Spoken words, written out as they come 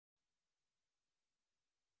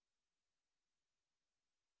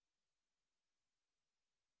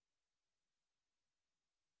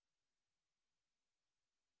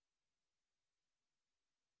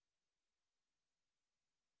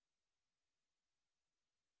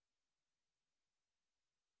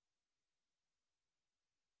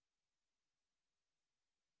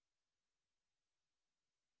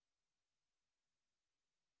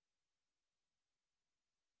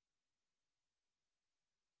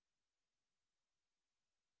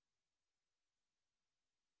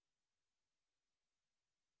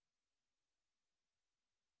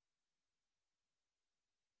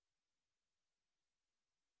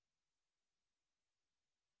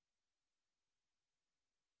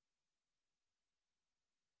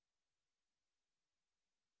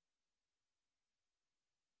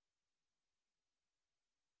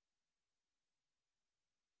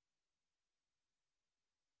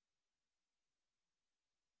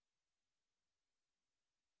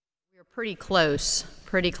Pretty close,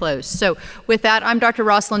 pretty close. So with that, I'm Dr.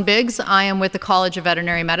 Rosalind Biggs. I am with the College of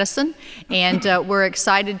Veterinary Medicine, and we're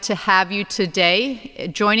excited to have you today.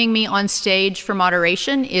 Joining me on stage for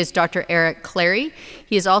moderation is Dr. Eric Clary.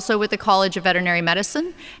 He is also with the College of Veterinary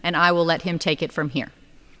Medicine, and I will let him take it from here.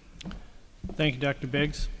 Thank you, Dr.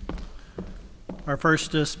 Biggs. Our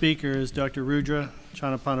first speaker is Dr. Rudra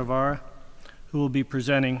Channapanavara, who will be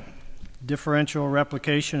presenting differential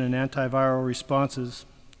replication and antiviral responses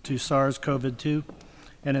to SARS-CoV-2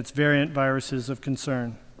 and its variant viruses of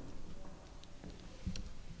concern.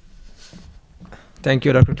 Thank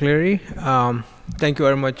you, Dr. Clary. Thank you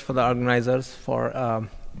very much for the organizers for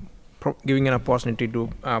giving an opportunity to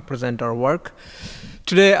present our work.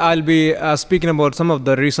 Today I'll be speaking about some of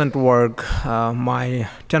the recent work my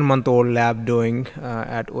 10-month-old lab doing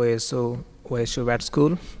at OSU Vet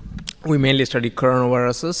School. We mainly study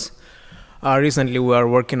coronaviruses. Recently, we are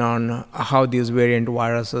working on how these variant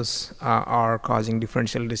viruses are causing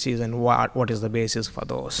differential disease and what is the basis for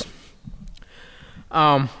those.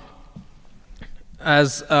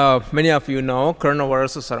 As many of you know,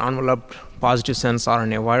 coronaviruses are enveloped positive sense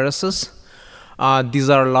RNA viruses. These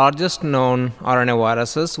are largest known RNA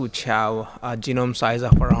viruses, which have a genome size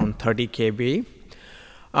of around 30 kb.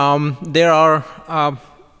 There are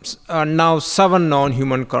now 7 known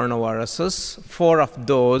human coronaviruses. 4 of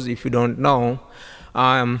those, if you don't know,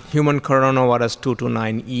 human coronavirus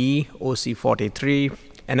 229E, OC43,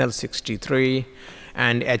 NL63,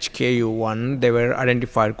 and HKU1. They were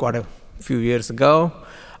identified quite a few years ago.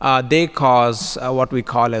 They cause what we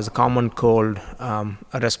call as common cold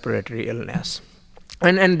respiratory illness.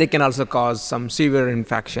 And they can also cause some severe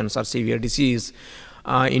infections or severe disease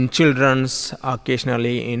in children,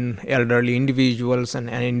 occasionally in elderly individuals and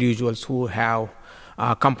individuals who have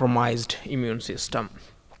compromised immune system.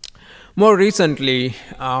 More recently,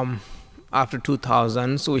 after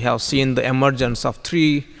 2000s, we have seen the emergence of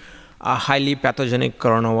 3 highly pathogenic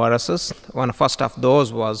coronaviruses. One first of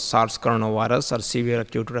those was SARS coronavirus, or severe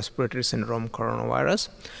acute respiratory syndrome coronavirus.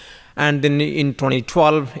 And then in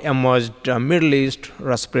 2012 emerged Middle East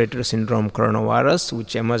respiratory syndrome coronavirus,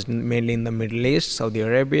 which emerged mainly in the Middle East, Saudi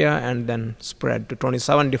Arabia, and then spread to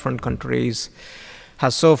 27 different countries.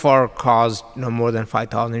 Has so far caused more than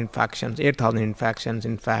 5,000 infections, 8,000 infections,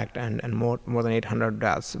 in fact, and more than 800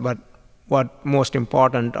 deaths. But what most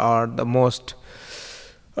important are the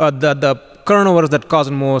coronavirus that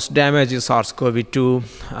caused most damage is SARS-CoV-2,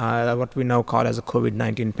 what we now call as a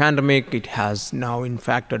COVID-19 pandemic. It has now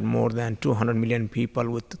infected more than 200 million people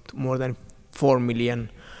with more than 4 million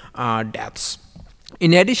deaths.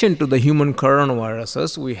 In addition to the human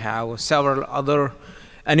coronaviruses, we have several other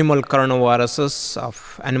animal coronaviruses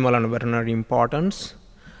of animal and veterinary importance.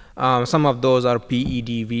 Some of those are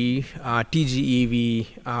PEDV, TGEV,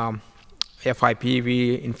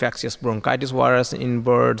 FIPV, infectious bronchitis virus in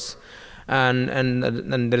birds, and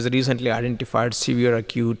there is a recently identified severe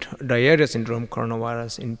acute diarrhea syndrome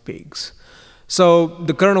coronavirus in pigs. So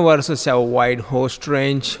the coronaviruses have a wide host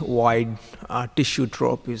range, wide tissue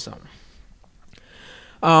tropism.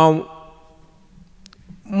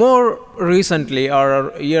 More recently, or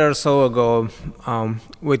a year or so ago,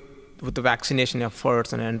 with the vaccination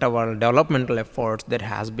efforts and antiviral developmental efforts, there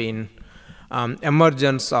has been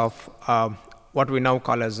emergence of what we now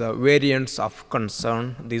call as variants of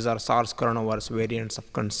concern. These are SARS coronavirus variants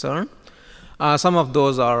of concern. Some of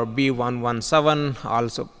those are B117,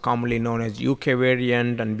 also commonly known as UK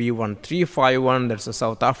variant, and B1351, that's a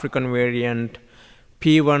South African variant,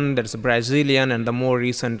 P1, that's a Brazilian, and the more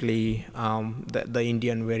recently, the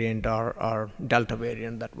Indian variant or Delta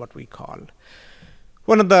variant, that's what we call.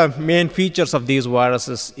 One of the main features of these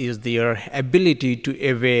viruses is their ability to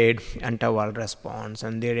evade antiviral response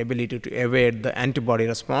and their ability to evade the antibody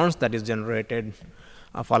response that is generated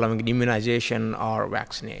following immunization or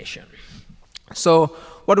vaccination. So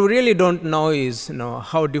what we really don't know is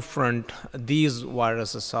how different these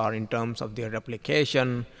viruses are in terms of their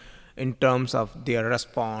replication, in terms of their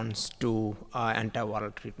response to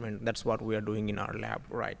antiviral treatment. That's what we are doing in our lab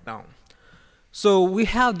right now. So we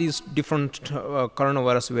have these different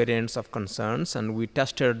coronavirus variants of concerns, and we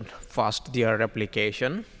tested first their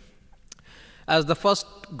replication. As the first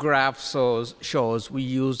graph shows, we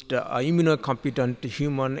used immunocompetent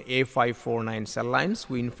human A549 cell lines.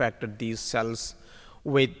 We infected these cells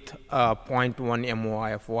with 0.1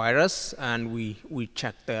 MOI of virus, and we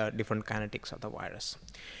checked the different kinetics of the virus.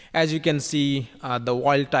 As you can see, the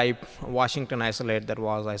wild type Washington isolate that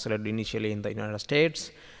was isolated initially in the United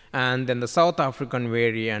States, and then the South African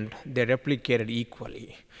variant, they replicated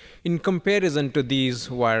equally. In comparison to these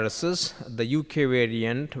viruses, the UK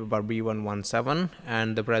variant, B117,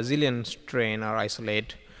 and the Brazilian strain or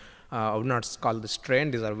isolate I would not call the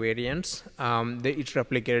strain, these are variants, it's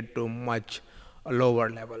replicated to much lower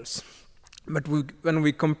levels. But when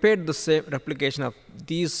we compared the same replication of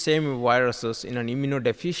these same viruses in an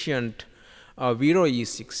immunodeficient Vero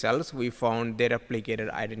E6 cells, we found they replicated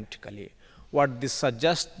identically. What this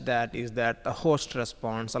suggests that is that the host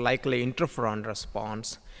response, a likely interferon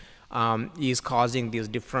response, is causing this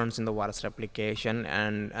difference in the virus replication,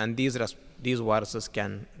 and these viruses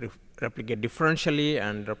can replicate differentially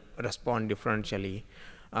and respond differentially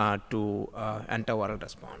to antiviral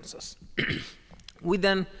responses. We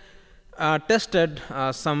then tested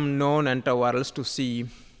some known antivirals to see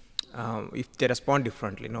if they respond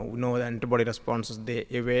differently. Now, we know the antibody responses, they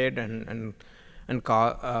evade and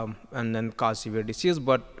then cause severe disease,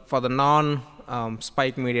 but for the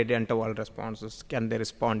non-spike mediated antiviral responses, can they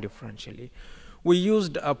respond differentially? We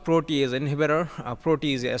used a protease inhibitor. A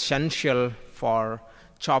protease is essential for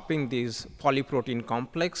chopping this polyprotein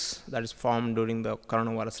complex that is formed during the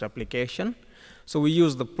coronavirus replication. So we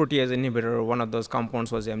used the protease inhibitor. One of those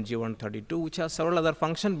compounds was MG132, which has several other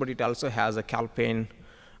functions, but it also has a calpain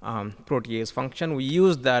protease function. We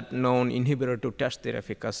used that known inhibitor to test their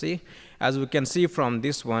efficacy. As we can see from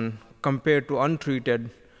this one, compared to untreated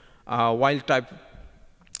wild-type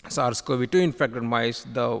SARS-CoV-2 infected mice,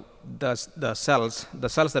 the cells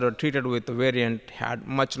that were treated with the variant had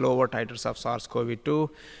much lower titers of SARS-CoV-2,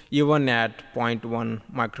 even at 0.1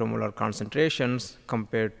 micromolar concentrations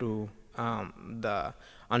compared to the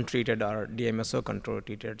untreated or DMSO-controlled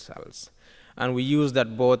treated cells. And we use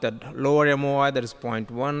that both at lower MOI, that is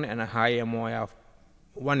 0.1, and a high MOI of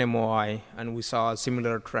 1 MOI, and we saw a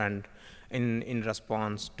similar trend in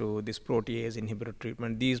response to this protease inhibitor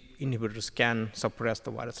treatment. These inhibitors can suppress the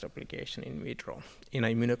virus replication in vitro in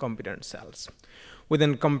immunocompetent cells. We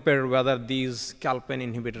then compared whether these calpain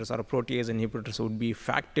inhibitors or protease inhibitors would be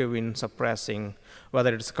effective in suppressing,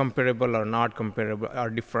 whether it's comparable or not comparable or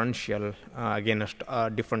differential against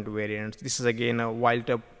different variants. This is again a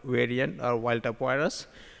wild-type variant or wild-type virus,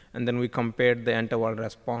 and then we compared the antiviral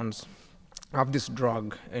response of this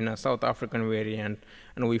drug in a South African variant,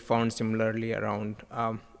 and we found similarly around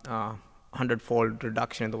 100-fold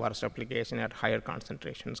reduction in the virus replication at higher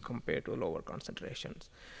concentrations compared to lower concentrations.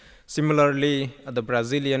 Similarly, the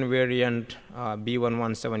Brazilian variant,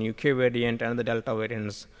 B117 UK variant, and the Delta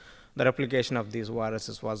variants, the replication of these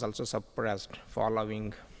viruses was also suppressed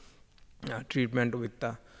following treatment with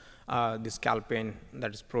this calpain,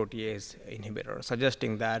 that is protease inhibitor,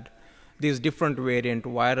 suggesting that these different variant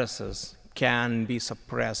viruses can be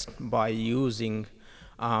suppressed by using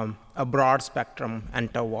a broad spectrum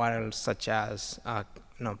antivirals such as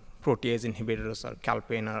protease inhibitors or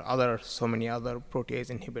calpain or so many other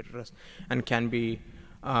protease inhibitors, and can be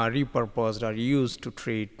repurposed or used to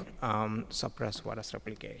treat suppressed virus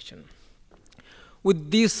replication.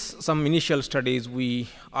 With these some initial studies, we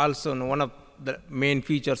also know one of the main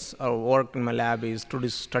features of work in my lab is to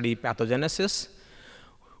study pathogenesis.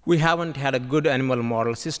 We haven't had a good animal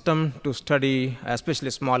model system to study, especially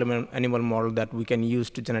small animal model that we can use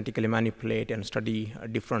to genetically manipulate and study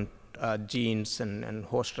different genes and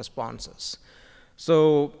host responses.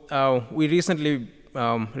 So we recently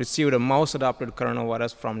received a mouse-adapted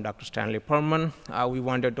coronavirus from Dr. Stanley Perman. We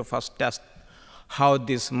wanted to first test how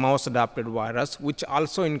this mouse-adapted virus, which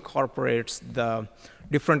also incorporates the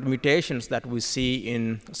different mutations that we see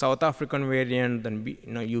in South African variant, then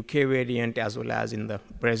UK variant, as well as in the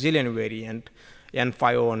Brazilian variant,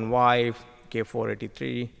 N501Y,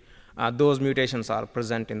 K483. Those mutations are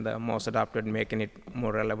present in the mouse-adapted, making it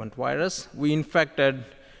more relevant virus. We infected,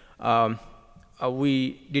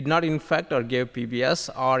 we did not infect or gave PBS,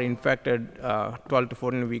 or infected 12 to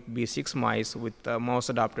 14-week B6 mice with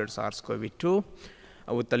mouse-adapted SARS-CoV-2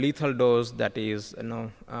 with the lethal dose that is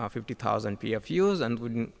 50,000 PFUs,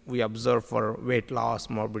 and we observe for weight loss,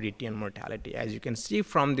 morbidity, and mortality. As you can see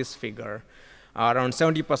from this figure, around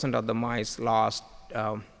 70% of the mice lost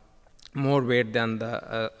more weight than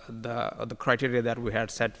the criteria that we had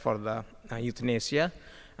set for the euthanasia,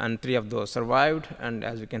 and 3 of those survived. And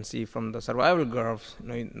as you can see from the survival curves,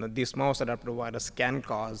 this mouse-adapted virus can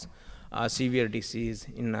cause severe disease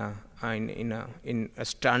in a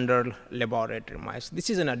standard laboratory mice. This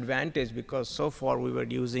is an advantage because so far we were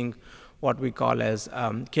using what we call as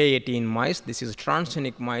K18 mice. This is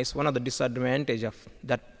transgenic mice. One of the disadvantages of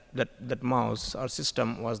that mouse or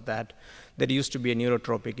system was that there used to be a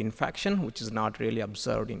neurotropic infection, which is not really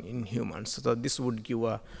observed in humans. So this would give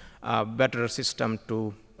a better system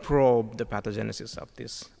to probe the pathogenesis of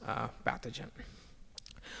this pathogen.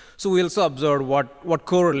 So we also observed what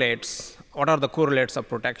correlates, what are the correlates of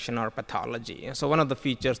protection or pathology. So one of the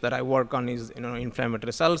features that I work on is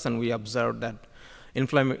inflammatory cells, and we observed that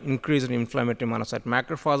increased inflammatory monocyte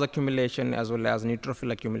macrophage accumulation as well as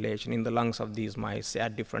neutrophil accumulation in the lungs of these mice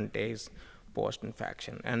at different days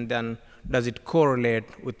post-infection. And then does it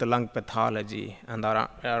correlate with the lung pathology? And our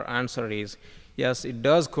answer is yes, it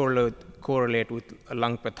does correlate with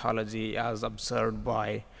lung pathology as observed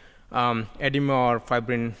by edema or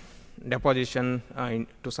fibrin deposition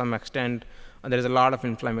to some extent. There is a lot of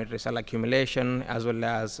inflammatory cell accumulation as well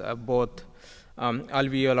as both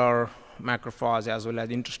alveolar macrophage as well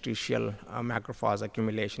as interstitial macrophage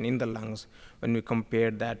accumulation in the lungs when we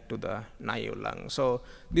compare that to the naive lung. So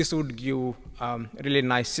this would give a really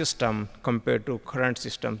nice system compared to current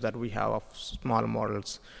systems that we have of small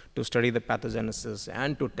models to study the pathogenesis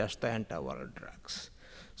and to test the antiviral drugs.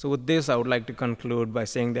 So with this, I would like to conclude by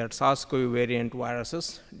saying that SARS-CoV variant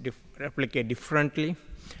viruses replicate differently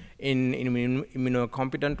in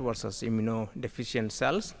immunocompetent versus immunodeficient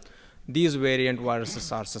cells. These variant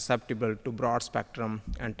viruses are susceptible to broad-spectrum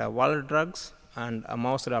antiviral drugs, and a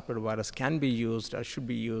mouse-adapted virus can be used or should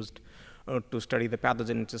be used to study the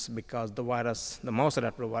pathogenesis because the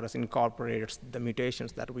mouse-adapted virus incorporates the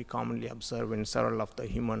mutations that we commonly observe in several of the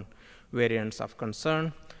human variants of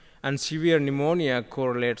concern. And severe pneumonia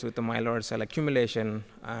correlates with the myeloid cell accumulation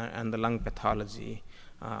and the lung pathology.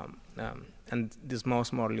 And this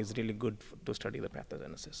mouse model is really good to study the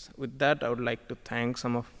pathogenesis. With that, I would like to thank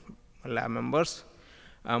some of my lab members.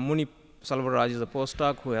 Muni Salvaraj is a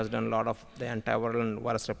postdoc who has done a lot of the antiviral and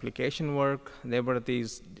virus replication work. Debarati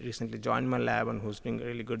is recently joined my lab and who's doing a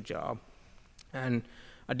really good job. And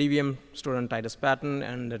a DVM student, Titus Patton,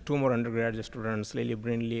 and two more undergraduate students, Lily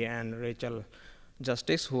Brindley and Rachel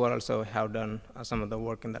Justice, who also have done some of the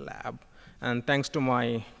work in the lab. And thanks to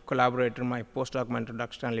my collaborator, my postdoc mentor,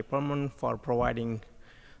 Dr. Stanley Perman, for providing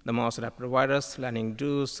the mouse-adapted virus, Lanning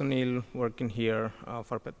Du, Sunil working here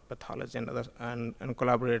for pathology and others, and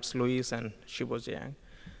collaborates Luis and Shibo Jiang.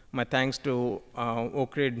 My thanks to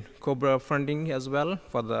Oak Ridge Cobra funding as well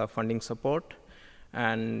for the funding support,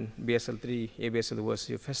 and BSL-3 ABS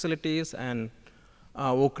University facilities, and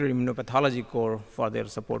Oak Ridge Immunopathology Core for their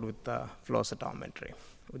support with flow cytometry.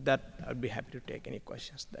 With that, I'd be happy to take any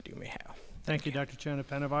questions that you may have. Thank you, Dr.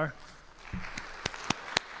 Chanapanavar.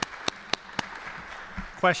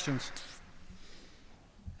 Questions?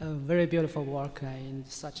 Very beautiful work in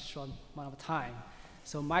such a short amount of time.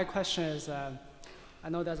 So my question is, I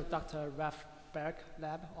know there's a Dr. Ralph Berg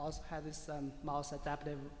lab also had this mouse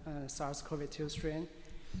adaptive SARS-CoV-2 strain.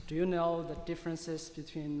 Do you know the differences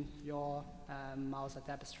between your mouse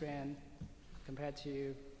adaptive strain compared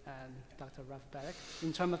to Dr. Ralph Berg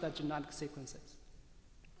in terms of the genetic sequences?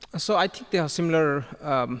 So I think there are similar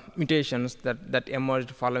mutations that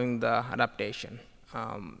emerged following the adaptation.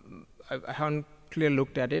 I haven't clearly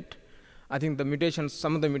looked at it. I think the mutations,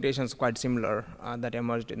 some of the mutations are quite similar that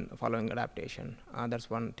emerged in following adaptation. That's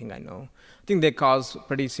one thing I know. I think they cause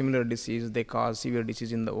pretty similar disease. They cause severe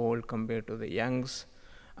disease in the old compared to the youngs.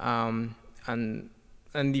 And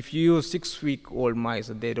if you use 6-week-old mice,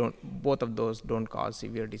 both of those don't cause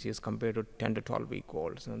severe disease compared to 10 to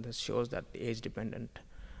 12-week-olds. And this shows that the age-dependent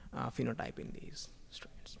phenotype in these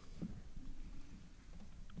strains.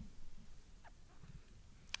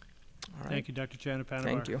 All right. Thank you, Dr. Chanapanavar.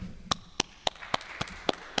 Thank you.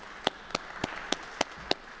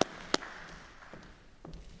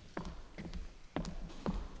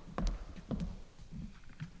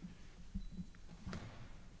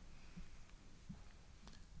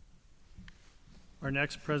 Our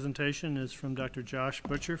next presentation is from Dr. Josh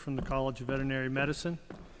Butcher from the College of Veterinary Medicine.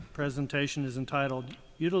 The presentation is entitled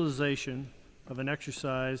Utilization of an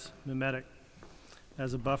Exercise Mimetic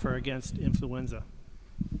as a Buffer Against Influenza.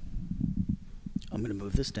 I'm going to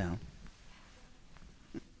move this down.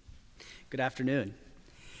 Good afternoon,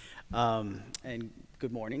 and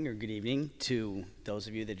good morning or good evening to those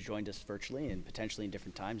of you that joined us virtually and potentially in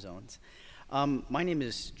different time zones. My name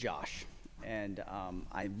is Josh, and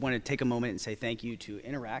I want to take a moment and say thank you to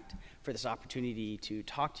Interact for this opportunity to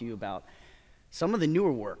talk to you about some of the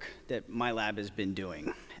newer work that my lab has been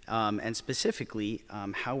doing, and specifically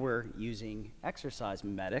how we're using exercise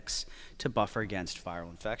mimetics to buffer against viral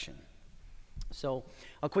infection. So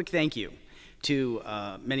a quick thank you to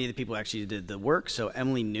many of the people who actually did the work. So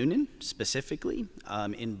Emily Noonan, specifically,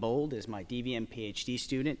 in bold, is my DVM PhD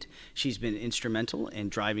student. She's been instrumental in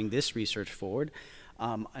driving this research forward,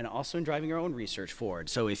 and also in driving her own research forward.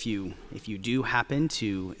 So if you do happen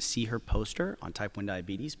to see her poster on type 1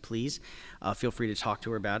 diabetes, please feel free to talk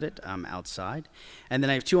to her about it outside. And then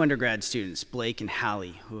I have two undergrad students, Blake and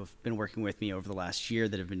Hallie, who have been working with me over the last year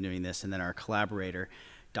that have been doing this, and then our collaborator,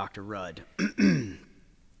 Dr. Rudd.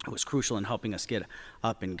 It was crucial in helping us get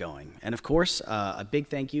up and going. And of course, a big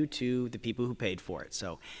thank you to the people who paid for it.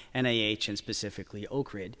 So NIH and specifically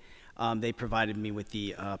Oak Ridge, they provided me with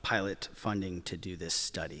the pilot funding to do this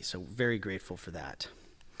study. So very grateful for that.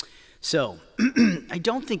 So I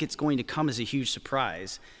don't think it's going to come as a huge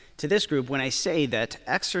surprise to this group when I say that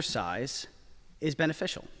exercise is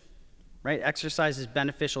beneficial. Right? Exercise is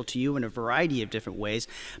beneficial to you in a variety of different ways,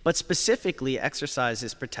 but specifically exercise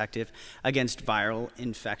is protective against viral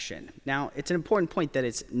infection. Now, it's an important point that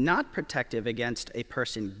it's not protective against a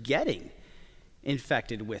person getting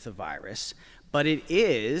infected with a virus, but it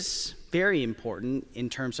is very important in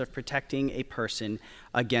terms of protecting a person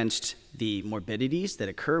against the morbidities that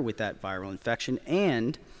occur with that viral infection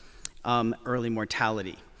and early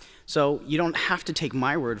mortality. So you don't have to take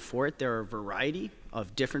my word for it. There are a variety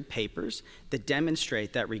of different papers that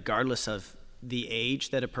demonstrate that regardless of the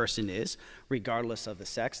age that a person is, regardless of the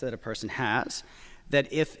sex that a person has, that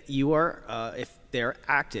if they're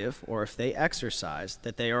active or if they exercise,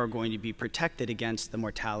 that they are going to be protected against the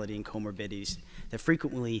mortality and comorbidities that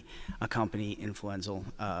frequently accompany influenza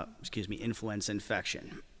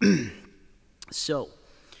infection. So,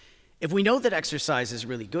 if we know that exercise is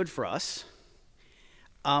really good for us,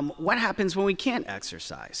 what happens when we can't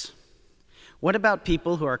exercise? What about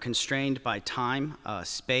people who are constrained by time,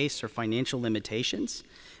 space, or financial limitations?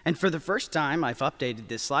 And for the first time, I've updated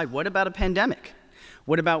this slide. What about a pandemic?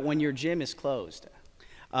 What about when your gym is closed?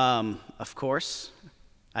 Of course,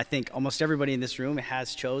 I think almost everybody in this room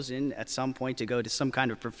has chosen at some point to go to some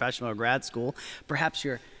kind of professional or grad school. Perhaps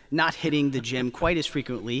you're not hitting the gym quite as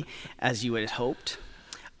frequently as you had hoped.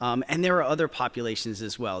 And there are other populations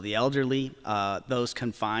as well, the elderly, those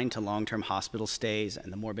confined to long-term hospital stays,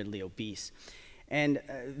 and the morbidly obese. And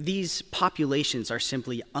these populations are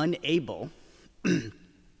simply unable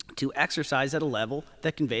to exercise at a level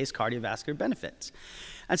that conveys cardiovascular benefits.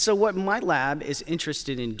 And so what my lab is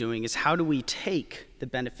interested in doing is how do we take the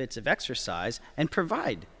benefits of exercise and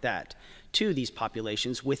provide that to these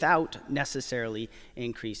populations without necessarily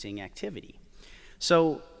increasing activity.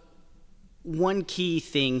 So one key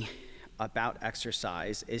thing about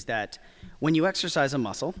exercise is that when you exercise a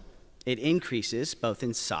muscle, it increases both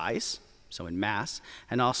in size, so in mass,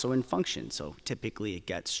 and also in function, so typically it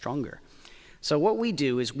gets stronger. So what we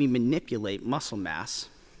do is we manipulate muscle mass,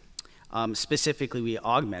 specifically we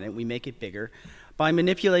augment it, we make it bigger, by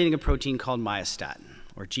manipulating a protein called myostatin,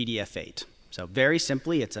 or GDF8. So very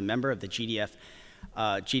simply, it's a member of the TGF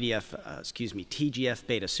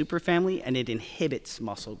beta superfamily, and it inhibits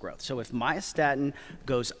muscle growth. So if myostatin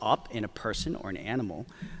goes up in a person or an animal,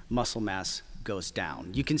 muscle mass goes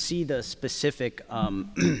down. You can see the specifics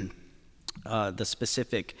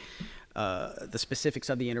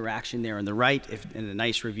of the interaction there on the right, in a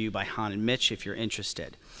nice review by Han and Mitch if you're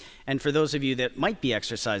interested. And for those of you that might be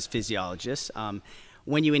exercise physiologists,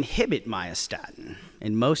 when you inhibit myostatin,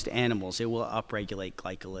 in most animals, it will upregulate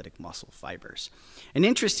glycolytic muscle fibers. And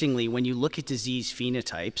interestingly, when you look at disease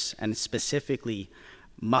phenotypes, and specifically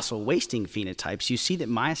muscle wasting phenotypes, you see that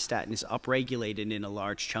myostatin is upregulated in a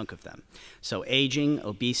large chunk of them. So aging,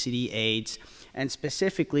 obesity, AIDS, and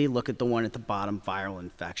specifically look at the one at the bottom, viral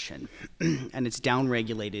infection. And it's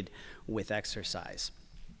downregulated with exercise.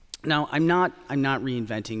 Now, I'm not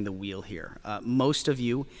reinventing the wheel here. Most of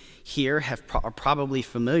you here are probably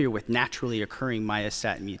familiar with naturally occurring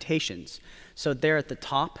myostatin mutations. So there at the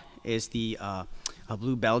top is the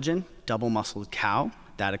blue Belgian double-muscled cow.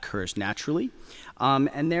 That occurs naturally.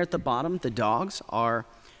 And there at the bottom, the dogs are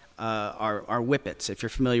whippets, if you're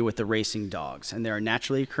familiar with the racing dogs. And there are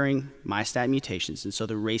naturally occurring myostatin mutations, and so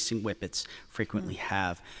the racing whippets frequently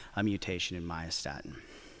have a mutation in myostatin.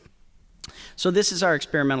 So this is our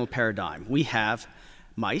experimental paradigm. We have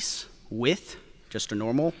mice with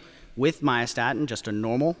myostatin, just a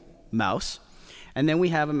normal mouse. And then we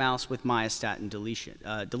have a mouse with myostatin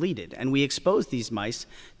deleted. And we expose these mice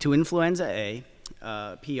to influenza A,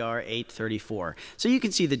 PR834. So you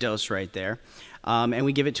can see the dose right there. And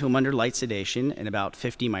we give it to them under light sedation in about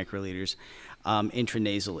 50 microliters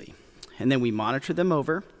intranasally. And then we monitor them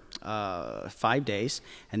over 5 days,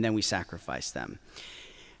 and then we sacrifice them.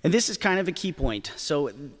 And this is kind of a key point. So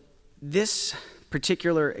this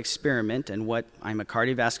particular experiment, and what I'm a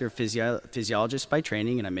cardiovascular physiologist by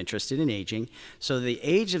training, and I'm interested in aging. So the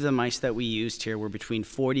age of the mice that we used here were between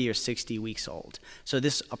 40 or 60 weeks old. So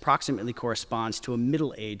this approximately corresponds to a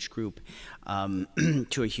middle age group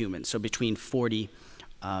to a human, so between 40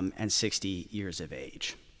 and 60 years of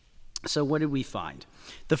age. So what did we find?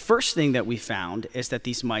 The first thing that we found is that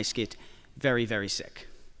these mice get very, very sick.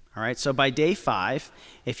 All right, so by day 5,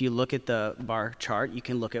 if you look at the bar chart, you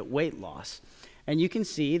can look at weight loss. And you can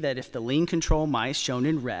see that if the lean control mice, shown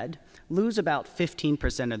in red, lose about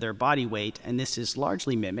 15% of their body weight, and this is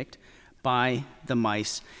largely mimicked by the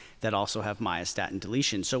mice that also have myostatin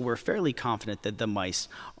deletion. So we're fairly confident that the mice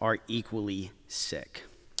are equally sick.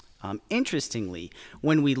 Interestingly,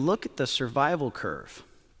 when we look at the survival curve,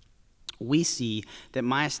 we see that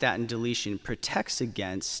myostatin deletion protects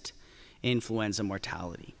against influenza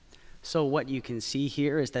mortality. So what you can see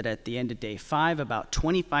here is that at the end of day 5, about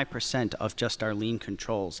 25% of just our lean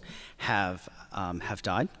controls have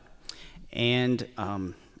died. And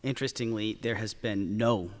interestingly, there has been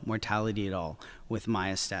no mortality at all with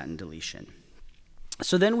myostatin deletion.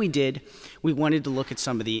 So then we wanted to look at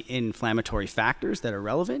some of the inflammatory factors that are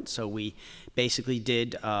relevant. So we basically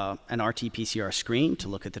did an RT-PCR screen to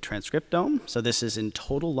look at the transcriptome. So this is in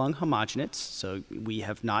total lung homogenates. So we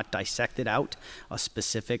have not dissected out a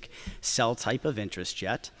specific cell type of interest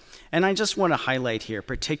yet. And I just want to highlight here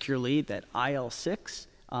particularly that IL-6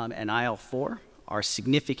 and IL-4 are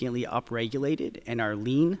significantly upregulated in our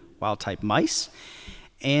lean wild-type mice,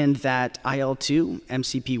 and that IL-2,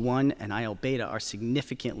 MCP-1, and IL-beta are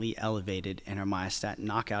significantly elevated in our myostatin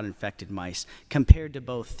knockout infected mice compared to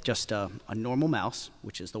both just a normal mouse,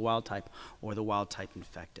 which is the wild type, or the wild type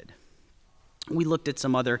infected. We looked at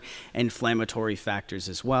some other inflammatory factors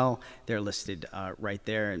as well. They're listed right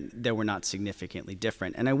there, and they were not significantly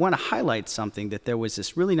different. And I want to highlight something, that there was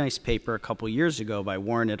this really nice paper a couple years ago by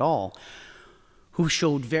Warren et al., who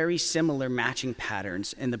showed very similar matching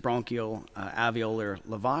patterns in the bronchial alveolar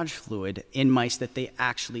lavage fluid in mice that they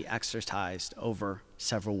actually exercised over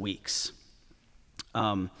several weeks.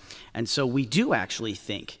 And so we do actually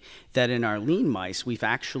think that in our lean mice, we've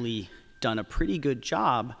actually done a pretty good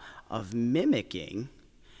job of mimicking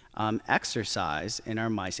exercise in our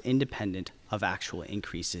mice independent of actual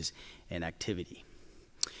increases in activity.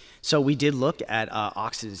 So we did look at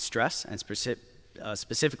oxidative stress and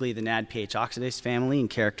specifically the NADPH oxidase family, and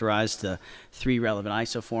characterized the 3 relevant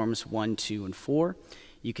isoforms, 1, 2, and 4.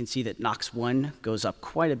 You can see that NOx1 goes up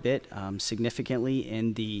quite a bit, significantly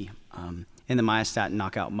in the myostatin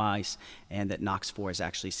knockout mice, and that NOx4 is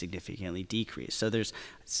actually significantly decreased. So there's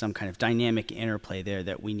some kind of dynamic interplay there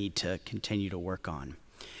that we need to continue to work on.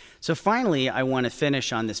 So finally, I want to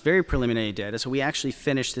finish on this very preliminary data. So we actually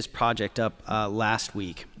finished this project up last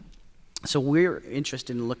week. So we're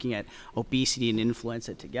interested in looking at obesity and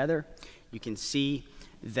influenza together. You can see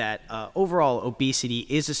that overall obesity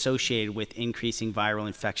is associated with increasing viral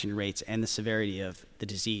infection rates and the severity of the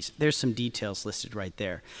disease. There's some details listed right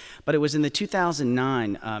there. But it was in the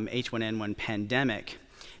 2009 H1N1 pandemic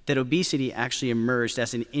that obesity actually emerged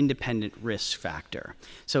as an independent risk factor.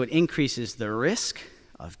 So it increases the risk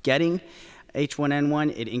of getting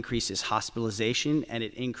H1N1, it increases hospitalization, and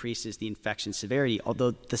it increases the infection severity,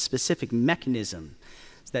 although the specific mechanisms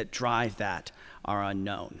that drive that are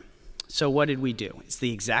unknown. So what did we do? It's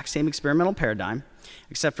the exact same experimental paradigm,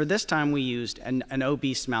 except for this time we used an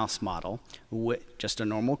obese mouse model, with just a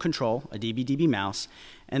normal control, a DB/DB mouse,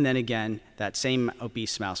 and then again, that same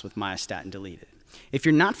obese mouse with myostatin deleted. If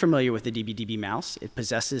you're not familiar with the DB/DB mouse, it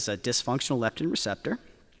possesses a dysfunctional leptin receptor.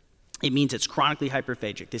 It means it's chronically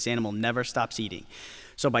hyperphagic. This animal never stops eating.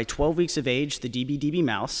 So by 12 weeks of age, the DB/DB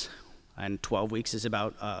mouse, and 12 weeks is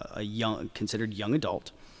about considered young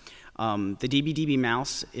adult, the DB/DB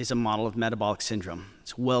mouse is a model of metabolic syndrome.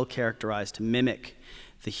 It's well characterized to mimic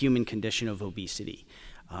the human condition of obesity.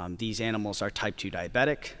 These animals are type 2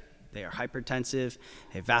 diabetic, they are hypertensive,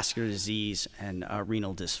 they have vascular disease, and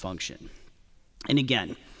renal dysfunction. And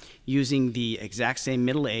again, using the exact same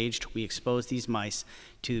middle-aged, we expose these mice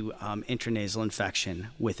to intranasal infection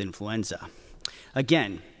with influenza.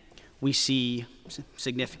 Again, we see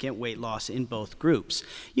significant weight loss in both groups.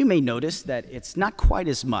 You may notice that it's not quite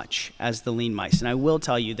as much as the lean mice, and I will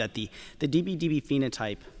tell you that the DB/DB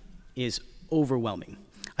phenotype is overwhelming.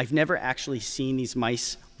 I've never actually seen these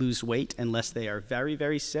mice lose weight unless they are very,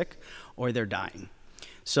 very sick or they're dying.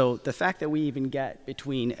 So the fact that we even get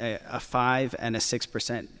between a 5 and a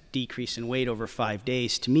 6% decrease in weight over 5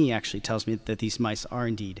 days, to me, actually tells me that these mice are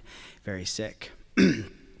indeed very sick.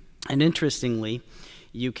 And interestingly,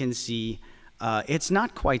 you can see it's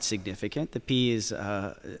not quite significant. The P is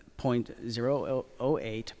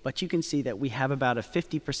 0.008, but you can see that we have about a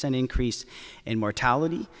 50% increase in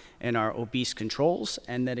mortality in our obese controls,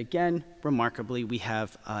 and that again, remarkably, we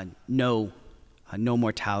have no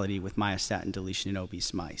mortality with myostatin deletion in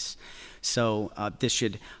obese mice. So this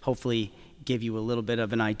should hopefully give you a little bit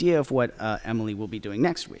of an idea of what Emily will be doing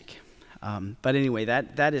next week. But anyway,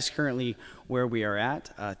 that is currently where we are at.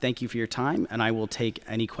 Thank you for your time, and I will take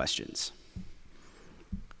any questions.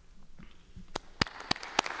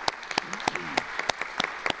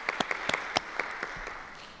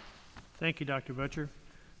 Thank you, Dr. Butcher.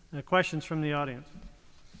 Questions from the audience?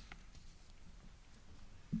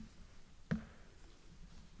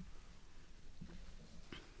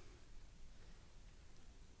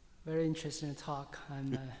 Very interesting talk.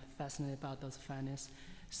 I'm fascinated about those findings.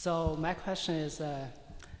 So my question is,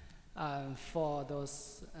 for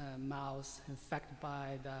those mouse infected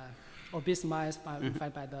by the obese mice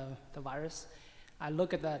infected by the virus, I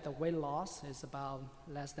look at the weight loss is about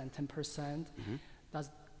less than 10%.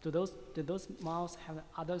 Do those mouse have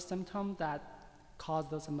other symptoms that cause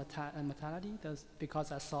those mortality?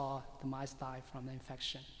 Because I saw the mice die from the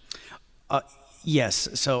infection. Yes.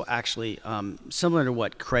 So actually, similar to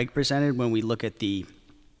what Craig presented, when we look at the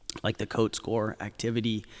COAT score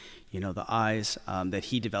activity, the eyes that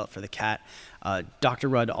he developed for the cat, Dr.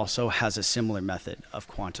 Rudd also has a similar method of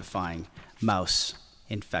quantifying mouse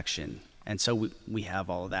infection, and so we have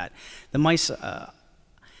all of that. The mice,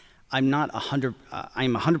 I'm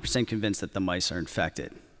 100% convinced that the mice are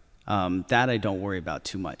infected. That I don't worry about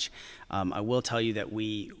too much. I will tell you that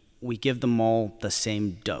we give them all the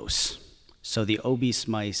same dose. So the obese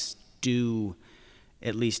mice do,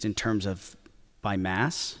 at least in terms of by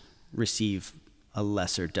mass, receive a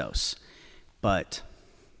lesser dose. But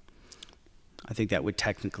I think that would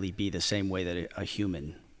technically be the same way that a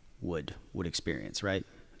human would experience, right?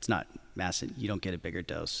 It's not massive. You don't get a bigger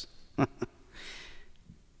dose.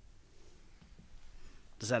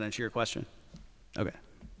 Does that answer your question? Okay.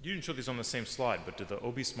 You didn't show these on the same slide, but do the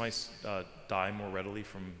obese mice die more readily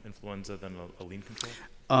from influenza than a lean control?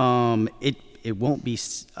 It won't be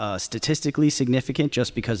statistically significant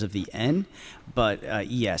just because of the N, but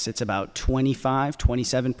yes, it's about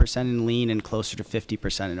 27% in lean and closer to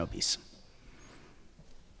 50% in obese.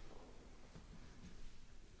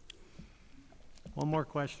 One more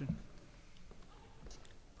question.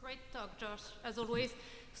 Great talk, Josh, as always.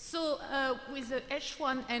 So with the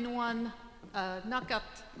H1N1 knockout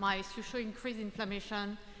mice, you show increased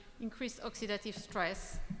inflammation, increased oxidative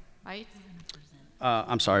stress, right?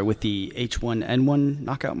 I'm sorry, with the H1N1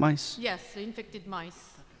 knockout mice? Yes, the infected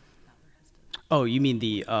mice. Oh, you mean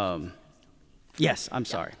the, yes, I'm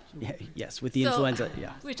sorry. Yeah, yes, with the influenza,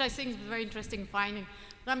 yeah. Which I think is a very interesting finding.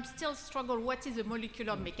 But I'm still struggling, what is the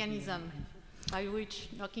molecular mechanism by which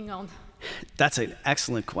knocking on? That's an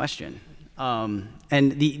excellent question. And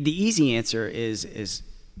the easy answer is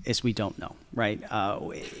we don't know, right?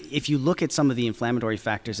 If you look at some of the inflammatory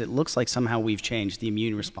factors, it looks like somehow we've changed the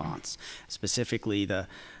immune response. Specifically,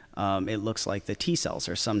 it looks like the T cells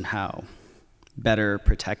are somehow better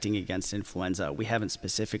protecting against influenza. We haven't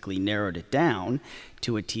specifically narrowed it down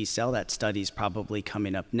to a T cell. That study's probably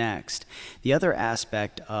coming up next. The other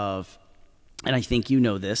aspect of, and I think you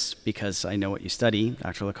know this because I know what you study,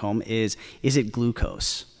 Dr. Lacombe, is it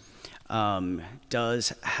glucose?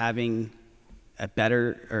 Does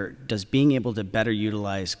being able to better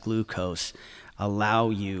utilize glucose allow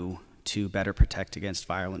you to better protect against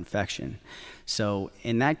viral infection? So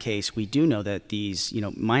in that case, we do know that these,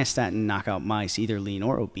 myostatin knockout mice, either lean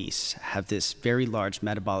or obese, have this very large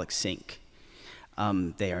metabolic sink.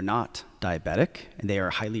 They are not diabetic, and they are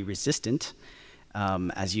highly resistant.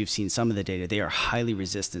 As you've seen some of the data, they are highly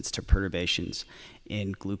resistant to perturbations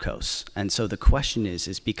in glucose. And so the question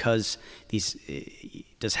is because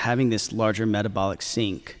does having this larger metabolic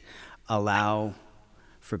sink allow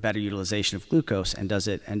for better utilization of glucose, and does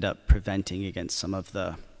it end up preventing against some of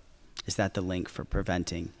is that the link for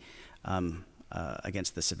preventing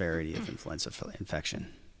against the severity of influenza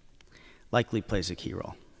infection? Likely plays a key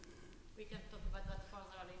role. We can talk about that further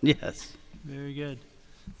later. Yes. Very good.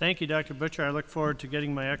 Thank you, Dr. Butcher. I look forward to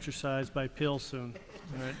getting my exercise by pill soon.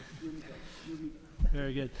 All right.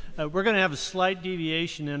 Very good. We're going to have a slight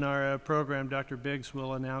deviation in our program. Dr. Biggs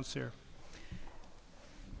will announce here.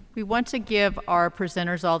 We want to give our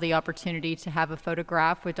presenters all the opportunity to have a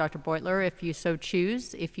photograph with Dr. Beutler if you so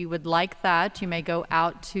choose. If you would like that, you may go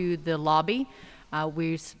out to the lobby.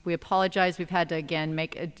 We apologize. We've had to, again,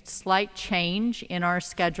 make a slight change in our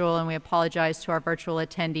schedule, and we apologize to our virtual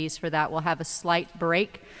attendees for that. We'll have a slight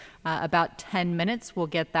break, about 10 minutes. We'll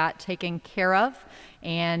get that taken care of.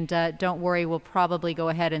 And don't worry, we'll probably go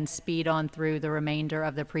ahead and speed on through the remainder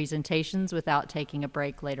of the presentations without taking a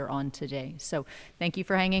break later on today. So thank you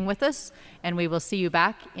for hanging with us, and we will see you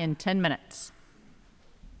back in 10 minutes.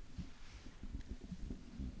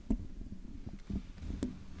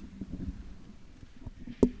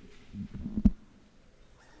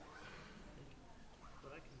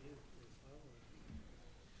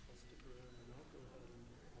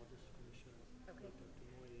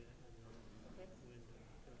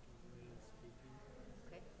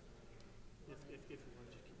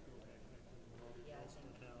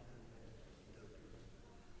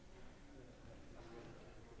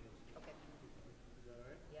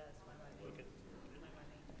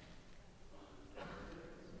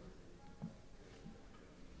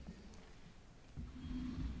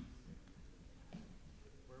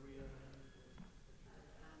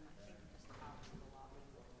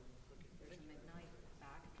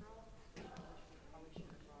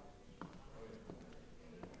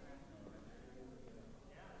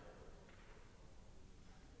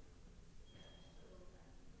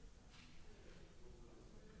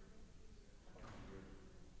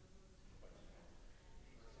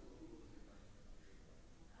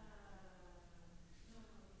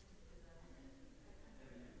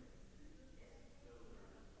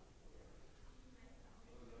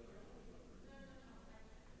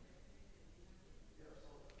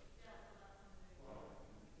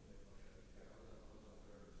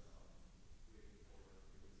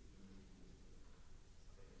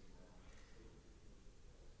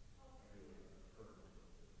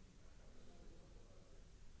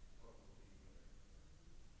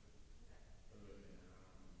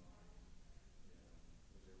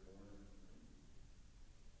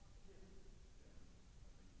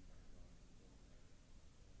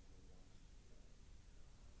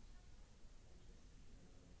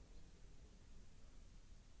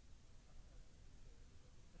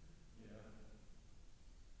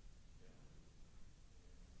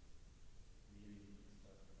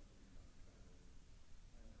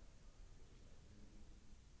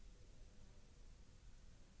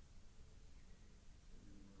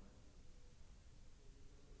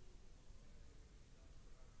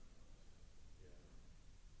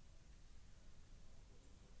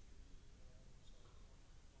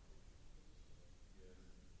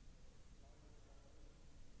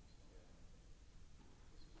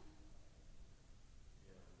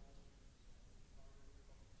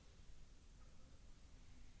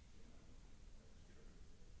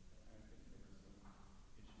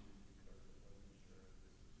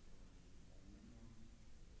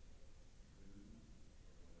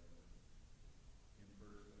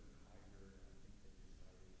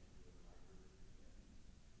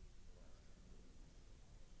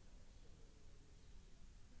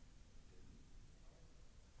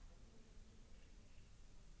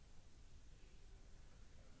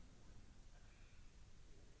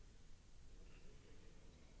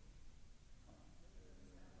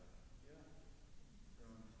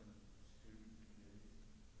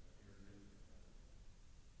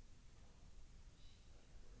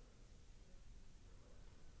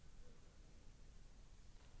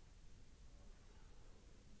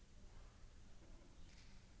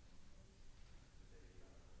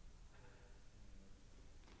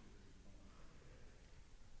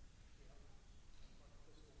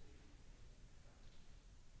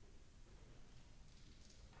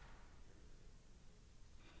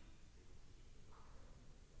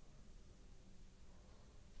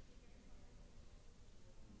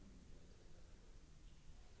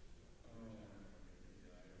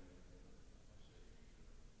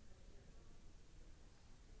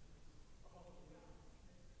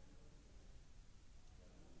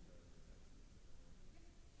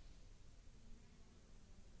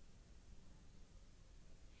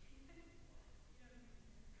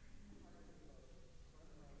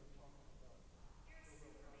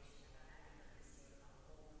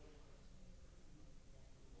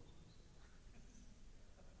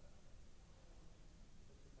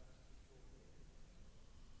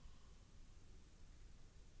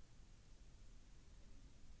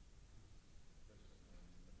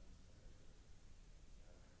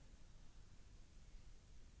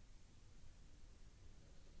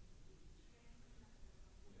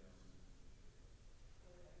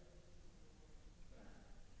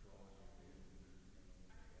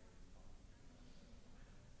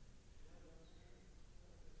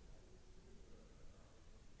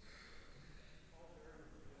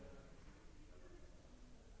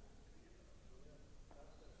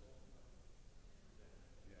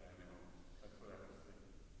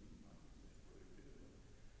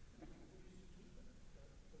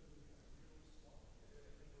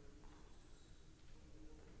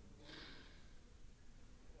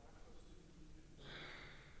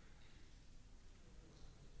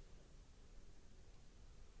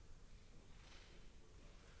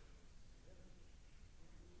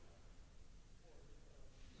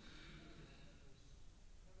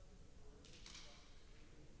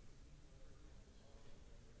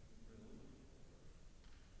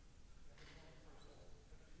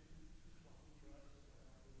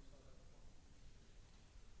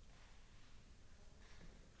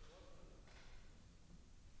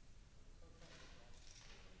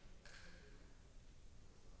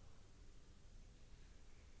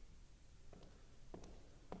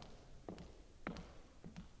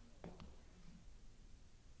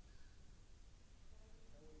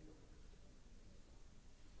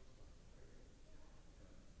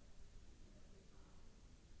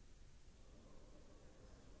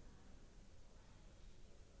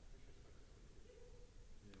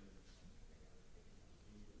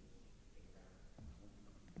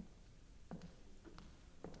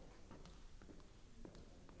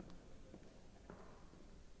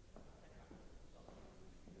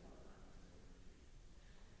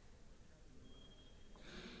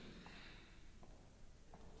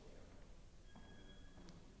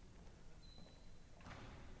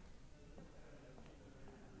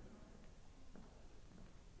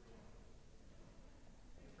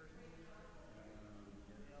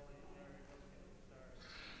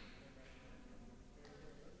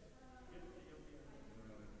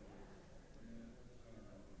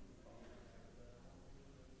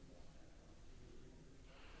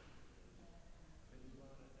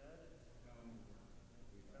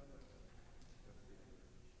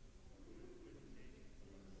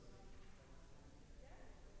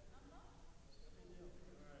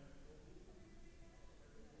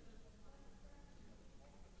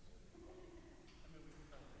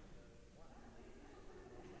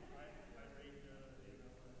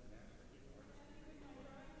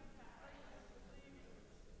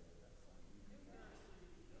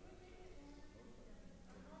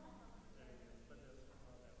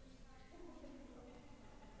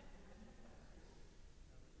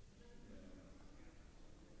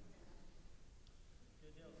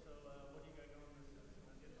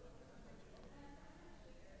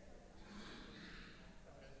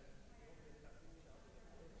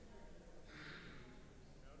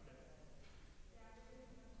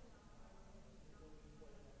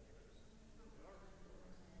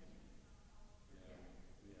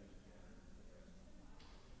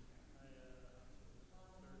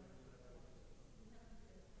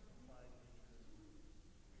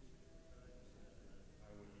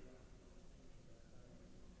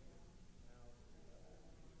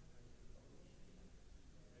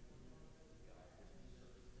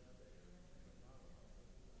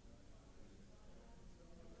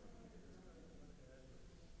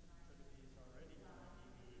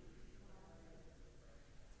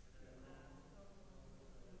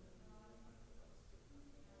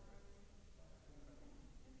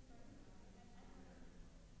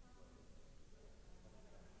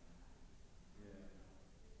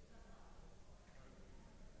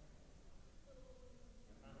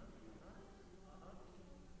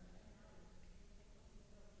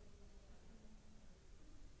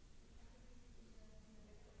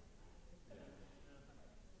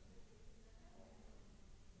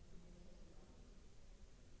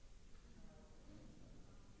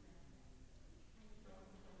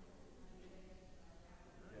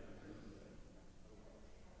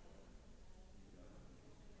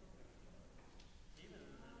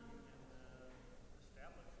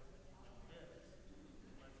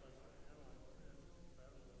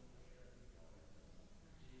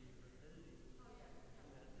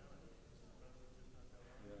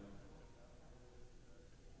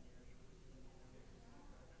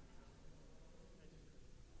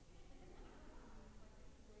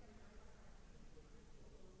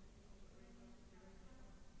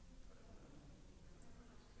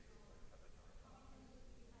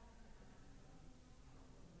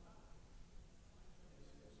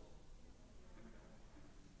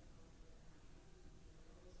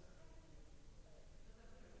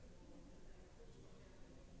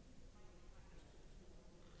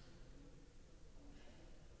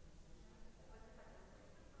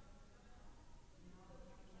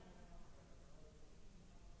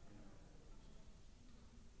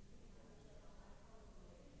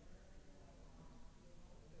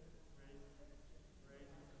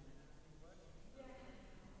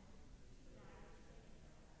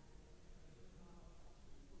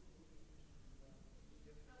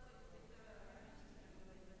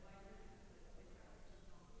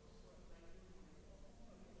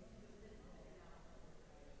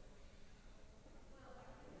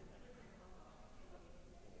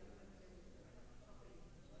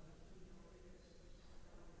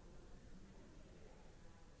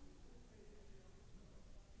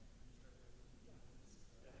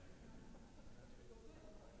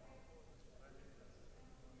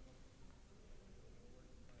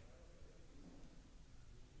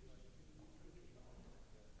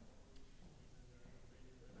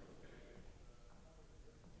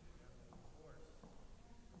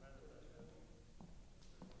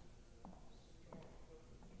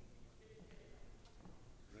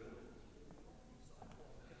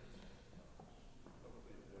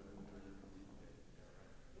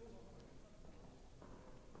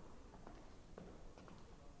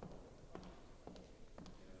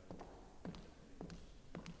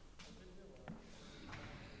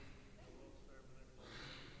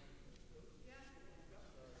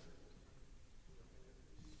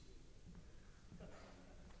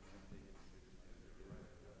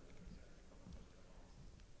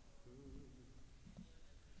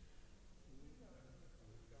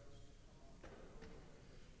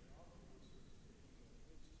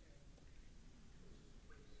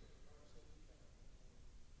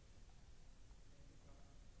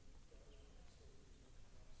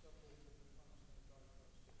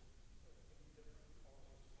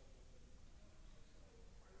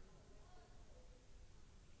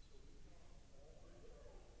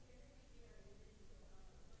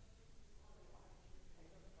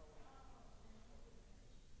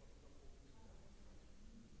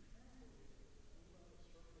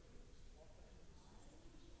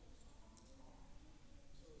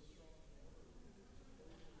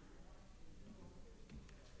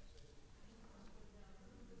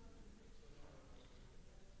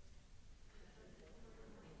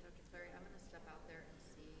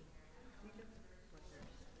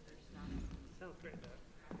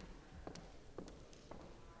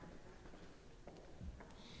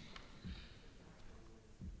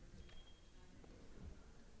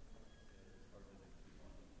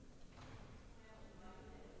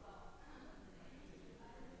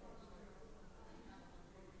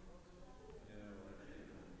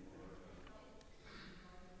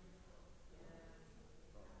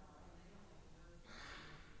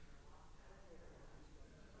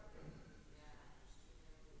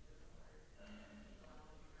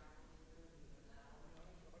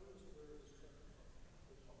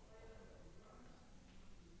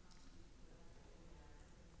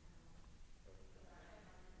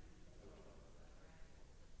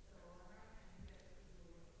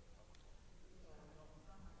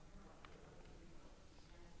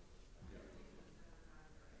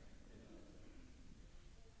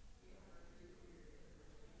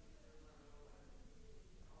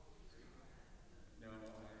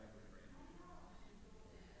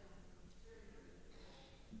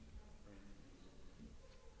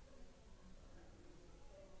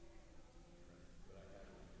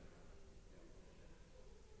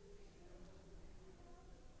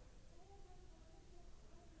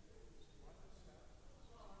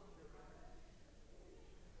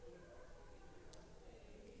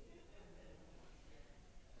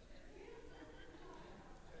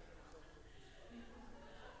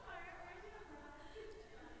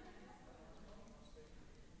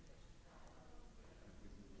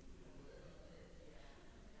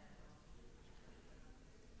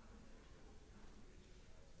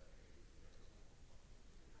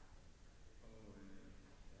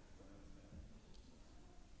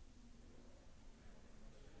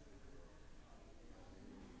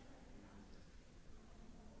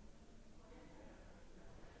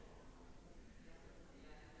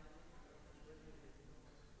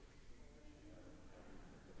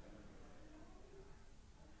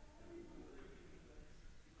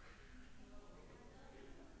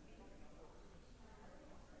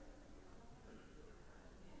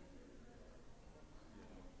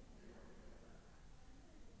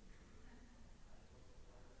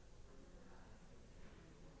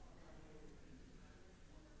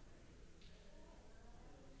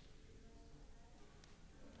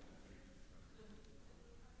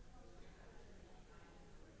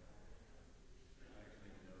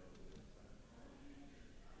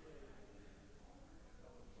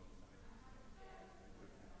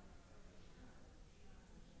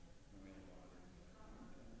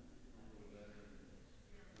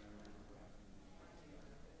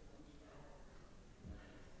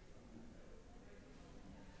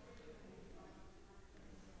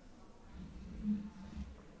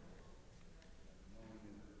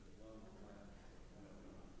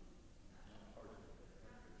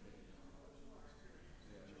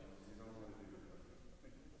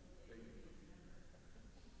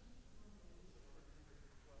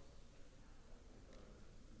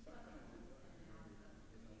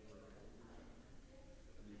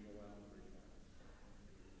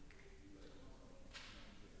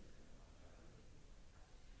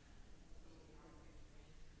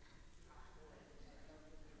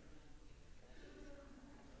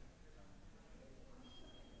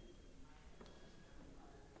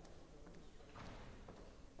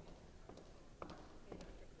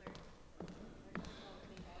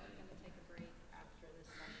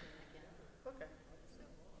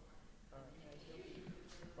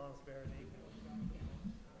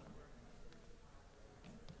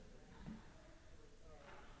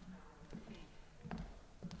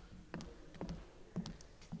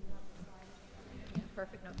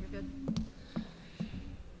 Perfect. No, you're good.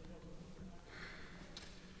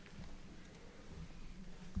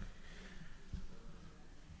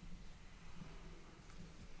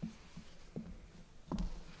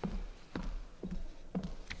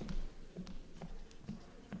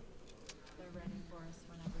 They're ready for us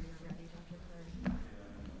whenever you're ready, Dr. Curry.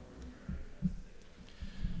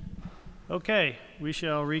 Okay, we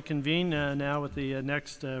shall reconvene now with the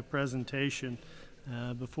next presentation.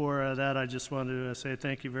 Before that, I just wanted to say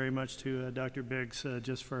thank you very much to Dr. Biggs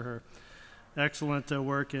just for her excellent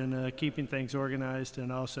work in keeping things organized and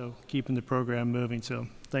also keeping the program moving. So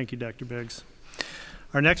thank you, Dr. Biggs.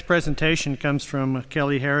 Our next presentation comes from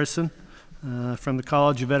Kelly Harrison from the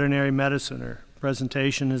College of Veterinary Medicine. Her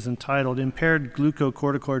presentation is entitled Impaired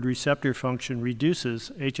Glucocorticoid Receptor Function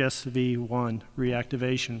Reduces HSV1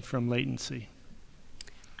 Reactivation from Latency.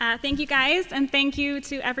 Thank you guys, and thank you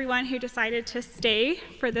to everyone who decided to stay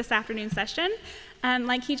for this afternoon session.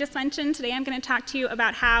 Like he just mentioned, today I'm going to talk to you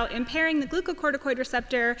about how impairing the glucocorticoid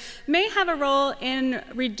receptor may have a role in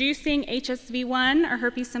reducing HSV1, or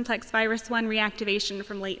herpes simplex virus 1 reactivation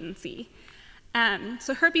from latency.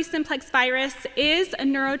 So herpes simplex virus is a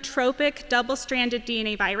neurotropic double-stranded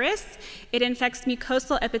DNA virus. It infects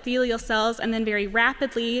mucosal epithelial cells and then very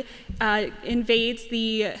rapidly invades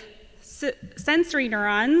the sensory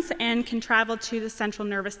neurons and can travel to the central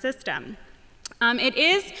nervous system. It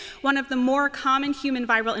is one of the more common human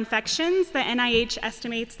viral infections. The NIH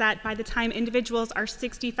estimates that by the time individuals are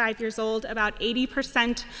 65 years old, about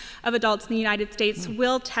 80% of adults in the United States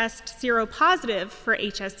will test seropositive for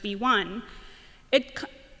HSV1.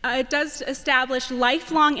 It does establish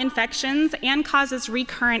lifelong infections and causes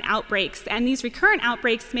recurrent outbreaks, and these recurrent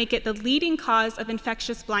outbreaks make it the leading cause of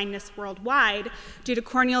infectious blindness worldwide due to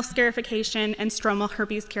corneal scarification and stromal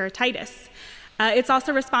herpes keratitis. It's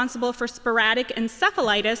also responsible for sporadic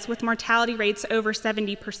encephalitis with mortality rates over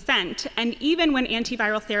 70%, and even when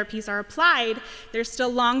antiviral therapies are applied, there's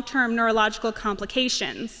still long-term neurological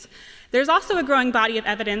complications. There's also a growing body of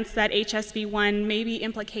evidence that HSV1 may be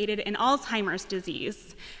implicated in Alzheimer's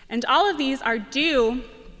disease. And all of these are due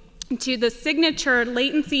to the signature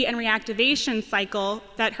latency and reactivation cycle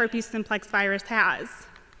that herpes simplex virus has.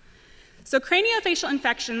 So craniofacial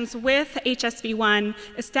infections with HSV1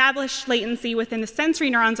 establish latency within the sensory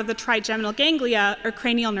neurons of the trigeminal ganglia, or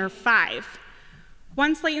cranial nerve 5.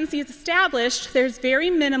 Once latency is established, there's very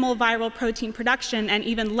minimal viral protein production and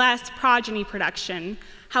even less progeny production.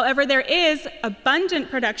 However, there is abundant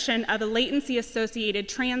production of a latency-associated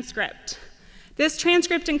transcript. This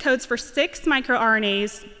transcript encodes for 6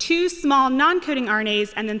 microRNAs, 2 small non-coding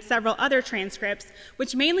RNAs, and then several other transcripts,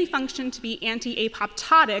 which mainly function to be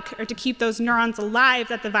anti-apoptotic, or to keep those neurons alive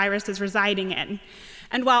that the virus is residing in.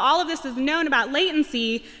 And while all of this is known about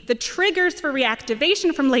latency, the triggers for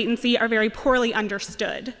reactivation from latency are very poorly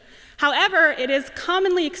understood. However, it is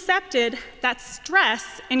commonly accepted that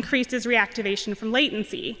stress increases reactivation from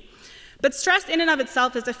latency. But stress in and of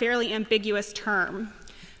itself is a fairly ambiguous term.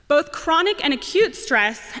 Both chronic and acute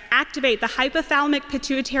stress activate the hypothalamic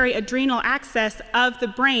pituitary adrenal axis of the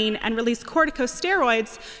brain and release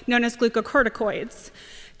corticosteroids known as glucocorticoids.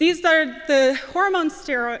 These are the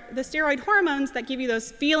steroid hormones that give you those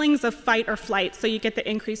feelings of fight or flight. So you get the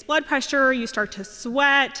increased blood pressure, you start to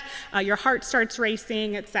sweat, your heart starts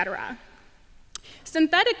racing, etc.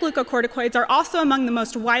 Synthetic glucocorticoids are also among the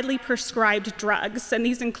most widely prescribed drugs, and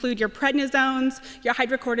these include your prednisones, your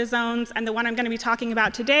hydrocortisones, and the one I'm going to be talking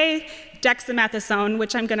about today, dexamethasone,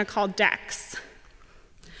 which I'm going to call Dex.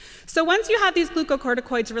 So once you have these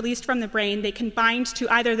glucocorticoids released from the brain, they can bind to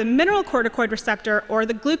either the mineralocorticoid receptor or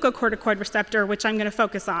the glucocorticoid receptor, which I'm going to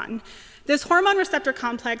focus on. This hormone receptor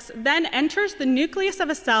complex then enters the nucleus of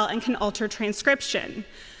a cell and can alter transcription.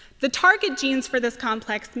 The target genes for this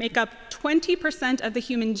complex make up 20% of the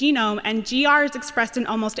human genome, and GR is expressed in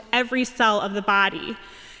almost every cell of the body.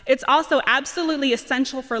 It's also absolutely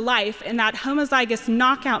essential for life in that homozygous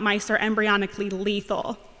knockout mice are embryonically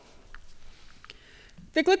lethal.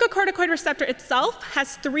 The glucocorticoid receptor itself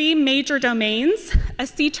has 3 major domains: a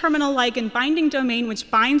C-terminal ligand binding domain,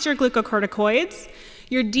 which binds your glucocorticoids,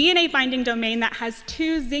 your DNA binding domain that has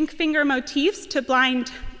 2 zinc finger motifs to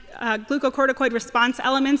bind glucocorticoid response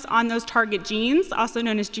elements on those target genes, also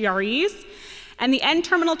known as GREs, and the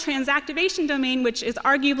N-terminal transactivation domain, which is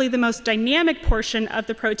arguably the most dynamic portion of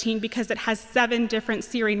the protein because it has 7 different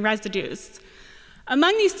serine residues.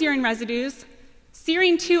 Among these serine residues,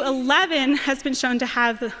 serine 211 has been shown to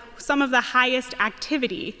have some of the highest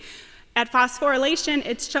activity. At phosphorylation,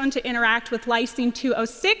 it's shown to interact with lysine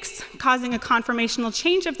 206, causing a conformational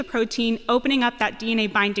change of the protein, opening up that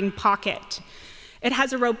DNA binding pocket. It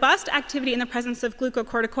has a robust activity in the presence of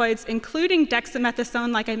glucocorticoids, including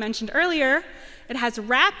dexamethasone, like I mentioned earlier. It has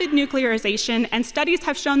rapid nuclearization, and studies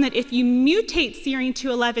have shown that if you mutate serine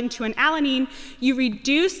 211 to an alanine, you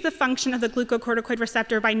reduce the function of the glucocorticoid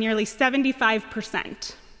receptor by nearly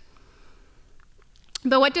 75%.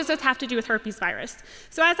 But what does this have to do with herpes virus?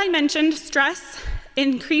 So as I mentioned, stress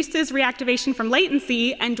increases reactivation from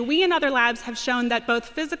latency, and we and other labs have shown that both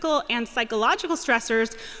physical and psychological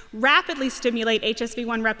stressors rapidly stimulate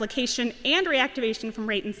HSV1 replication and reactivation from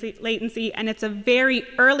latency, and it's a very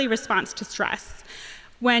early response to stress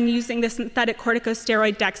when using the synthetic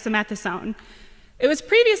corticosteroid dexamethasone. It was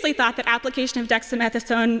previously thought that application of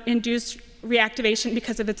dexamethasone induced reactivation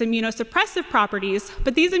because of its immunosuppressive properties,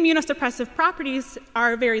 but these immunosuppressive properties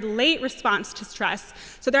are a very late response to stress,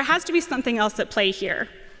 so there has to be something else at play here.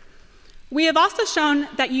 We have also shown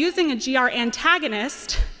that using a GR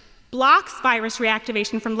antagonist blocks virus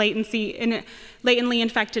reactivation from latency in latently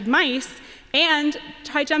infected mice, and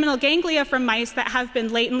trigeminal ganglia from mice that have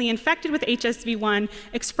been latently infected with HSV1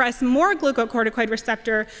 express more glucocorticoid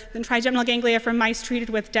receptor than trigeminal ganglia from mice treated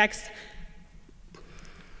with dex,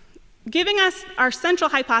 giving us our central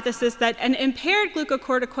hypothesis that an impaired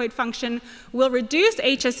glucocorticoid function will reduce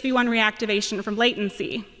HSV1 reactivation from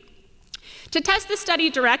latency. To test this study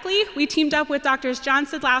directly, we teamed up with Drs. John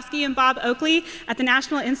Sidlowski and Bob Oakley at the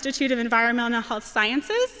National Institute of Environmental Health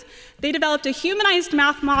Sciences. They developed a humanized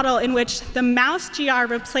mouse model in which the mouse GR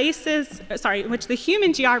which the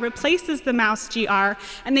human GR replaces the mouse GR,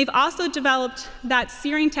 and they've also developed that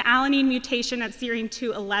serine to alanine mutation at serine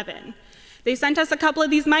 211. They sent us a couple of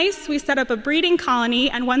these mice, we set up a breeding colony,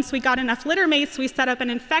 and once we got enough litter mates, we set up an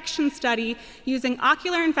infection study using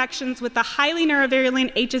ocular infections with the highly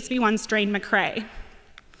neurovirulent HSV1 strain McCrae.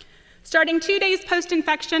 Starting 2 days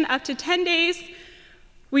post-infection up to 10 days,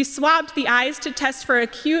 we swabbed the eyes to test for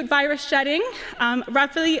acute virus shedding,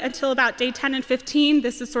 roughly until about day 10 and 15.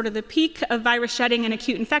 This is sort of the peak of virus shedding and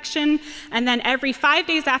acute infection, and then every 5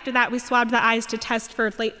 days after that, we swabbed the eyes to test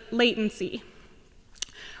for latency.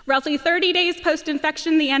 Roughly 30 days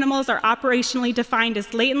post-infection, the animals are operationally defined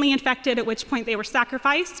as latently infected, at which point they were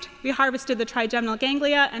sacrificed. We harvested the trigeminal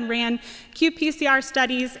ganglia and ran qPCR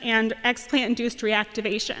studies and explant-induced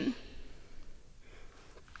reactivation.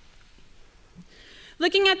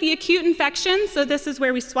 Looking at the acute infection, so this is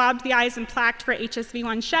where we swabbed the eyes and plaqued for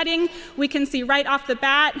HSV1 shedding, we can see right off the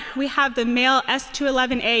bat, we have the male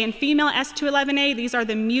S211A and female S211A. These are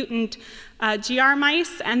the mutant GR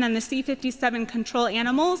mice, and then the C57 control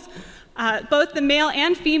animals. Both the male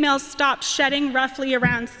and females stopped shedding roughly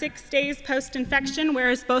around 6 days post-infection,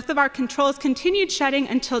 whereas both of our controls continued shedding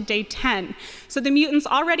until day 10. So the mutants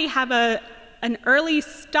already have an early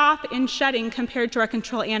stop in shedding compared to our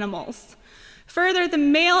control animals. Further, the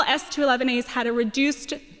male S211As had a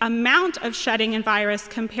reduced amount of shedding in virus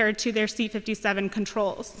compared to their C57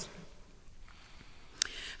 controls.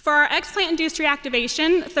 For our explant-induced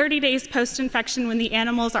reactivation, 30 days post-infection when the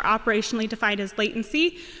animals are operationally defined as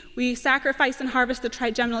latency, we sacrifice and harvest the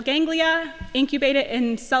trigeminal ganglia, incubate it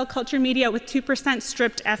in cell culture media with 2%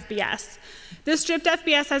 stripped FBS. This stripped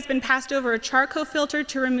FBS has been passed over a charcoal filter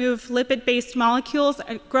to remove lipid-based molecules,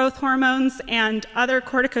 growth hormones, and other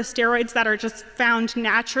corticosteroids that are just found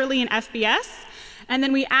naturally in FBS. And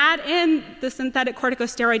then we add in the synthetic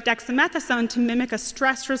corticosteroid dexamethasone to mimic a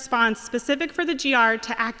stress response specific for the GR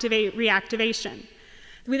to activate reactivation.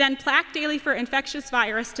 We then plaque daily for infectious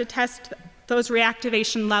virus to test those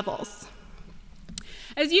reactivation levels.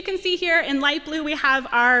 As you can see here, in light blue we have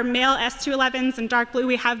our male S211s, and dark blue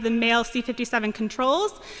we have the male C57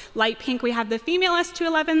 controls. Light pink we have the female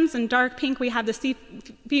S211s, and dark pink we have the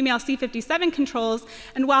female C57 controls.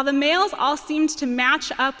 And while the males all seemed to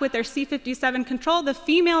match up with their C57 control, the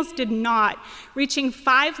females did not, reaching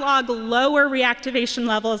 5 log lower reactivation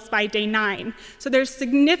levels by day 9. So there's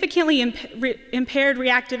significantly impaired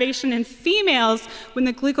reactivation in females when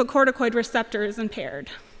the glucocorticoid receptor is impaired.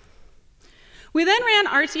 We then ran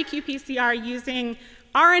RT-qPCR using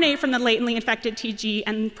RNA from the latently infected TG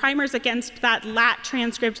and primers against that LAT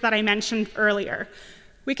transcript that I mentioned earlier.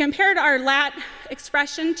 We compared our LAT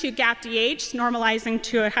expression to GAPDH, normalizing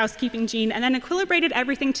to a housekeeping gene, and then equilibrated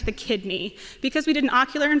everything to the kidney. Because we did an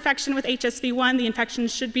ocular infection with HSV1, the infection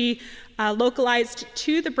should be localized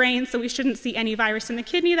to the brain, so we shouldn't see any virus in the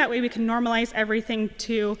kidney. That way we can normalize everything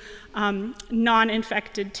to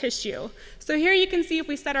non-infected tissue. So here you can see if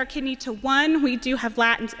we set our kidney to 1, we do have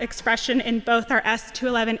LAT expression in both our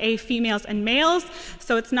S211A females and males,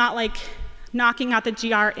 so it's not like knocking out the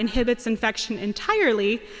GR inhibits infection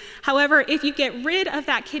entirely. However, if you get rid of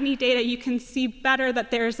that kidney data, you can see better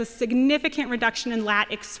that there's a significant reduction in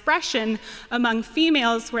LAT expression among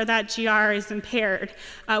females where that GR is impaired,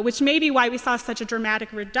 which may be why we saw such a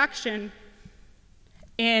dramatic reduction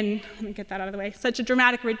in, let me get that out of the way, such a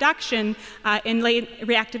dramatic reduction in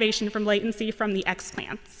reactivation from latency from the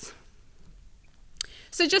explants.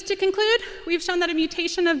 So just to conclude, we've shown that a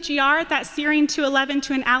mutation of GR, that serine 211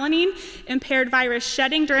 to an alanine, impaired virus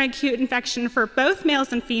shedding during acute infection for both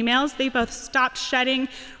males and females. They both stopped shedding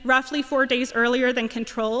roughly 4 days earlier than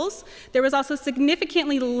controls. There was also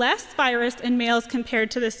significantly less virus in males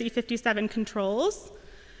compared to the C57 controls.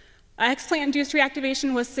 Explant-induced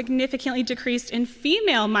reactivation was significantly decreased in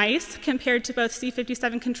female mice compared to both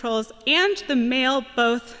C57 controls and the male,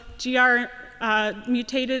 both GR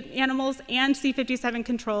mutated animals and C57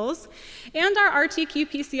 controls. And our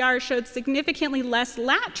RT-qPCR showed significantly less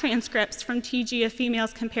LAT transcripts from TG of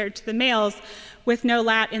females compared to the males, with no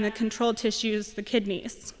LAT in the control tissues, the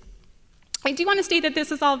kidneys. I do want to state that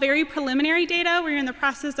this is all very preliminary data. We're in the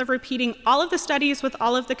process of repeating all of the studies with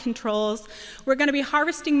all of the controls. We're going to be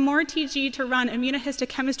harvesting more TG to run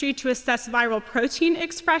immunohistochemistry to assess viral protein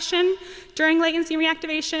expression during latency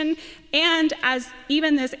reactivation. And as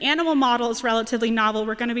even this animal model is relatively novel,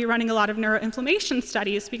 we're going to be running a lot of neuroinflammation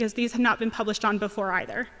studies because these have not been published on before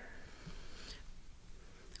either.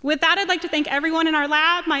 With that, I'd like to thank everyone in our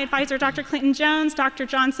lab, my advisor, Dr. Clinton Jones, Dr.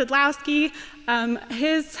 John Sidlowski,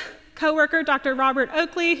 his co-worker, Dr. Robert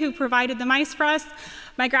Oakley, who provided the mice for us,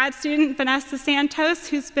 my grad student, Vanessa Santos,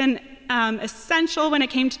 who's been essential when it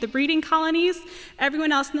came to the breeding colonies,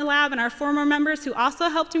 everyone else in the lab, and our former members who also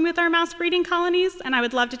helped me with our mouse breeding colonies, and I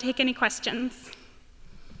would love to take any questions.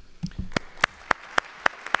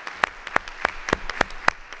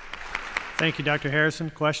 Thank you, Dr. Harrison.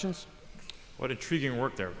 Questions? What intriguing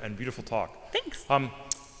work there, and beautiful talk. Thanks.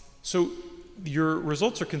 So your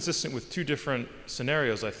results are consistent with two different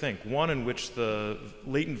scenarios, I think. One in which the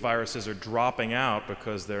latent viruses are dropping out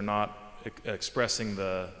because they're not expressing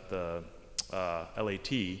the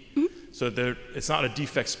LAT. Mm-hmm. So it's not a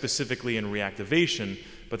defect specifically in reactivation,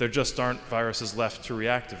 but there just aren't viruses left to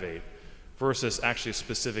reactivate, versus actually a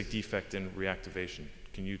specific defect in reactivation.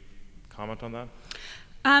 Can you comment on that?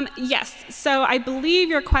 Yes, so I believe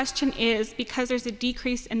your question is, because there's a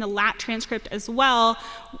decrease in the LAT transcript as well,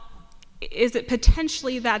 is it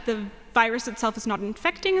potentially that the virus itself is not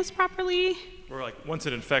infecting as properly? Or like once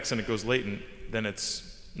it infects and it goes latent, then it's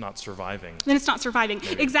not surviving. Then it's not surviving.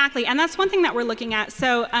 Maybe. Exactly, and that's one thing that we're looking at.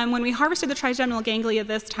 So when we harvested the trigeminal ganglia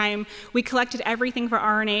this time, we collected everything for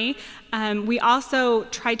RNA. We also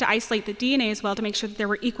tried to isolate the DNA as well to make sure that there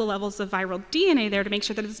were equal levels of viral DNA there to make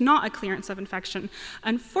sure that it's not a clearance of infection.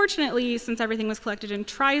 Unfortunately, since everything was collected in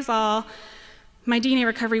Trizol, my DNA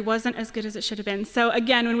recovery wasn't as good as it should have been. So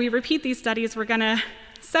again, when we repeat these studies, we're gonna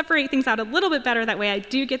separate things out a little bit better. That way I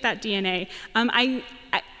do get that DNA.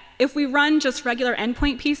 If we run just regular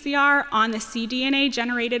endpoint PCR on the cDNA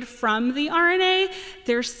generated from the RNA,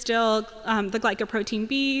 there's still the glycoprotein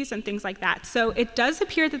Bs and things like that. So it does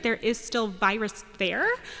appear that there is still virus there.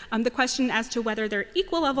 The question as to whether there are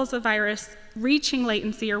equal levels of virus reaching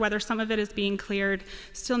latency or whether some of it is being cleared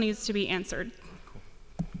still needs to be answered.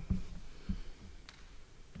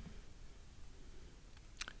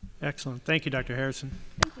 Excellent. Thank you, Dr. Harrison.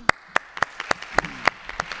 Thank you.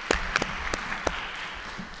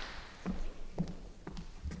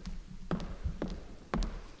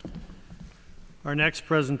 Our next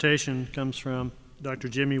presentation comes from Dr.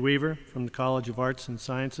 Jimmy Weaver from the College of Arts and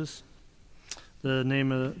Sciences.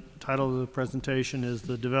 The title of the presentation is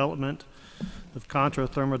The Development of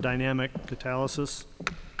Contra-Thermodynamic Catalysis,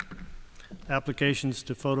 Applications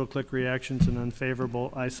to Photoclick Reactions and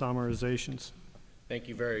Unfavorable Isomerizations. Thank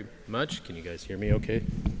you very much. Can you guys hear me okay?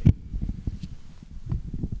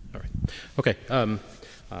 All right. Okay.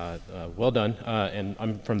 Well done. And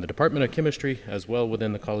I'm from the Department of Chemistry as well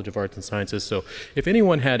within the College of Arts and Sciences. So if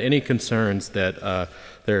anyone had any concerns that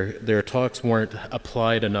their talks weren't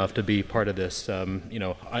applied enough to be part of this,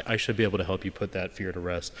 I should be able to help you put that fear to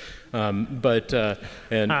rest.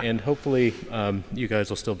 And hopefully you guys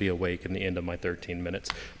will still be awake in the end of my 13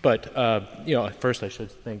 minutes. But first I should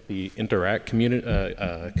thank the Interact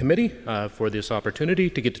committee for this opportunity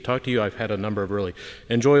to get to talk to you. I've had a number of really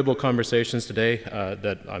enjoyable conversations today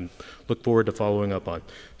that I look forward to following up on.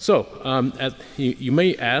 So, you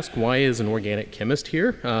may ask, why is an organic chemist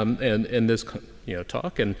here? And this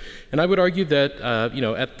talk. And I would argue that,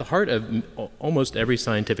 at the heart of almost every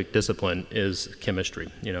scientific discipline is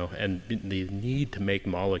chemistry, and the need to make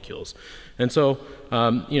molecules. And so,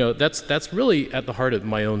 that's really at the heart of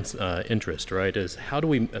my own interest, right, is how do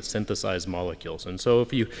we synthesize molecules? And so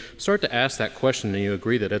if you start to ask that question and you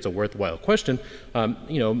agree that it's a worthwhile question,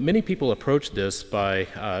 many people approach this by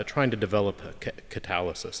trying to develop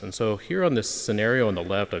catalysis. And so here on this scenario on the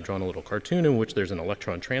left, I've drawn a little cartoon in which there's an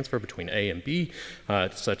electron transfer between A and B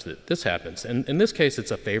such that this happens. And in this case,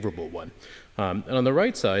 it's a favorable one. And on the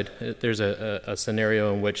right side, there's a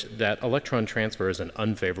scenario in which that electron transfer is an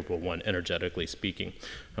unfavorable one, energetically speaking.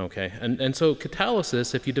 Okay, and so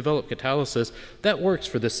catalysis, if you develop catalysis, that works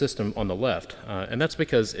for this system on the left, and that's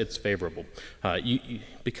because it's favorable.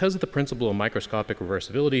 Because of the principle of microscopic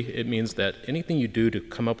reversibility, it means that anything you do to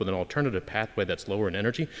come up with an alternative pathway that's lower in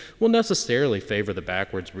energy will necessarily favor the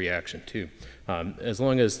backwards reaction too, as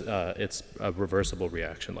long as it's a reversible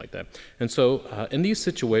reaction like that. And so in these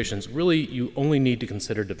situations, really you only need to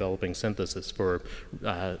consider developing synthesis for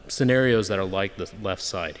scenarios that are like the left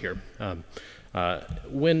side here.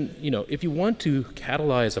 If you want to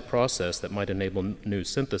catalyze a process that might enable new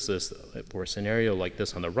synthesis for a scenario like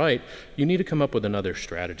this on the right, you need to come up with another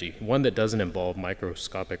strategy, one that doesn't involve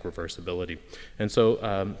microscopic reversibility. And so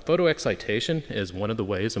photoexcitation is one of the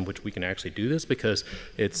ways in which we can actually do this because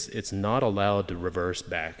it's not allowed to reverse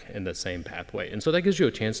back in the same pathway. And so that gives you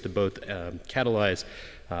a chance to both catalyze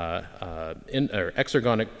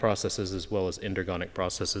exergonic processes as well as endergonic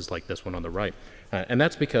processes like this one on the right. And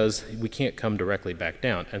that's because we can't come directly back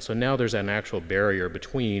down. And so now there's an actual barrier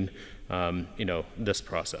between, this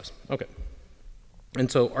process. Okay. And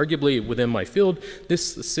so arguably within my field,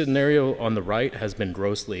 this scenario on the right has been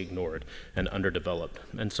grossly ignored and underdeveloped.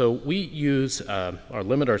 And so we use or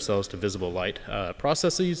limit ourselves to visible light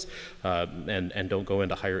processes and don't go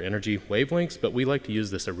into higher energy wavelengths, but we like to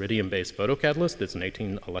use this iridium-based photocatalyst. It's an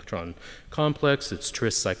 18-electron complex. It's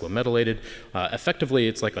tris cyclometylated. Effectively,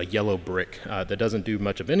 it's like a yellow brick that doesn't do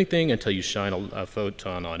much of anything until you shine a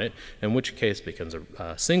photon on it, in which case it becomes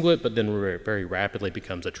a singlet, but then very rapidly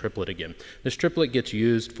becomes a triplet again. This triplet gets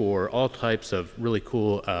used for all types of really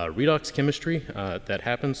cool redox chemistry that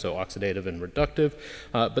happens, so oxidative and reductive.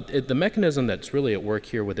 But the mechanism that's really at work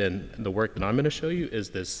here within the work that I'm going to show you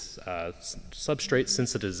is this substrate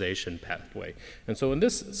sensitization pathway. And so in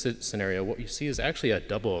this scenario, what you see is actually a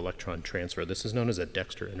double electron transfer. This is known as a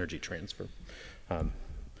Dexter energy transfer.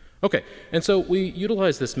 Okay, and so we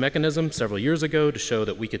utilized this mechanism several years ago to show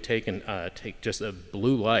that we could take just a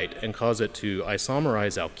blue light and cause it to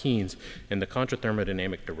isomerize alkenes in the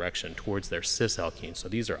contrathermodynamic direction towards their cis alkenes. So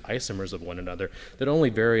these are isomers of one another that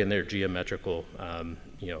only vary in their geometrical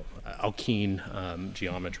alkene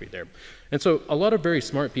geometry there. And so a lot of very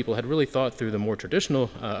smart people had really thought through the more traditional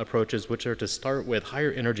approaches, which are to start with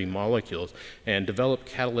higher energy molecules and develop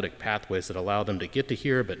catalytic pathways that allow them to get to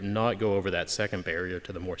here but not go over that second barrier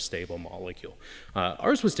to the more stable molecule.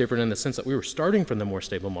 Ours was different in the sense that we were starting from the more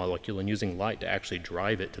stable molecule and using light to actually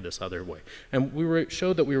drive it to this other way. And we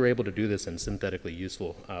showed that we were able to do this in synthetically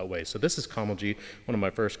useful ways. So this is Kamalji, one of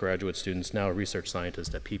my first graduate students, now a research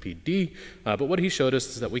scientist at PPD. But what he showed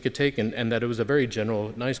us is that we could take and that it was a very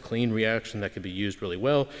general, nice, clean reaction that could be used really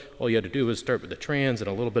well. All you had to do was start with the trans and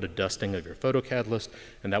a little bit of dusting of your photocatalyst,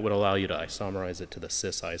 and that would allow you to isomerize it to the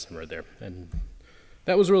cis isomer there. And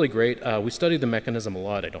that was really great. We studied the mechanism a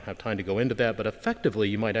lot. I don't have time to go into that, but effectively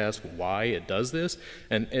you might ask why it does this,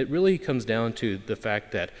 and it really comes down to the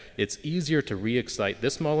fact that it's easier to re-excite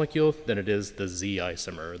this molecule than it is the Z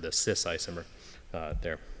isomer, or the cis isomer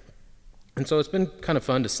there. And so it's been kind of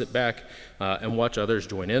fun to sit back and watch others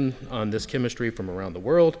join in on this chemistry from around the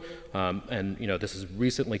world. And this has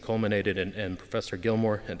recently culminated in Professor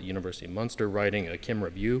Gilmore at the University of Munster writing a chem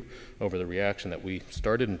review over the reaction that we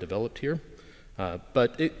started and developed here.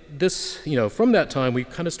 But from that time, we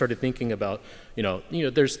kind of started thinking about,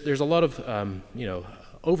 there's a lot of,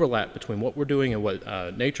 overlap between what we're doing and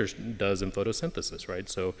what nature does in photosynthesis, right?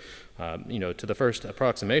 So, to the first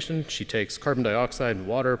approximation, she takes carbon dioxide and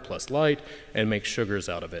water plus light and makes sugars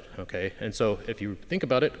out of it, okay? And so if you think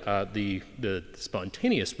about it, the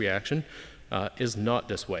spontaneous reaction is not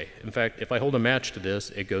this way. In fact, if I hold a match to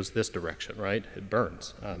this, it goes this direction, right? It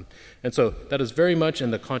burns. And so that is very much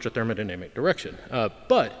in the contrathermodynamic direction.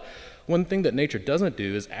 But one thing that nature doesn't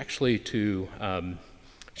do is actually to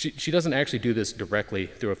She doesn't actually do this directly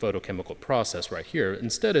through a photochemical process right here.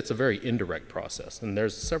 Instead, it's a very indirect process. And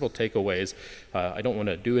there's several takeaways. I don't want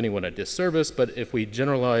to do anyone a disservice, but if we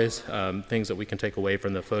generalize things that we can take away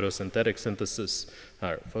from the photosynthetic synthesis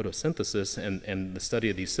photosynthesis and the study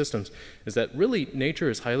of these systems is that really nature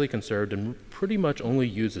is highly conserved and pretty much only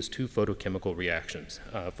uses 2 photochemical reactions.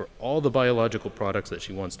 For all the biological products that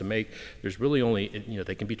she wants to make, there's really only,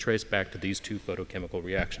 they can be traced back to these 2 photochemical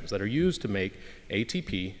reactions that are used to make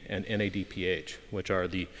ATP and NADPH, which are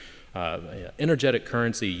the energetic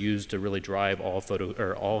currency used to really drive all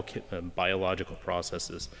biological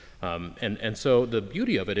processes. And so the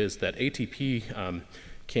beauty of it is that ATP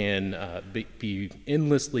can be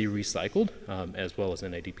endlessly recycled, as well as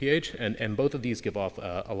NADPH, and both of these give off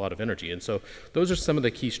a lot of energy. And so those are some of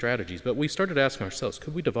the key strategies. But we started asking ourselves,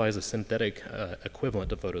 could we devise a synthetic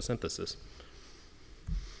equivalent to photosynthesis?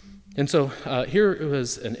 And so here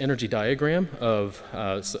was an energy diagram of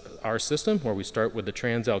our system, where we start with the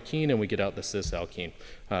transalkene and we get out the cisalkene.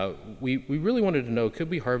 We really wanted to know, could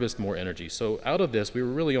we harvest more energy? So out of this, we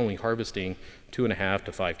were really only harvesting 2.5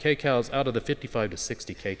 to 5 kcals out of the 55 to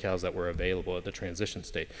 60 kcals that were available at the transition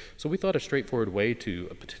state. So we thought a straightforward way to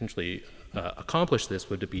potentially accomplish this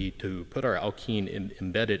would be to put our alkene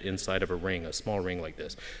embedded inside of a ring, a small ring like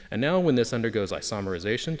this. And now when this undergoes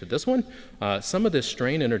isomerization to this one, some of this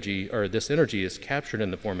strain energy, or this energy, is captured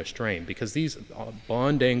in the form of strain, because these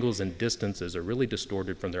bond angles and distances are really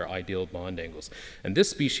distorted from their ideal bond angles. And this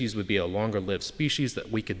species would be a longer lived species that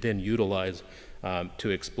we could then utilize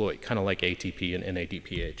to exploit, kind of like ATP and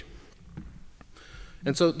NADPH.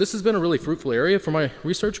 And so this has been a really fruitful area for my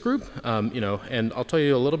research group, and I'll tell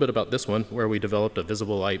you a little bit about this one, where we developed a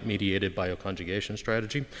visible light mediated bioconjugation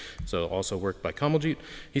strategy, so also worked by Kamaljit.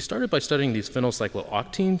 He started by studying these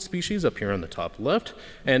phenylcyclooctene species up here on the top left,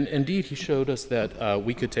 and indeed he showed us that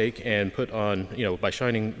we could take and put on, by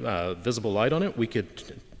shining visible light on it, we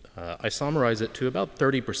could isomerize it to about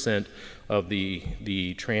 30% of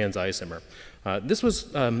the trans isomer. This was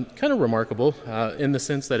kind of remarkable in the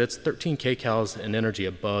sense that it's 13 kcals in energy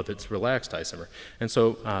above its relaxed isomer. And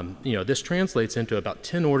so, this translates into about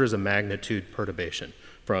 10 orders of magnitude perturbation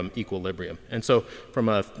from equilibrium. And so from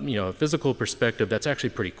a physical perspective, that's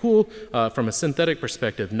actually pretty cool. From a synthetic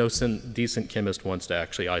perspective, no decent chemist wants to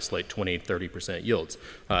actually isolate 20, 30% yields.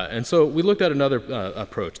 And so we looked at another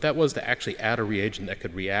approach. That was to actually add a reagent that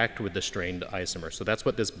could react with the strained isomer. So that's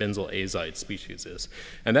what this benzyl azide species is.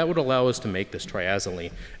 And that would allow us to make this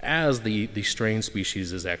triazolene as the strained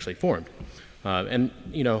species is actually formed.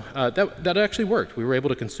 That actually worked. We were able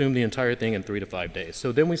to consume the entire thing in 3 to 5 days.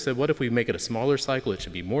 So then we said, what if we make it a smaller cycle? It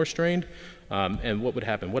should be more strained. And what would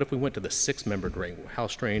happen? What if we went to the 6-membered ring? How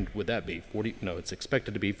strained would that be? It's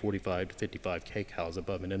expected to be 45 to 55 kcals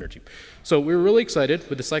above in energy. So we were really excited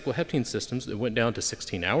with the cycloheptene systems. It went down to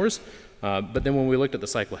 16 hours. But then when we looked at the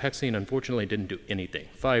cyclohexene, unfortunately, it didn't do anything.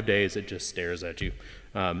 5 days, it just stares at you.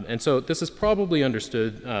 And so this is probably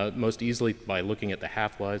understood most easily by looking at the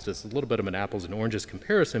half-lives. It's a little bit of an apples and oranges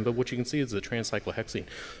comparison, but what you can see is the transcyclohexene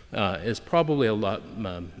is probably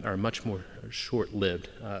or much more short-lived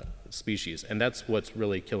species, and that's what's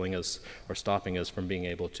really killing us or stopping us from being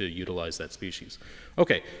able to utilize that species.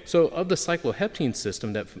 Okay, so of the cycloheptene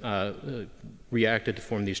system that reacted to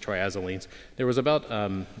form these triazolenes, there was about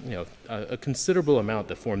a considerable amount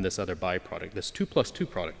that formed this other byproduct, this 2+2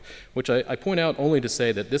 product, which I point out only to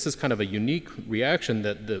say that this is kind of a unique reaction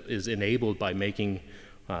that is enabled by making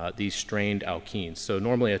these strained alkenes. So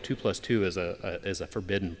normally a 2+2 is a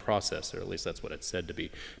forbidden process, or at least that's what it's said to be.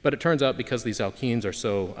 But it turns out because these alkenes are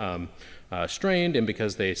so strained, and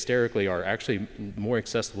because they sterically are actually more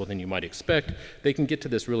accessible than you might expect, they can get to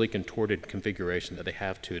this really contorted configuration that they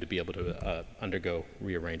have to be able to undergo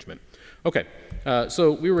rearrangement. Okay,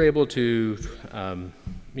 so we were able to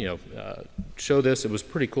show this. It was a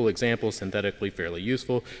pretty cool example, synthetically fairly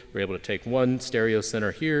useful. We were able to take one stereo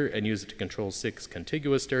center here and use it to control 6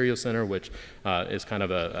 contiguous stereo center, which is kind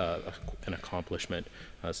of an accomplishment,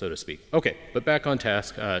 so to speak. Okay, but back on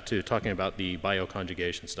task to talking about the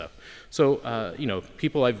bioconjugation stuff. So,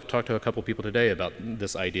 I've talked to a couple people today about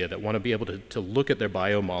this idea that want to be able to look at their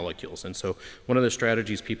biomolecules. And so one of the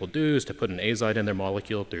strategies people do is to put an azide in their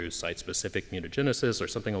molecule through site-specific mutagenesis or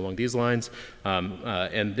something along these lines.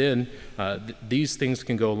 And then these things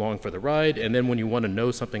can go along for the ride. And then when you want to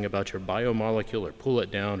know something about your biomolecule or pull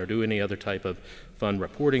it down or do any other type of fun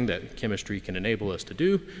reporting that chemistry can enable us to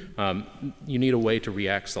do, you need a way to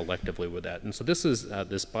react selectively with that. And so this is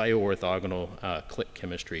this bioorthogonal click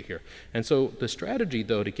chemistry here. And so the strategy,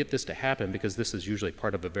 though, to get this to happen, because this is usually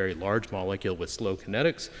part of a very large molecule with slow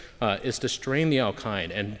kinetics, is to strain the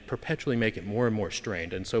alkyne and perpetually make it more and more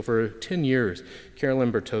strained. And so for 10 years,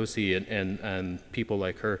 Carolyn Bertossi and people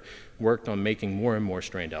like her worked on making more and more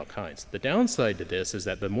strained alkynes. The downside to this is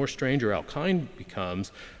that the more strained your alkyne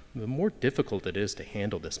becomes, the more difficult it is to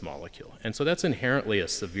handle this molecule. And so that's inherently a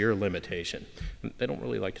severe limitation. They don't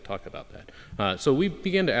really like to talk about that. So we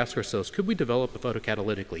began to ask ourselves, could we develop a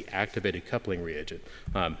photocatalytically activated coupling reagent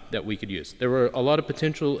that we could use? There were a lot of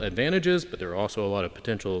potential advantages, but there were also a lot of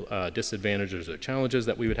potential disadvantages or challenges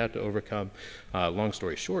that we would have to overcome. Long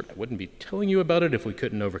story short, I wouldn't be telling you about it if we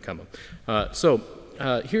couldn't overcome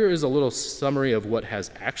them. Here is a little summary of what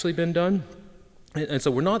has actually been done. And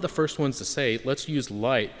so we're not the first ones to say, let's use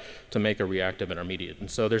light to make a reactive intermediate.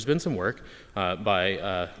 And so there's been some work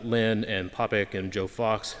by Lin and Popek and Joe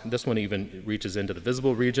Fox. This one even reaches into the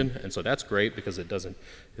visible region, and so that's great because it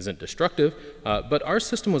isn't destructive. But our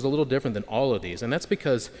system was a little different than all of these, and that's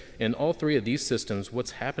because in all three of these systems,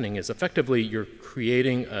 what's happening is effectively you're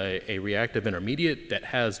creating a reactive intermediate that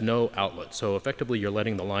has no outlet. So effectively you're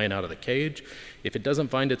letting the lion out of the cage. If it doesn't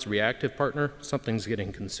find its reactive partner, something's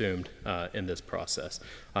getting consumed in this process.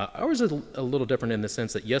 Ours is a little different in the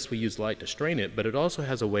sense that, yes, we use light to strain it, but it also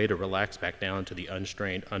has a way to relax back down to the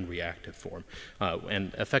unstrained, unreactive form,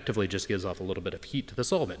 and effectively just gives off a little bit of heat to the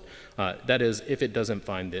solvent. That is, if it doesn't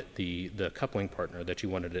find the coupling partner that you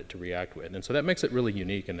wanted it to react with. And so that makes it really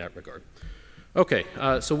unique in that regard. Okay,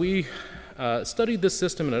 so we studied this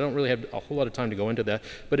system, and I don't really have a whole lot of time to go into that,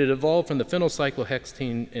 but it evolved from the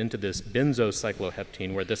phenylcyclohexene into this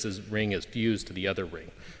benzocycloheptene, where this ring is fused to the other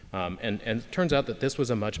ring. And it turns out that this was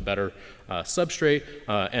a much better substrate,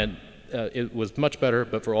 and it was much better,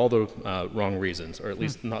 but for all the wrong reasons, or at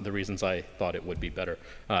least not the reasons I thought it would be better.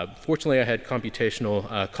 Fortunately, I had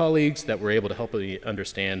computational colleagues that were able to help me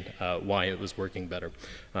understand why it was working better.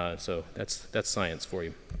 So that's science for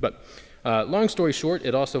you. But long story short,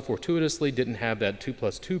 it also fortuitously didn't have that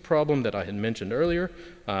 2+2 problem that I had mentioned earlier.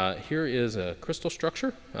 Here is a crystal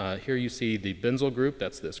structure. Here you see the benzyl group,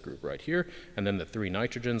 that's this group right here, and then the 3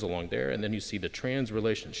 nitrogens along there, and then you see the trans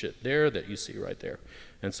relationship there that you see right there.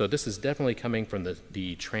 And so this is definitely coming from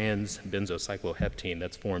the trans benzocycloheptene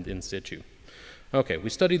that's formed in situ. Okay,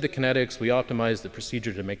 we studied the kinetics, we optimized the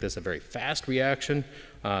procedure to make this a very fast reaction,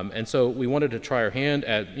 and so we wanted to try our hand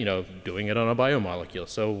at, doing it on a biomolecule.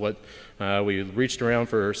 So we reached around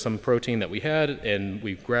for some protein that we had, and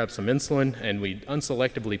we grabbed some insulin, and we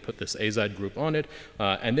unselectively put this azide group on it,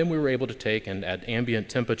 and then we were able to take, and at ambient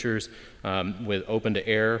temperatures with open to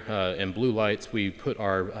air and blue lights, we put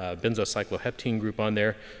our benzocycloheptene group on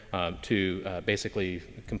there to basically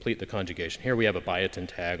complete the conjugation. Here we have a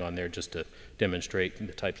biotin tag on there just to demonstrate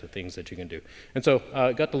the types of things that you can do. And so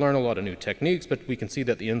got to learn a lot of new techniques, but we can see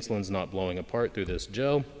that the insulin's not blowing apart through this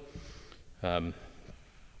gel.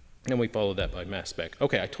 And we followed that by mass spec.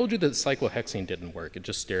 Okay, I told you that cyclohexene didn't work. It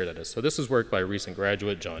just stared at us. So this is work by a recent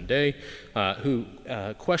graduate, John Day, who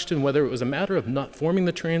questioned whether it was a matter of not forming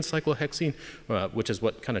the trans cyclohexene, which is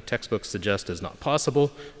what kind of textbooks suggest is not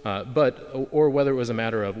possible, or whether it was a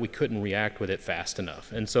matter of we couldn't react with it fast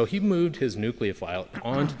enough. And so he moved his nucleophile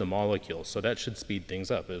onto the molecule, so that should speed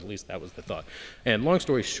things up. At least that was the thought. And long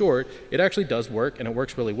story short, it actually does work, and it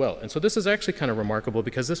works really well. And so this is actually kind of remarkable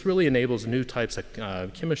because this really enables new types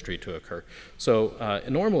of chemistry to occur. So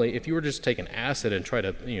normally, if you were to just take an acid and try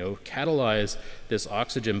to, catalyze this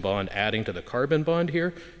oxygen bond adding to the carbon bond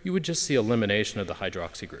here, you would just see elimination of the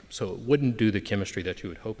hydroxy group. So it wouldn't do the chemistry that you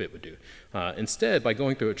would hope it would do. Instead, by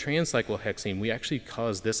going through a transcyclohexene, we actually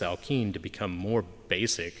cause this alkene to become more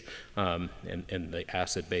basic in the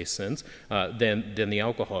acid-base sense than the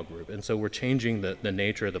alcohol group. And so we're changing the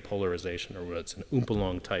nature of the polarization, or what's an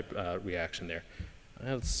Oompa-Long type reaction there.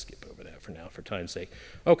 Let's skip over that for now, for time's sake.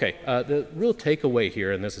 Okay, the real takeaway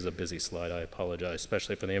here, and this is a busy slide, I apologize,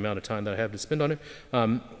 especially for the amount of time that I have to spend on it.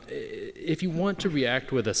 If you want to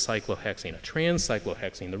react with a cyclohexene, a trans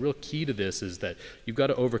cyclohexene, the real key to this is that you've got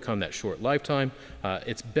to overcome that short lifetime.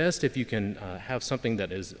 It's best if you can have something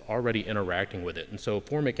that is already interacting with it. And so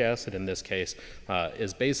formic acid in this case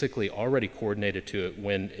is basically already coordinated to it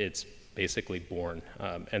when it's basically born.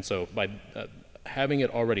 And so by having it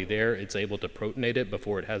already there, it's able to protonate it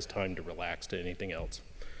before it has time to relax to anything else.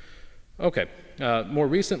 Okay, more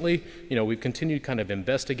recently, we've continued kind of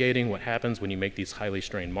investigating what happens when you make these highly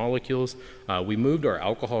strained molecules. We moved our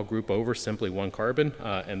alcohol group over simply 1 carbon,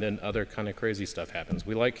 and then other kind of crazy stuff happens.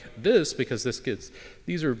 We like this because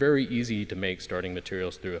these are very easy to make starting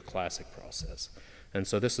materials through a classic process. And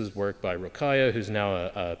so this is work by Rokaya, who's now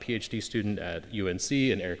a PhD student at UNC,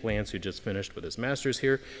 and Eric Lance, who just finished with his master's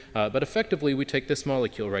here. But effectively, we take this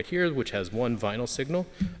molecule right here, which has 1 vinyl signal,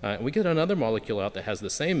 and we get another molecule out that has the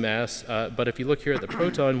same mass, but if you look here at the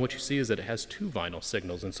proton, what you see is that it has 2 vinyl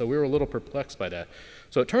signals, and so we were a little perplexed by that.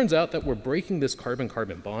 So it turns out that we're breaking this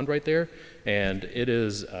carbon-carbon bond right there, and it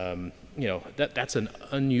is that's an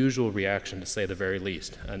unusual reaction, to say the very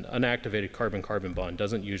least. An unactivated carbon-carbon bond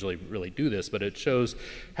doesn't usually really do this, but it shows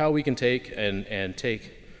how we can take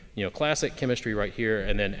classic chemistry right here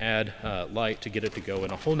and then add light to get it to go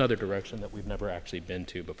in a whole nother direction that we've never actually been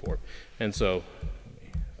to before. And so, let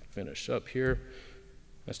me finish up here.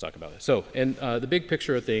 Let's talk about it. So, in the big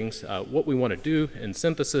picture of things, what we want to do in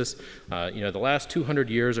synthesis, the last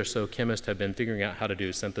 200 years or so, chemists have been figuring out how to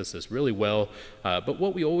do synthesis really well. But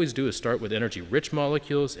what we always do is start with energy-rich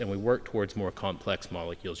molecules, and we work towards more complex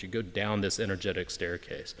molecules. You go down this energetic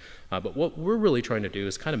staircase. But what we're really trying to do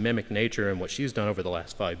is kind of mimic nature and what she's done over the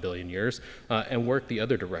last 5 billion years, and work the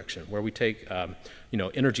other direction, where we take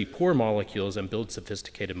energy-poor molecules and build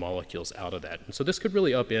sophisticated molecules out of that. And so this could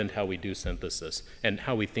really upend how we do synthesis and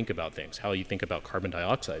how we think about things, how you think about carbon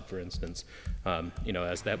dioxide, for instance,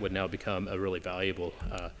 as that would now become a really valuable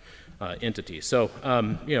entity. So,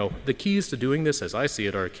 the keys to doing this, as I see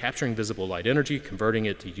it, are capturing visible light energy, converting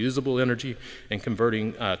it to usable energy, and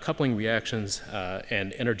converting coupling reactions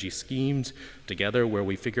and energy schemes together, where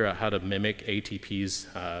we figure out how to mimic ATP's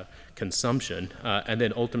consumption, and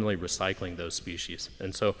then ultimately recycling those species.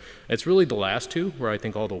 And so it's really the last two where I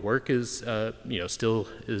think all the work is, still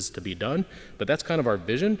is to be done. But that's kind of our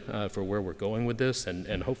vision for where we're going with this,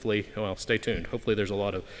 and hopefully, well, stay tuned. Hopefully there's a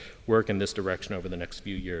lot of work in this direction over the next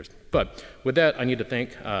few years. But with that, I need to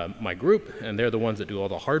thank my group, and they're the ones that do all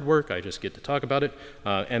the hard work. I just get to talk about it,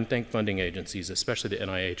 and thank funding agencies, especially the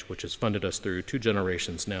NIH, which has funded us through 2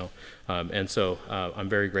 generations now. And so I'm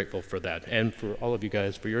very grateful for that, and for all of you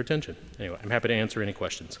guys for your attention. Anyway, I'm happy to answer any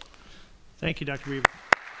questions. Thank you, Dr. Weaver.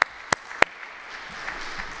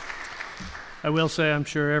 I will say I'm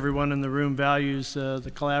sure everyone in the room values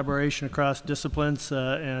the collaboration across disciplines,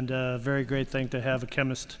 and a very great thing to have a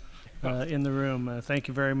chemist in the room. Thank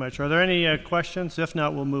you very much. Are there any questions? If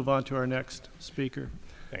not, we'll move on to our next speaker.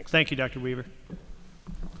 Thanks. Thank you, Dr. Weaver.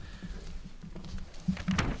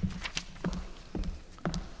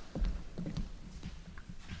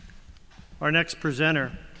 Our next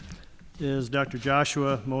presenter is Dr.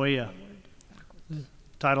 Joshua Moia. The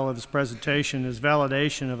title of his presentation is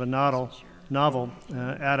Validation of a Novel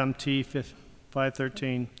Atom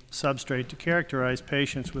T513 Substrate to Characterize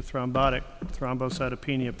Patients with Thrombotic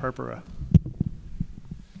Thrombocytopenia Purpura.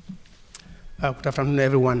 Good afternoon,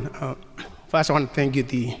 everyone. First, I want to thank you,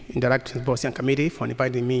 the Interactive Symposium Committee, for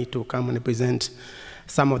inviting me to come and present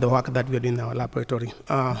some of the work that we are doing in our laboratory.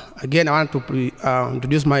 Again, I want to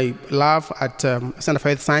introduce my lab at Center for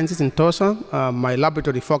Health Sciences in Tulsa. My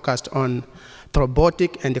laboratory focused on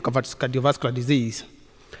thrombotic and cardiovascular disease.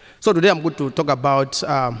 So today I'm going to talk about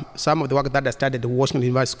some of the work that I started at Washington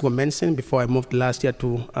University School of Medicine before I moved last year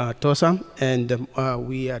to Tulsa. And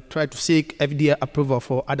we tried to seek FDA approval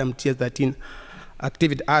for Adam TS13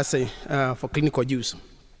 activity assay for clinical use.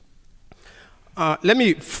 Let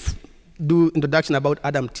me do introduction about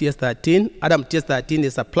Adam TS13. Adam TS13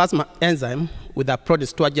 is a plasma enzyme with a protein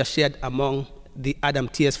structure shared among the Adam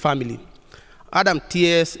TS family. Adam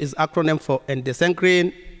TS is acronym for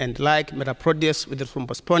endosencrine and like metaprotease with the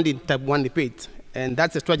thrombospondin type 1 lipid. And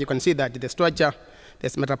that's the structure. You can see that the structure,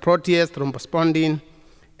 there's metaprotease, thrombospondin,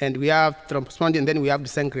 and we have thrombospondin, and then we have the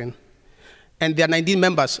sencrine. And there are 19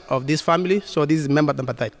 members of this family, so this is member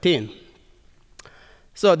number 13.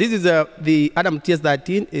 So this is the Adam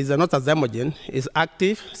TS13 is not a zymogen, it's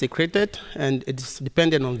active, secreted, and it's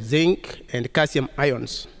dependent on zinc and calcium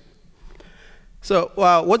ions. So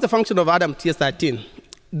what's the function of Adam TS13?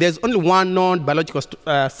 There's only one known biological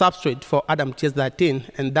substrate for Adam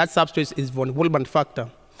TS13, and that substrate is von Willebrand factor.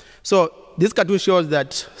 So this cartoon shows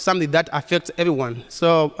that something that affects everyone.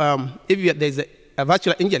 So if there's a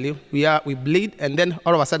vascular injury, we bleed, and then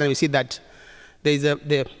all of a sudden we see that there's a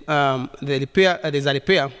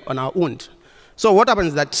repair on our wound. So what happens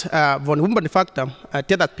is that von Willebrand factor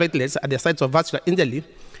tethers platelets at the sites of vascular injury,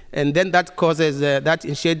 and then that causes, that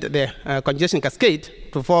initiates the congestion cascade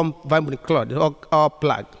to form vibrant clot or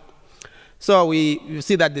plug. So we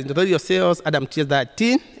see that the endothelial cells, Adam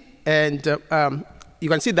TS13, and you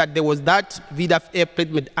can see that there was that VDAF-A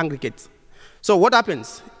platelet aggregate. So what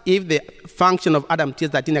happens if the function of Adam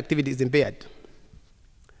TS13 activity is impaired?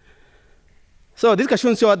 So this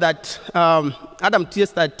cartoon shows that Adam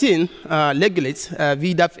TS13 regulates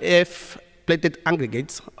VDAF-F platelet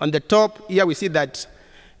aggregates. On the top here we see that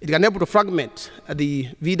it can be able to fragment the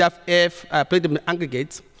VDAF-F platelet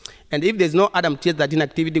aggregates. And if there's no Adam TS13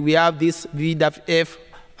 activity, we have this VDAF-F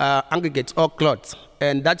aggregates or clots.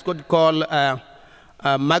 And that's what we call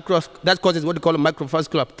that causes what we call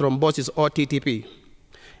microvascular thrombosis or TTP.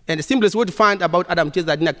 And the simplest way to find about Adam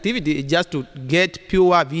TS13 activity is just to get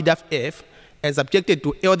pure VDAF-F and subject it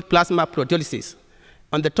to healthy plasma proteolysis.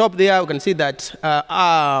 On the top there, we can see that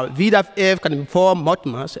VDAF can form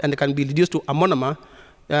monomers and can be reduced to a monomer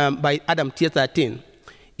by ADAMTS13.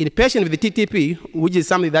 In patients with the TTP, which is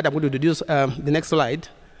something that I'm going to introduce the next slide,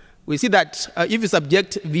 we see that if you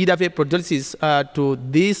subject VDAF proteolysis to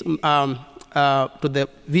the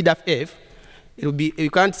VDAF, it will be, you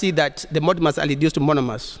can see that the monomers are reduced to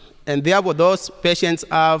monomers, and therefore those patients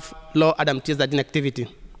have low ADAMTS13 activity.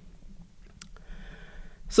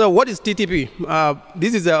 So what is TTP?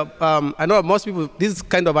 This is I know most people, this is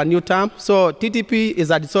kind of a new term. So TTP is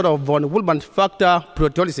a disorder of von Willebrand factor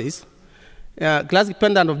proteolysis. Classic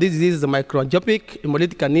pendant of this disease is microangiopathic,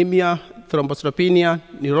 hemolytic anemia, thrombocytopenia,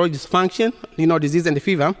 neurologic dysfunction, renal disease, and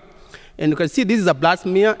fever. And you can see this is a blood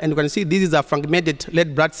smear, and you can see this is a fragmented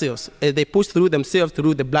red blood cells. They push through themselves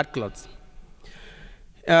through the blood clots.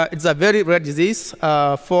 It's a very rare disease,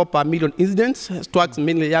 4 per million incidents, strikes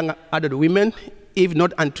mainly young adult women. If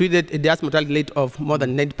not untreated, it has mortality rate of more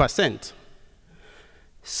than 90%.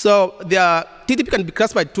 So the TTP can be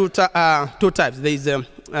classified two types. There is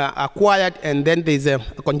acquired, and then there is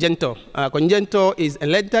congenital. Congenital is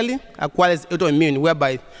hereditary, acquired is autoimmune,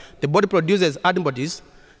 whereby the body produces antibodies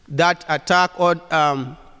that attack or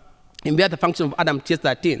impair the function of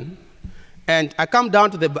ADAMTS13. And I come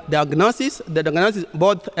down to the diagnosis. The diagnosis,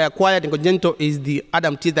 both acquired and congenital, is the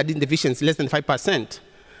ADAMTS13 deficiency, less than 5%.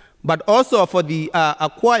 But also for the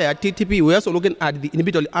acquired TTP, we're also looking at the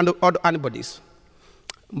inhibitory autoantibodies.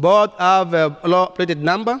 Both have a low platelet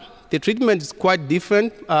number. The treatment is quite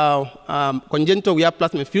different. Congenital, we have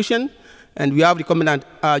plasma infusion, and we have recombinant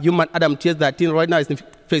human ADAMTS13. Right now, it's in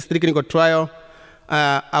phase 3 clinical trial.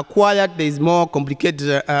 Acquired, there is more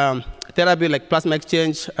complicated therapy like plasma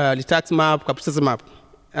exchange, rituximab, capivasertib.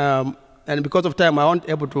 And because of time, I won't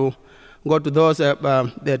be able to go to those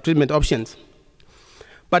the treatment options.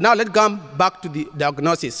 But now let's come back to the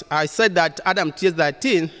diagnosis. I said that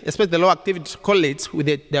ADAMTS13, especially the low activity, correlates with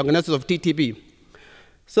the diagnosis of TTP.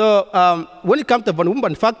 So when it comes to von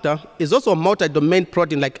Willebrand factor, it's also a multi-domain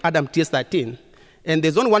protein like ADAMTS13. And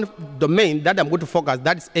there's only one domain that I'm going to focus,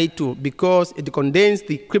 that is A2, because it contains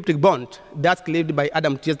the cryptic bond that's cleaved by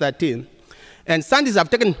ADAMTS13. And scientists have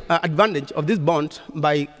taken advantage of this bond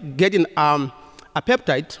by getting a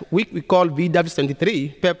peptide, which we call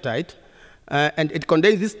VW73 peptide, and it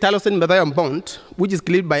contains this tyrosine methionine bond, which is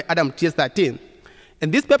cleaved by ADAMTS13.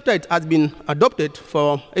 And this peptide has been adopted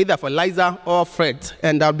for either for LISA or FRET,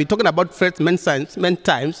 and I'll be talking about FRET many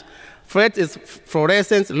times. FRET is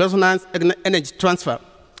fluorescence, resonance, energy transfer.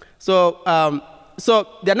 So, so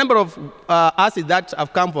there are a number of acids that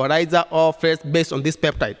have come for LISA or FRET based on this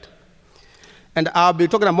peptide. And I'll be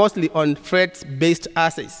talking mostly on FRET-based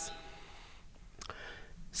assays.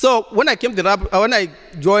 So when I came to when I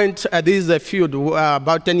joined this field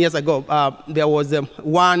about 10 years ago, there was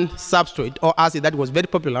one substrate or acid that was very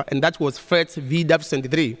popular, and that was FRET's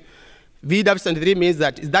VW73. VW73 means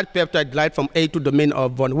that is that peptide derived from A2 domain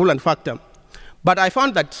of von Willebrand factor. But I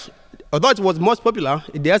found that although it was most popular,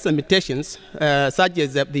 there are some mutations, such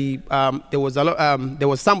as there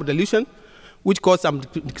was some dilution, which caused some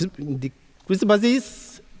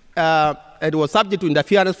discrepancies. It was subject to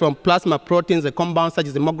interference from plasma proteins, the compounds such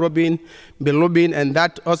as hemoglobin, bilirubin, and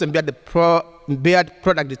that also impaired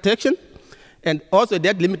product detection. And also they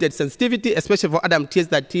had limited sensitivity, especially for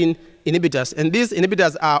ADAMTS13 inhibitors. And these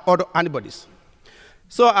inhibitors are autoantibodies.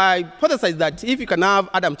 So I hypothesized that if you can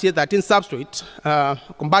have ADAMTS13 substrate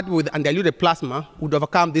compatible with undiluted plasma, would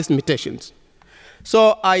overcome these mutations.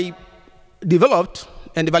 So I developed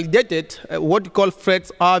and validated what we call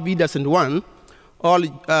FRET's RVW71, or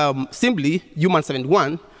simply human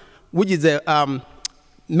 71, which is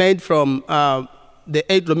made from the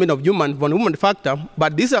A domain of human von Willebrand factor,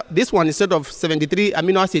 but this one, instead of 73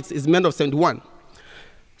 amino acids, is made of 71.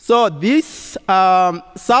 So this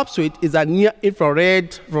substrate is a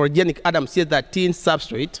near-infrared fluorogenic ADAMTS13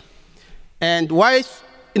 substrate. And why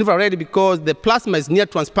infrared? Because the plasma is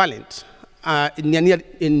near-transparent in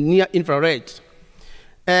near-infrared.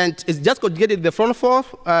 And it's just conjugated the fluorophore,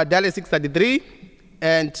 dial-633,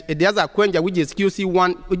 and it has a quencher, which is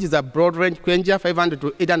QC1, which is a broad-range quencher, 500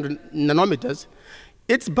 to 800 nanometers.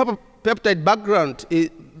 Its peptide background is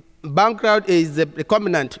the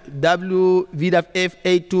recombinant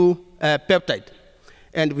WVF-A2 peptide.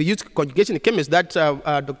 And we use conjugation chemistry that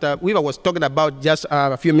Dr. Weaver was talking about just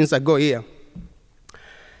a few minutes ago here.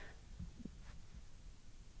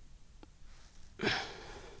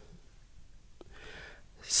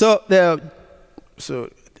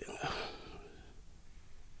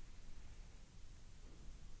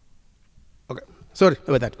 Sorry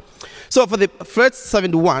about that. So for the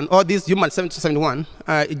FRET71, or this human 71,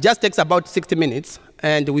 it just takes about 60 minutes.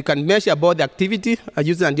 and we can measure both the activity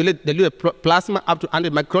using diluted plasma up to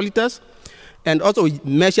 100 microliters, and also we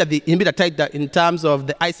measure the inhibitor titer in terms of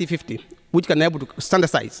the IC50, which can enable to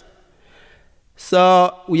standardize.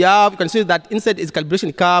 So you can see that inside is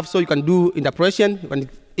calibration curve, so you can do interpretation.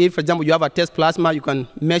 If, for example, you have a test plasma, you can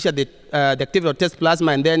measure the activity of test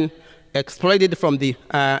plasma and then exploit it from the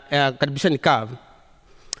calibration curve.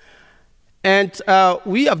 And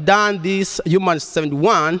we have done this human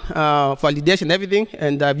 71 for validation and everything,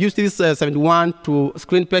 and I've used this 71 to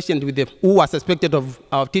screen patients with who are suspected of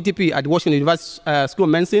TTP at Washington University School of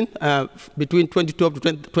Medicine between 2012 to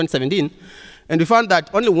 2017. And we found that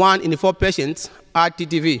only 1 in 4 patients had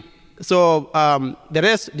TTP. So the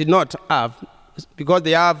rest did not have, because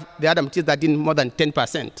they have the other materials that did more than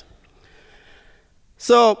 10%.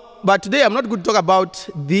 So, but today I'm not going to talk about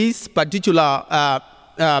this particular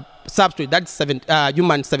substrate, that's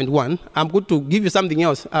human 71. I'm going to give you something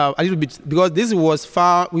else a little bit, because this was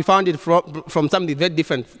we found it from something very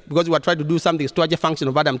different, because we were trying to do something storage function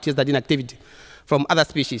of other materials that in activity from other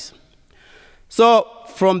species. So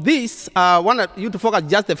from this, I want you to focus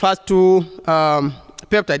just the first 2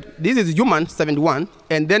 peptide. This is human 71,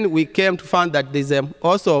 and then we came to find that there's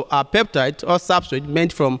also a peptide or substrate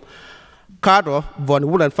made from Cardo von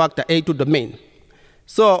Wundern factor A2 domain.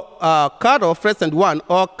 So Cardo first 71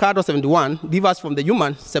 or Cardo 71 differs from the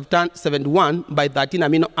human 71 by 13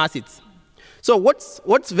 amino acids. So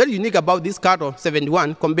what's very unique about this Cardo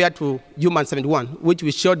 71 compared to human 71, which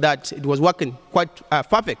we showed that it was working quite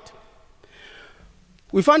perfect.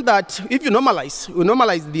 We found that if you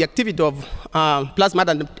normalize the activity of plasma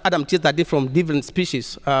atom TS30 from different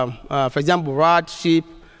species, for example, rat, sheep,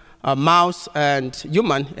 mouse, and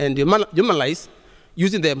human, and humanize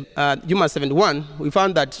using the human 71, we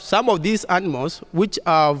found that some of these animals, which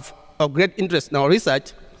are of great interest in our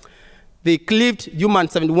research, they cleaved human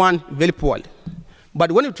 71 very poorly.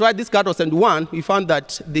 But when we tried this Cardo 71, we found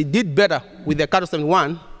that they did better with the Cardo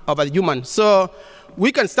 71 over the human. So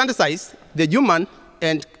we can standardize the human,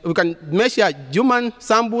 and we can measure human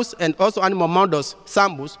samples and also animal models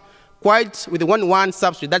samples quite with the 1-1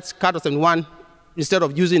 substrate, that's Cardo 71, instead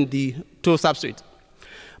of using the 2 substrate.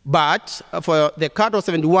 But for the Cardo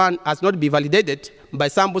 71 has not been validated by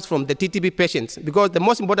samples from the TTP patients, because the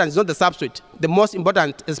most important is not the substrate. The most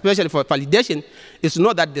important, especially for validation, is to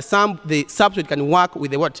know that the substrate can work with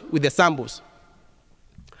the what? With the samples.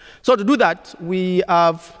 So to do that, we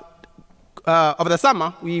have over the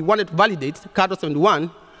summer, we wanted to validate Cardo 71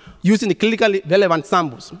 using the clinically relevant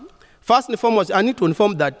samples. First and foremost, I need to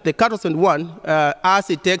inform that the Cardo 71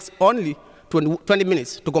 assay takes only 20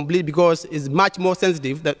 minutes to complete, because it's much more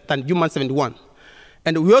sensitive than human 71.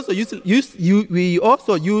 And we also use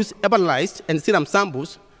epianalyzed and serum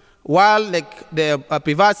samples, while like the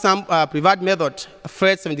preferred method,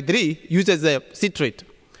 Fred 73, uses a citrate.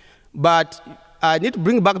 But I need to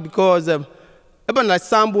bring back, because epianalyzed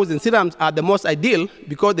samples and serums are the most ideal,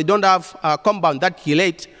 because they don't have a compound that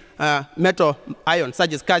chelate metal ions,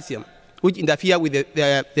 such as calcium, which interfere with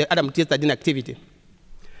the other materials that in activity.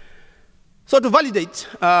 So to validate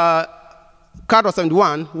Cardo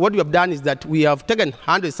 71, what we have done is that we have taken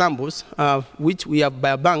 100 samples, which we have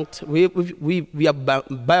biobanked. We have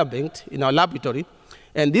biobanked in our laboratory.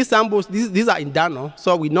 And these samples, these are internal,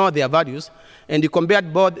 so we know their values. And we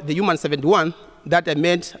compared both the human 71 that I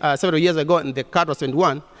made several years ago and the Cardo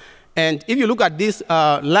 71. And if you look at this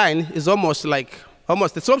line, it's almost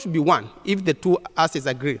the slope should be 1 if the 2 assays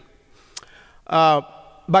agree.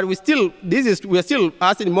 But we are still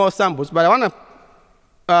asking more samples, but I want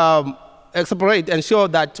to separate and show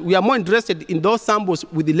that we are more interested in those samples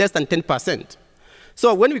with the less than 10%.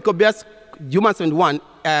 So when we compare human 71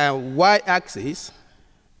 y-axis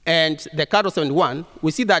and the Cardo 71,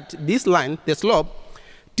 we see that this line, the slope,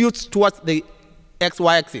 tilts towards the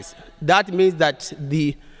xy-axis. That means that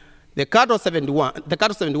the Cardo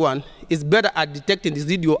 71 is better at detecting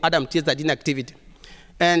residual Adam TS13 activity.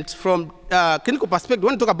 And from clinical perspective,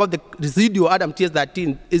 when we talk about the residual Adam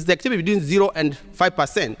TS13, is the activity between 0 and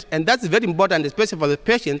 5%. And that's very important, especially for the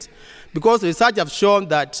patients, because research have shown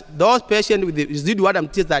that those patients with the residual Adam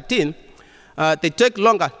TS13, they take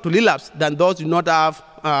longer to relapse than those who do not have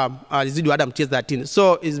residual Adam TS13.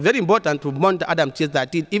 So it's very important to monitor Adam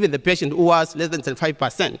TS13, even the patient who has less than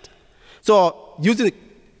 5%. So using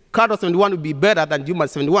Cardo 71 would be better than human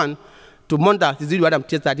 71 to monitor residual Adam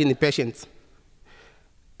TS13 in patients.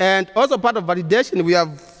 And also part of validation, we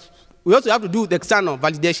also have to do the external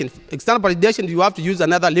validation. External validation, you have to use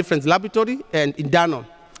another reference laboratory and internal.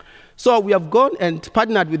 So we have gone and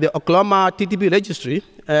partnered with the Oklahoma TTP registry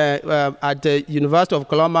at the University of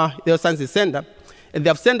Oklahoma Health Sciences Center. And they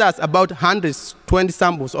have sent us about 120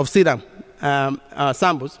 samples of serum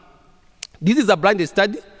samples. This is a blinded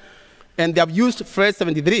study, and they have used FRED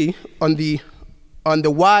 73 on the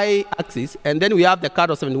y-axis, and then we have the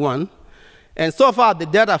cutoff 71. And so far, the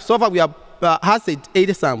data, we have assayed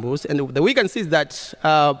 80 samples, and what we can see is that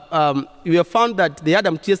we have found that the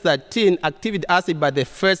ADAMTS13 activity assay by the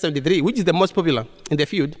FRED 73, which is the most popular in the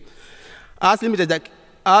field, has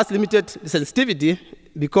limited sensitivity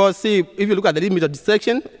because, see, if you look at the limit of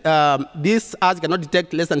detection, this assay cannot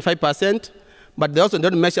detect less than 5%, but they also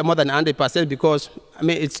don't measure more than 100% because, I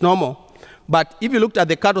mean, it's normal. But if you looked at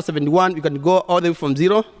the cutoff 71, you can go all the way from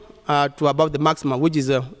 0 to above the maximum, which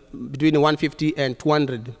is between 150 and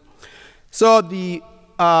 200. So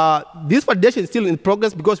this validation is still in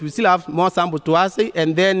progress because we still have more samples to assay,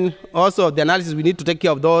 and then also the analysis, we need to take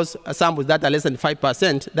care of those samples that are less than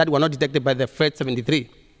 5% that were not detected by the FRED 73.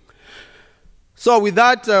 So with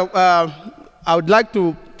that, I would like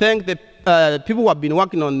to thank the people who have been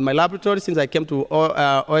working on my laboratory since I came to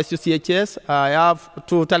OSU CHS. I have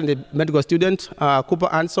two talented medical students, Cooper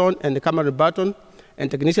Anson and Cameron Burton, and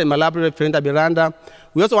technician in my laboratory, Frenda Miranda.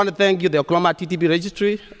 We also want to thank you, the Oklahoma TTP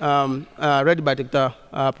registry, read by Dr.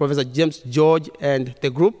 Professor James George and the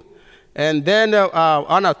group. And then I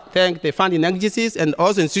want to thank the funding agencies and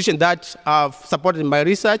also institutions that have supported my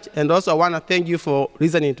research. And also I want to thank you for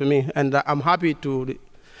listening to me. And I'm happy to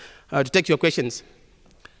take your questions.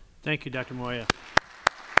 Thank you, Dr. Moya.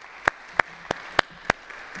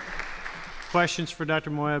 Questions for Dr.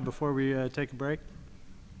 Moya before we take a break?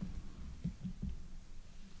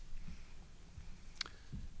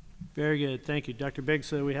 Very good, thank you. Dr.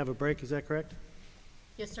 Biggs, we have a break, is that correct?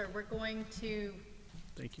 Yes, sir, we're going to...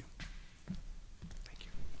 Thank you. Thank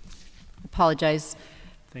you. Apologize.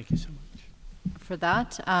 Thank you so much. For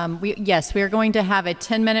that. Yes, we are going to have a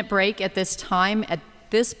 10-minute break at this time. At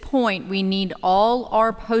this point, we need all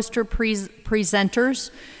our poster presenters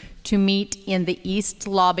to meet in the East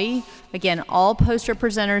Lobby. Again, all poster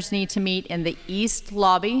presenters need to meet in the East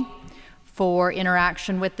Lobby for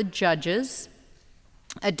interaction with the judges.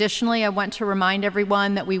 Additionally, I want to remind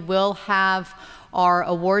everyone that we will have our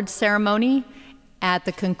awards ceremony at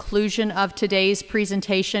the conclusion of today's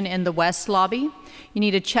presentation in the West Lobby. You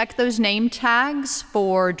need to check those name tags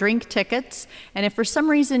for drink tickets, and if for some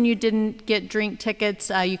reason you didn't get drink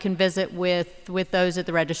tickets, you can visit with those at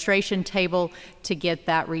the registration table to get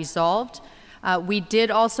that resolved. We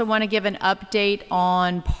did also want to give an update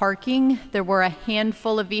on parking. There were a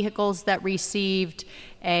handful of vehicles that received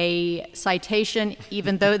a citation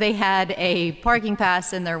even though they had a parking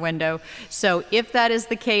pass in their window. So if that is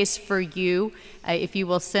the case for you, if you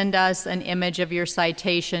will send us an image of your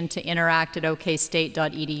citation to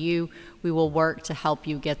interact@okstate.edu, we will work to help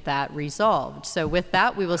you get that resolved. So with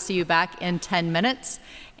that, we will see you back in 10 minutes,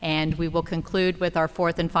 and we will conclude with our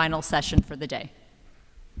fourth and final session for the day.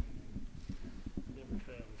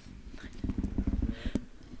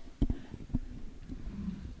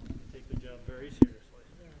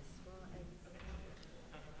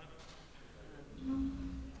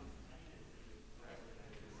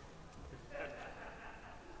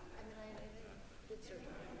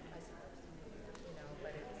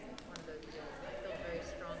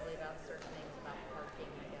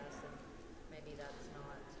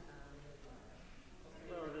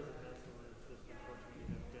 Well, it is a pencil. It's just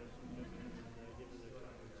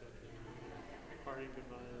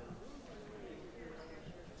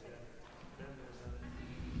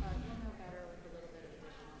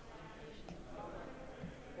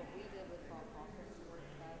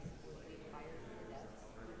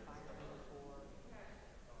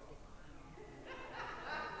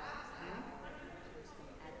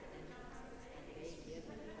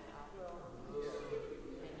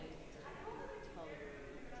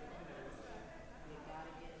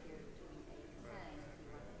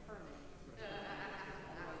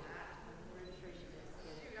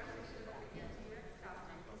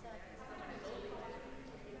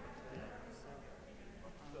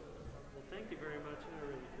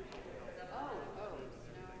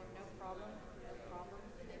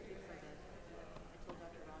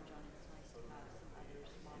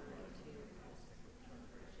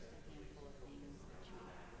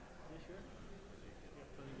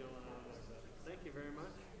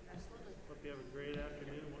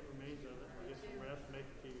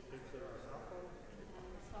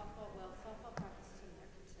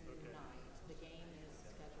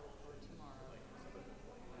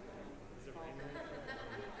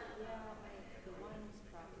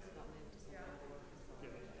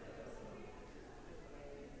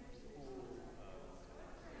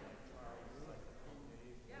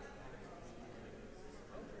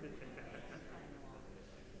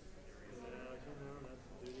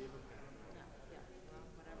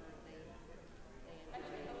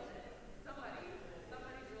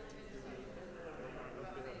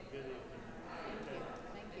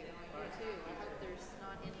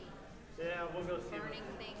learning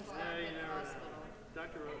things back at the hospital.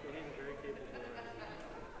 Dr. Roca, he's very capable.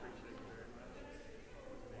 Appreciate it very much.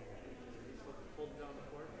 Hold it down the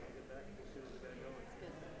floor. Get back as soon as we get going. It's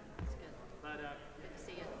good. It's good. But, Good to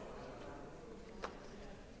see you.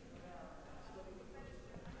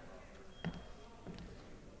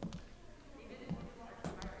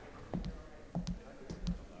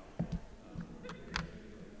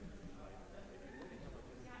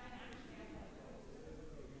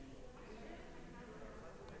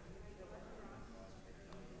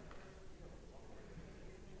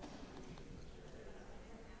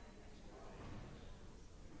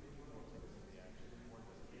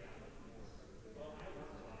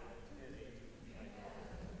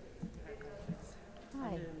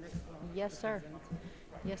 Hi. Yes, sir.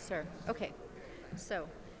 Yes, sir. Okay. So,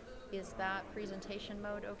 is that presentation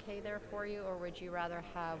mode okay there for you, or would you rather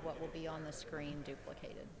have what will be on the screen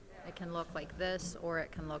duplicated? It can look like this, or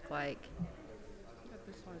it can look like...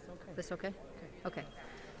 This one is okay. This okay? Okay.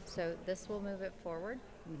 So this will move it forward.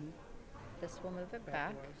 This will move it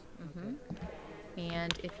back.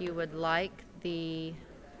 And if you would like the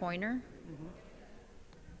pointer,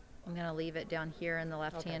 I'm going to leave it down here in the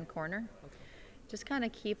left-hand corner. Just kind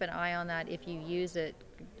of keep an eye on that. If you use it,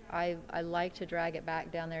 I like to drag it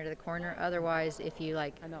back down there to the corner. Otherwise, if you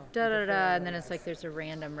like da-da-da, and then it's like there's a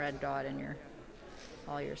random red dot in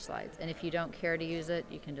all your slides. And if you don't care to use it,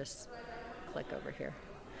 you can just click over here.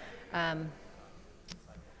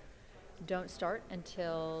 Don't start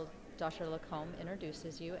until Dr. Lacombe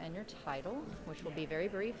introduces you and your title, which will be very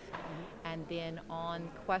brief. And then on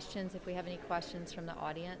questions, if we have any questions from the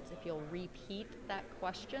audience, if you'll repeat that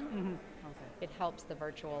question, it helps the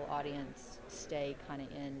virtual audience stay kind of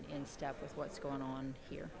in step with what's going on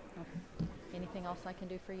here. Anything else I can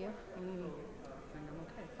do for you?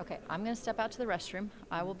 Okay, I'm going to step out to the restroom.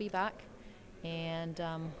 I will be back, and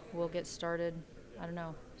we'll get started, I don't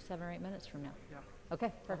know, 7 or 8 minutes from now.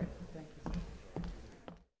 Okay, perfect. Thank you.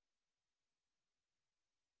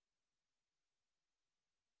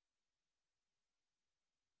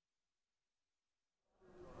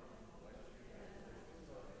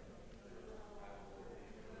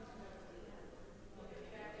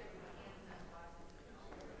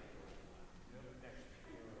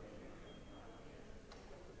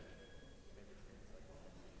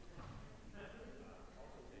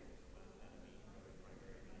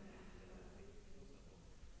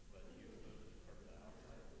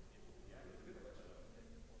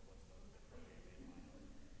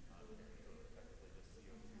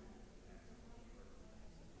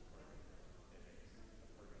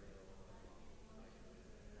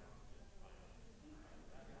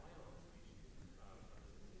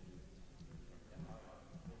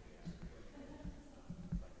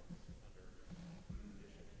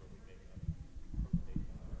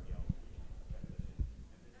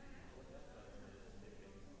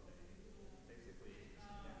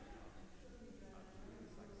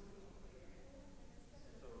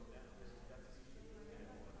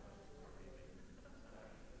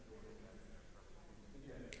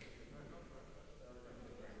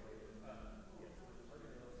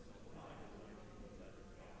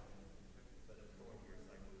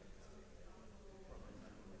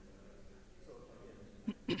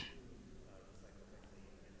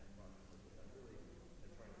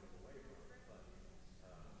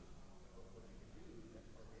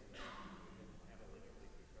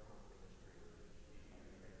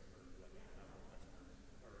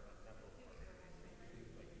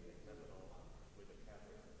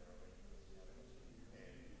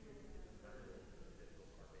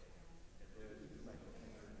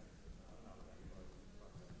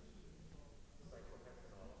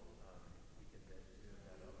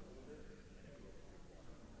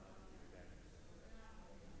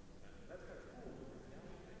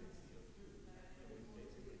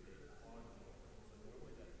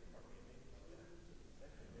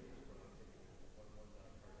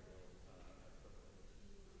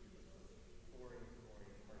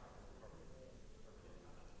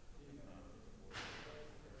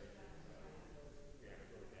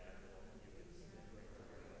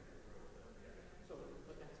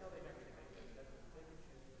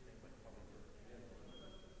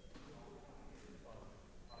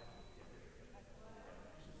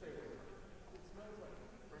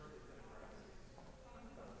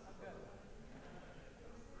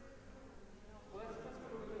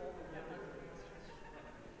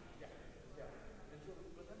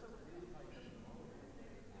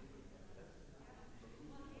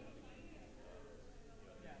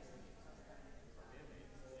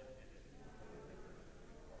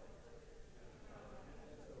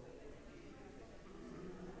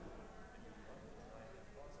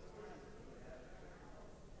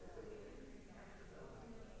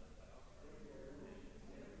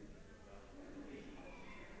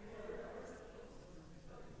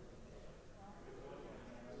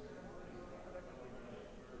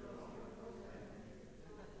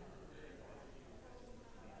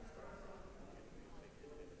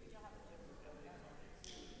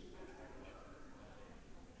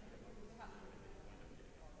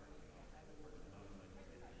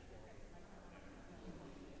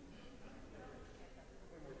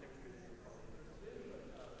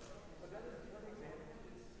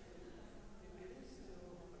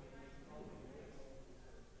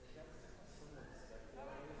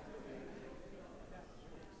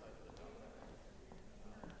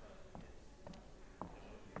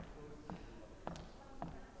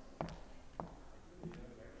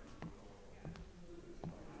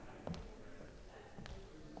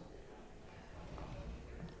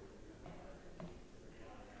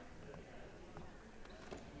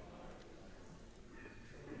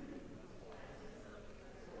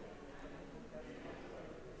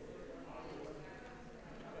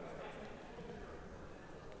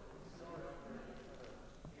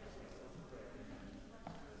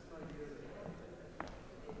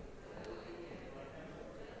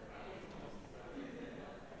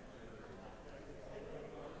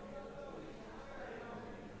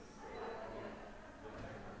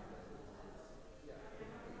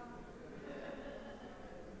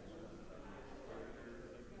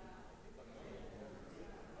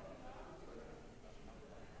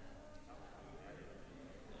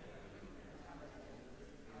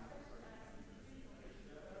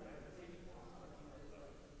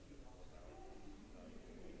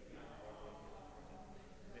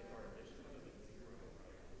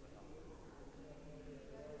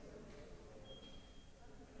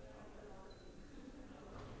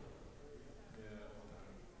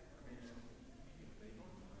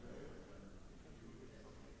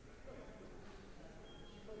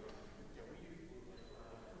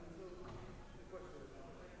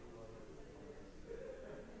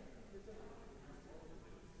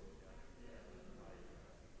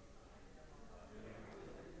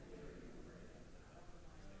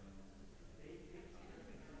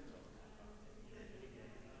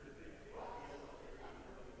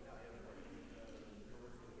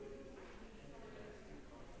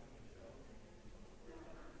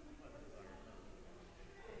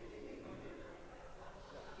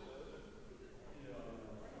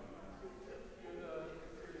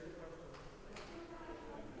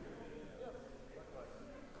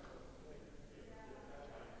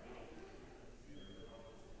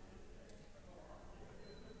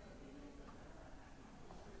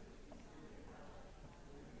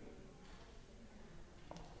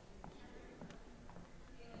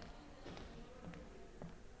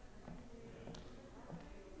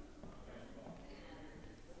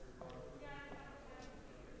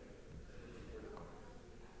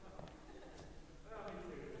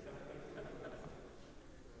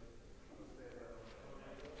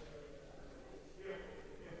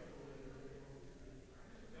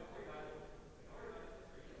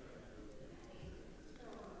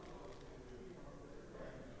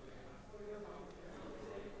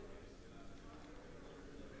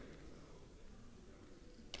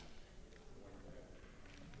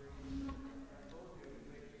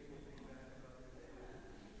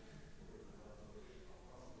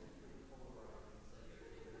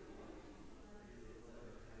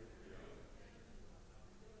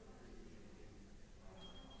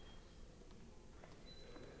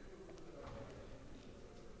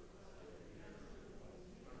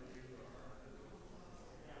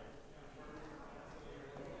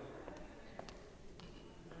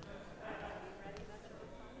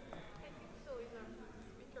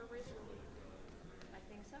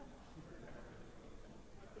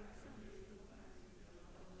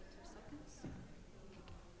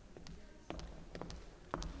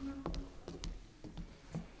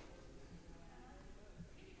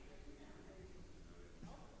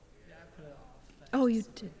 Oh, you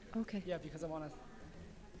did. Okay. Yeah, because I want to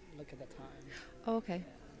look at the time. Oh, okay.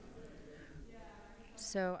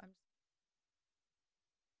 So I'm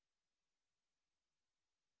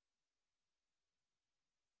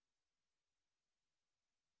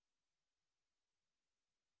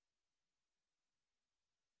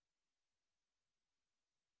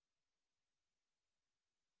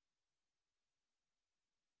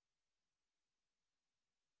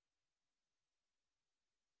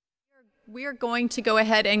We are going to go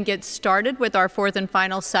ahead and get started with our fourth and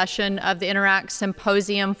final session of the Interact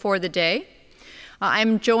Symposium for the day.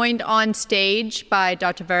 I'm joined on stage by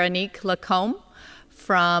Dr. Veronique Lacombe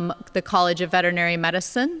from the College of Veterinary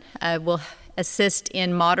Medicine. Will assist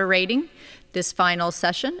in moderating this final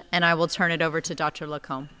session, and I will turn it over to Dr.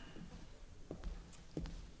 Lacombe.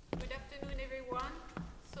 Good afternoon, everyone.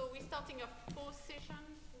 So we're starting a fourth session.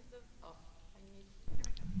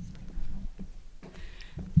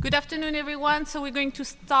 Good afternoon, everyone. So we're going to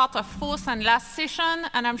start a fourth and last session,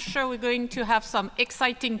 and I'm sure we're going to have some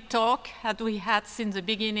exciting talk that we had since the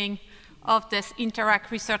beginning of this Interact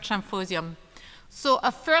Research Symposium. So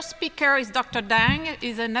our first speaker is Dr. Dang.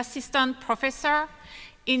 He's an assistant professor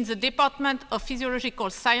in the Department of Physiological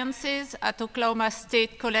Sciences at Oklahoma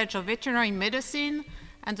State College of Veterinary Medicine,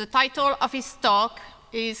 and the title of his talk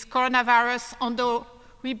is Coronavirus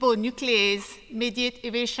Endoribonuclease Mediate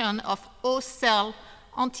Evasion of Host Cell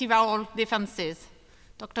Antiviral Defenses.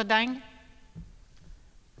 Dr. Dang?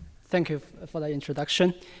 Thank you for the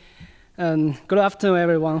introduction. Good afternoon,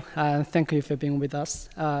 everyone. Thank you for being with us.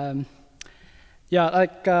 Like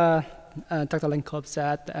Dr. Lacombe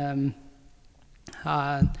said,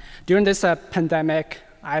 during this pandemic,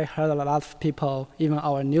 I heard a lot of people, even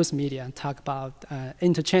our news media, talk about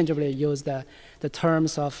interchangeably use the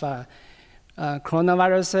terms of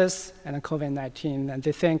coronaviruses and COVID-19, and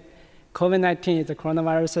they think COVID-19 is the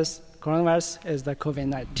coronavirus is the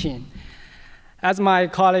COVID-19. As my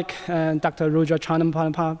colleague, Dr. Rudra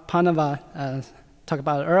Channapanava talked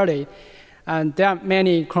about earlier, there are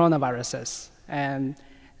many coronaviruses, and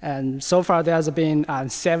so far there's been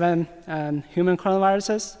 7 human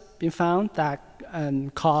coronaviruses been found that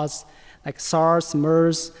cause like SARS,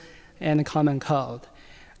 MERS, and common cold.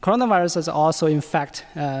 Coronaviruses also infect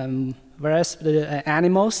various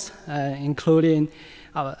animals, including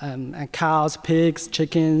cows, pigs,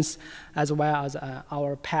 chickens, as well as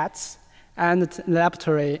our pets, and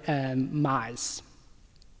laboratory mice.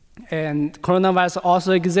 And coronavirus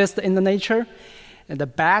also exists in the nature. And the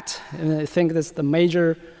bat, I think that's the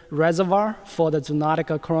major reservoir for the zoonotic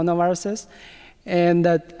coronaviruses. And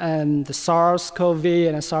the SARS-CoV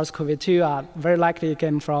and the SARS-CoV-2 are very likely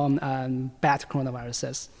came from bat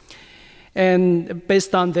coronaviruses. And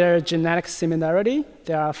based on their genetic similarity,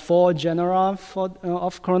 there are 4 genera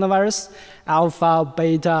of coronavirus: alpha,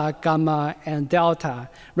 beta, gamma, and delta.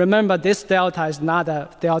 Remember, this delta is not a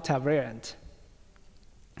delta variant.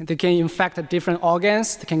 They can infect different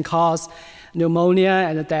organs. They can cause pneumonia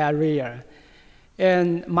and diarrhea.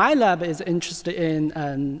 And my lab is interested in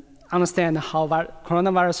understand how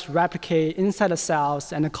coronavirus replicate inside the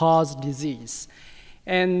cells and cause disease.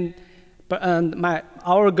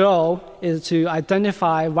 Our goal is to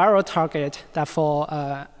identify viral target that for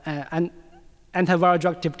antiviral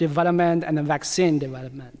drug development and vaccine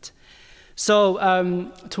development. So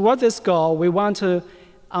toward this goal, we want to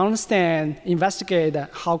investigate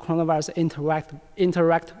how coronavirus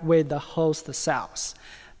interact with the host cells,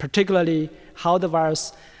 particularly how the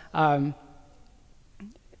virus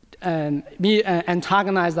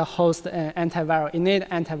antagonize the host innate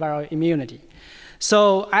antiviral immunity.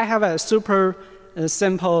 So I have a super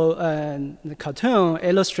simple cartoon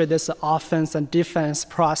illustrate this offense and defense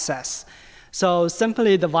process. So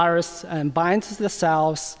simply the virus binds the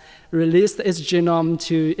cells, releases its genome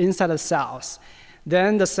to inside the cells.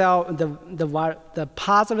 Then the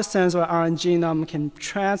positive sense RNA genome can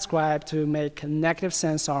transcribe to make negative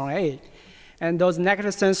sense RNA. And those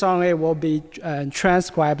negative sense RNA will be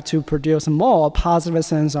transcribed to produce more positive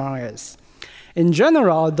sense RNAs. In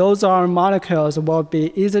general, those RNA molecules will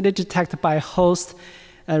be easily detected by host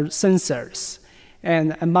sensors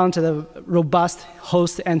and mount the robust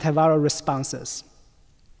host antiviral responses.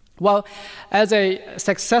 Well, as a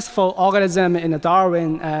successful organism in the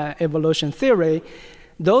Darwin evolution theory,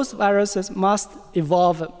 those viruses must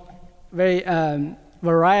evolve very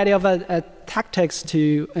variety of tactics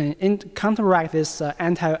to counteract this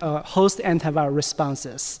host antiviral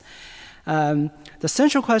responses. The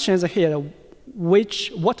central question is here: what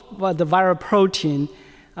the viral protein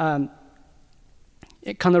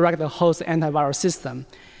counteract the host antiviral system?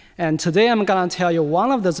 And today I'm going to tell you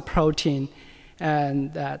one of those proteins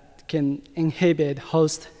that can inhibit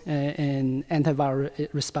host and antiviral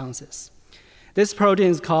responses. This protein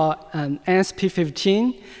is called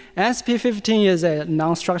NSP15. NSP15 is a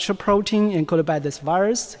non-structural protein encoded by this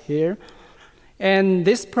virus here. And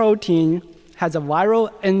this protein has a viral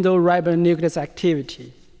endoribonuclease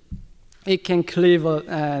activity. It can cleave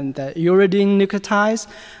the uridine nucleotides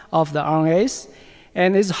of the RNAs,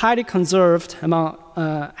 and is highly conserved among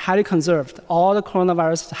All the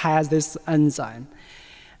coronavirus has this enzyme.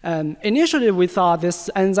 Initially, we thought this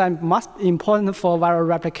enzyme must be important for viral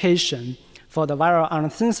replication, for the viral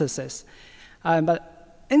RNA synthesis.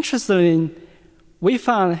 But interestingly, we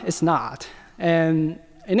found it's not. And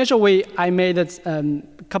initially, I made a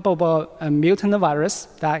couple of mutant virus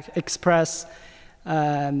that express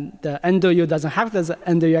the endo-U doesn't have this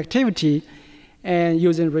endo-U activity, and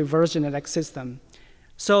using reverse genetic system.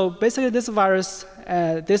 So basically, this virus,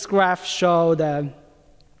 this graph shows the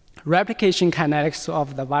replication kinetics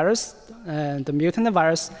of the virus, the mutant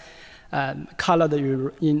virus, colored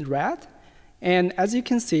in red. And as you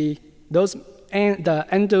can see, the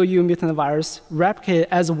endo-U mutant virus replicate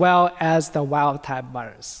as well as the wild-type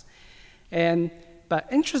virus. But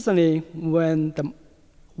interestingly, when the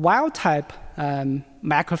wild-type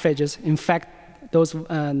macrophages infect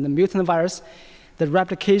the mutant virus, the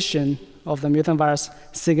replication of the mutant virus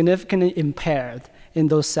significantly impaired in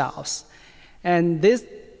those cells. And this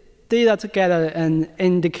data together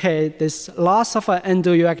indicate this loss of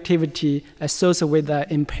endo-U activity associated with the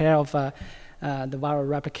impair of the viral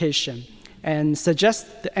replication, and suggests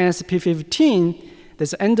the NSP15,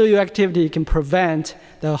 this endo-U activity can prevent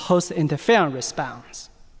the host interferon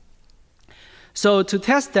response. So to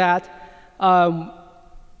test that,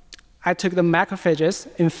 I took the macrophages,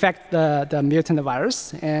 infect the mutant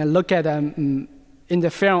virus, and look at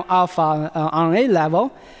interferon alpha RNA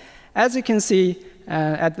level. As you can see,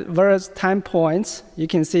 at various time points, you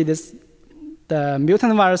can see the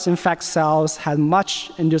mutant virus infect cells has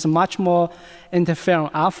induce much more interferon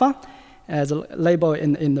alpha, as labeled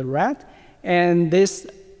in the red. And this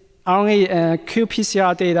RNA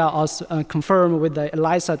qPCR data also confirmed with the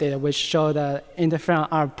ELISA data, which show the interferon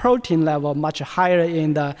R protein level much higher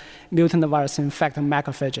in the mutant virus infected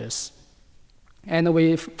macrophages. And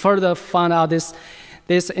we further found out this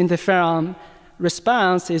interferon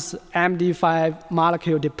response is MD5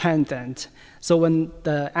 molecule dependent. So when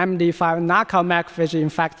the MD5 knockout macrophage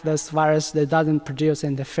infect this virus, it doesn't produce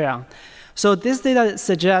interferon. So this data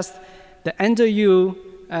suggests the endo-U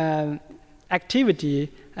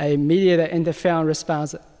activity mediated interferon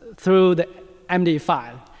response through the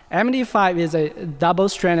MD5. MD5 is a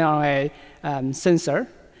double-stranded RNA sensor.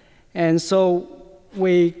 And so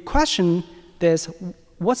we question this,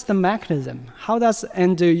 what's the mechanism? How does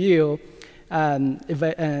endo-U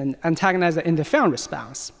antagonize the interferon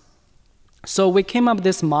response? So we came up with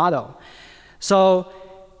this model. So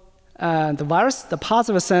the virus, the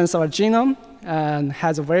positive sense of our genome,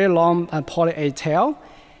 has a very long poly A tail,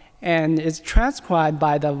 and is transcribed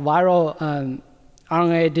by the viral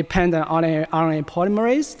RNA-dependent RNA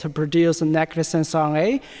polymerase to produce a negative sense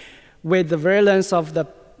RNA with the virulence of the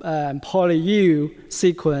poly-U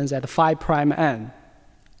sequence at 5' end.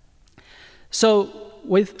 So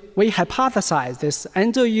we hypothesized this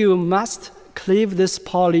endo-U must cleave this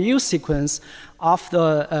poly-U sequence off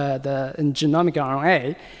the genomic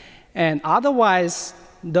RNA, and otherwise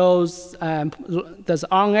those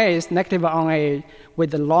RNAs, negative RNA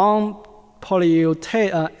with the long poly-U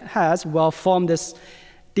heads will form this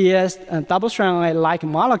DS double-stranded RNA-like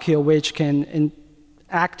molecule which can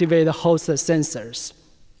activate the host sensors.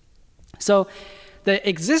 So the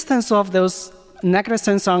existence of those negative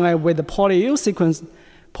sense RNA with the poly-U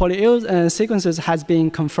sequences has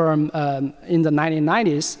been confirmed in the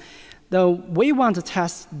 1990s. Though we want to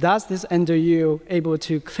test, does this endo-U able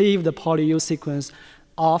to cleave the poly-U sequence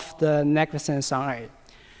off the negative sense RNA?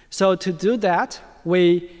 So to do that,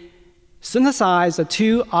 we synthesized the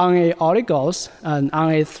two RNA oligos,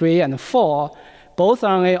 RNA 3 and 4. Both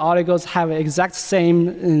RNA oligos have the exact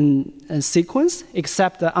same sequence,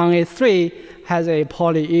 except the RNA 3 has a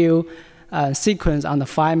poly-U sequence on the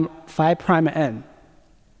 5' end.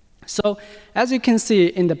 So as you can see,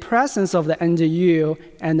 in the presence of the endo-U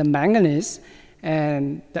and the manganese,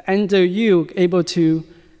 and the endo-U able to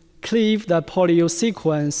cleave the poly-U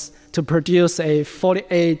sequence to produce a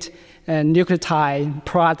 48 nucleotide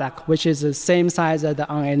product, which is the same size as the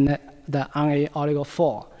RNA oligo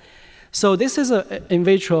 4. So this is an in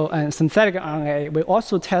vitro and synthetic RNA. We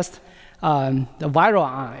also test the viral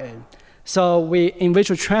RNA. So we in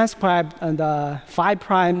vitro transcribe the 5'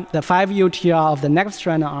 UTR of the negative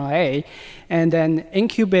strand RNA, and then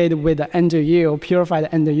incubate with the endo-U, purified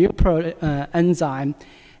endo-U enzyme,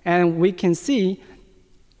 And we can see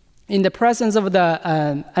in the presence of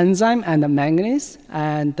the enzyme and the manganese,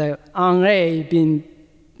 and the RNA being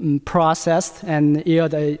processed and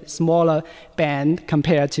yield a smaller band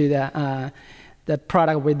compared to the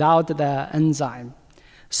product without the enzyme.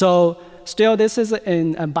 So still, this is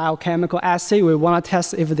in a biochemical assay. We want to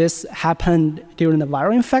test if this happened during the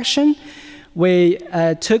viral infection. We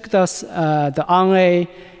took the RNA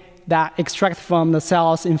that extract from the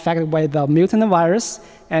cells infected with the mutant virus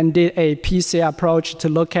and did a PCR approach to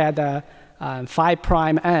look at the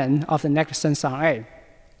 5' end of the negative sense RNA.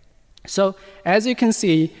 So as you can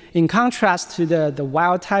see, in contrast to the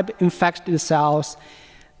wild type infected cells,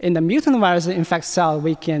 in the mutant virus infected cell,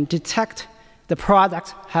 we can detect the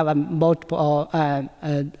product have a multiple,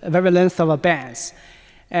 very length of bands.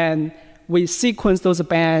 And we sequence those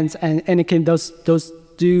bands and indicate those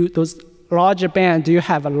larger bands do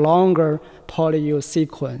have a longer polyU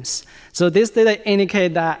sequence. So this data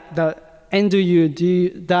indicate that the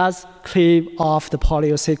NDU does cleave off the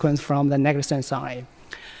polyU sequence from the negative sense RNA.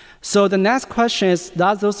 So the next question is,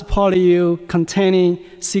 does those polyU containing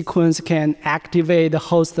sequence can activate the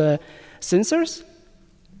host sensors?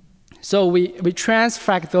 So we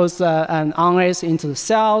transfect those RNAs into the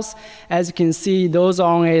cells. As you can see, those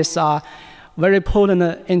RNAs are very potent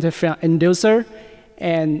interferon inducer.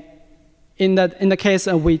 And in the case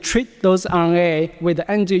we treat those RNA with the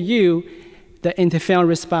NDU, the interferon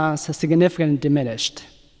response is significantly diminished.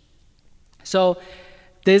 So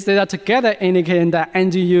these data together indicating that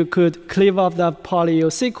NDU could cleave off the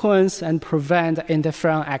polyU sequence and prevent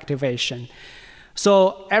interferon activation.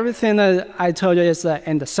 So everything that I told you is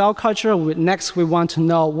in the cell culture. Next, we want to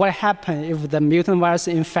know what happens if the mutant virus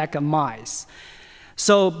infect mice.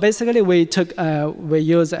 So basically, we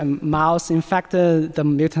used a mouse infected the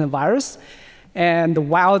mutant virus, and the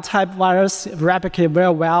wild type virus replicated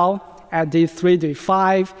very well at day 3, day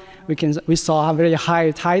 5. We saw a very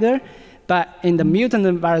high titer. But in the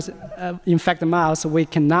mutant virus infected mouse, we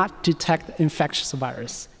cannot detect infectious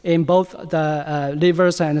virus in both the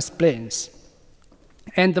livers and the spleens.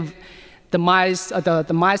 And the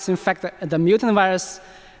mice infected the mutant virus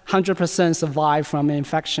 100% survive from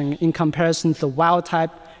infection in comparison to the wild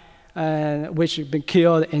type, which have been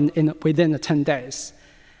killed within 10 days.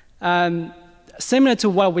 Similar to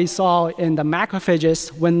what we saw in the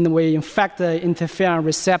macrophages, when we infect the interferon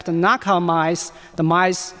receptor knockout mice, the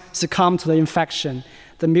mice succumb to the infection.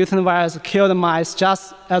 The mutant virus kills the mice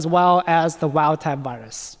just as well as the wild type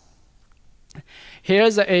virus.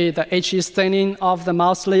 Here's the HE staining of the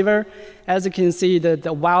mouse liver. As you can see,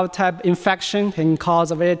 the wild type infection can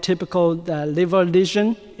cause a very typical liver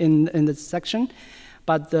lesion in the section.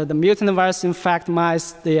 But the mutant virus infect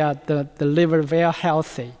mice, the liver very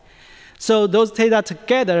healthy. So those data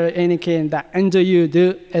together indicate that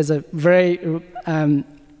NDU is a very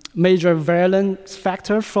major virulence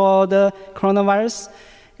factor for the coronavirus,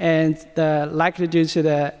 and likely due to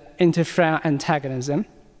the interferon antagonism.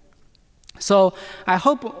 So I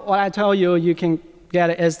hope what I tell you, you can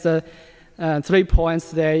get is the 3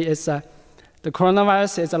 points today. Is the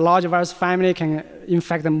coronavirus is a large virus family, can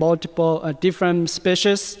infect multiple different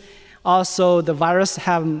species. Also, the virus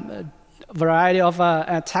have variety of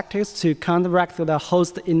tactics to counteract the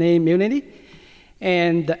host innate immunity.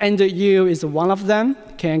 And the NDU is one of them,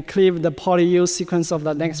 can cleave the polyU sequence of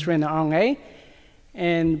the next-strand RNA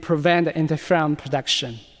and prevent the interferon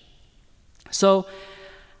production. So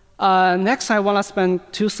next, I want to spend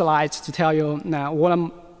 2 slides to tell you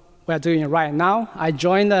what we're doing right now. I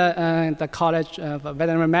joined the College of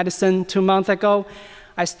Veterinary Medicine 2 months ago.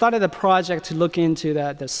 I started a project to look into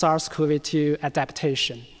the SARS-CoV-2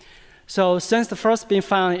 adaptation. So since the first being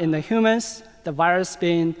found in the humans, the virus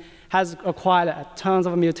has acquired tons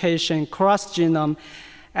of mutation cross genome,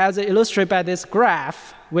 as illustrated by this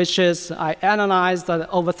graph, which is I analyzed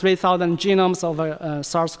over 3,000 genomes of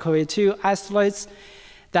SARS-CoV-2 isolates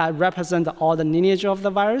that represent all the lineage of the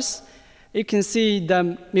virus. You can see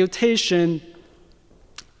the mutation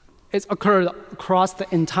is occurred across the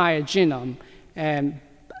entire genome.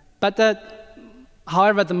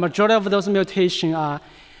 However, the majority of those mutations are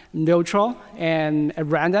neutral and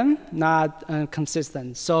random, not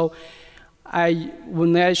consistent. So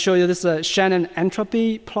when I show you this Shannon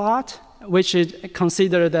entropy plot, which is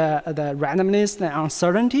consider the randomness and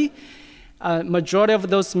uncertainty, majority of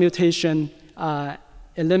those mutations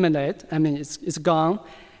eliminate, it's gone,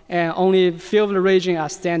 and only few of the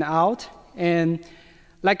regions stand out. And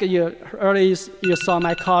like earlier you saw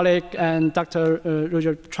my colleague and Dr.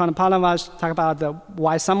 Translational talk about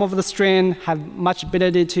why some of the strains have much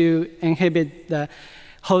ability to inhibit the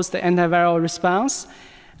host antiviral response.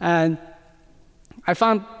 And I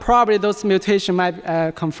found probably those mutations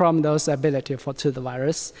might come from those ability to the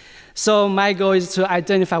virus. So my goal is to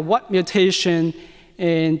identify what mutation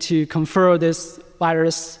and to confer this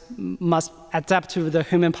virus must adapt to the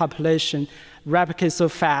human population, replicate so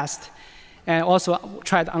fast, and also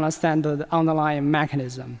try to understand the underlying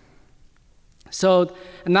mechanism. So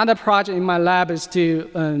another project in my lab is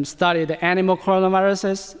to study the animal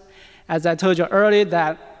coronaviruses. As I told you earlier,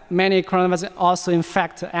 that many coronaviruses also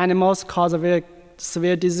infect animals, cause a very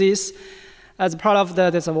severe disease. As part of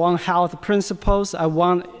this One Health principles, I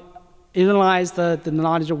want to utilize the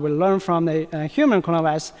knowledge we learn from the human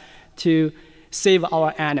coronavirus to save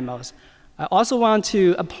our animals. I also want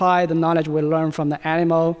to apply the knowledge we learn from the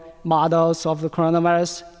animal models of the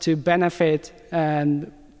coronavirus to benefit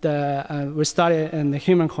we study in the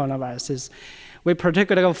human coronaviruses. We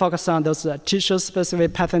particularly focus on those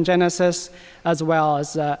tissue-specific pathogenesis, as well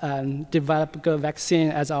as develop good vaccine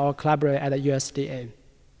as our collaborator at the USDA.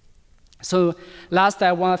 So last,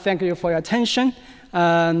 I want to thank you for your attention.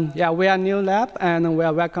 Yeah, we are a new lab, and we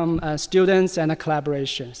welcome students and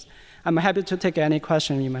collaborations. I'm happy to take any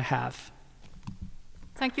question you may have.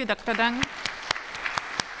 Thank you, Dr. Deng.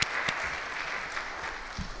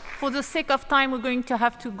 For the sake of time, we're going to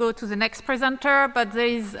have to go to the next presenter, but there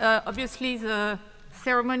is obviously the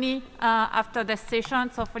ceremony after this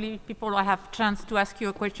session, so hopefully people will have a chance to ask you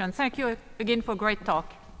a question. Thank you again for a great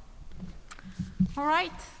talk. All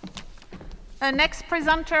right. Next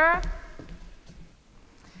presenter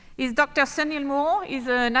is Dr. Sunil Moore. He's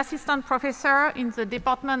an assistant professor in the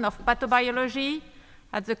Department of Pathobiology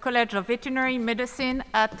at the College of Veterinary Medicine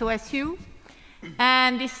at OSU.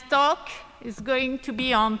 And this talk is going to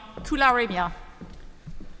be on tularemia.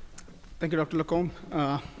 Thank you, Dr. Lacombe.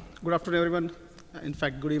 Good afternoon, everyone. In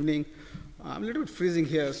fact, good evening. I'm a little bit freezing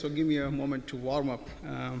here, so give me a moment to warm up.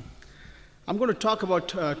 I'm going to talk about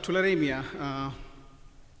tularemia.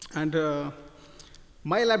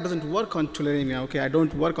 My lab doesn't work on tularemia, okay? I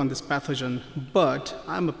don't work on this pathogen, but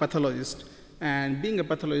I'm a pathologist. And being a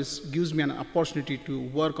pathologist gives me an opportunity to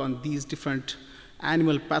work on these different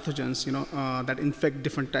animal pathogens, that infect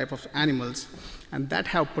different types of animals, and that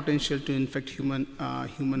have potential to infect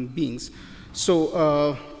human beings.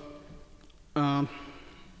 So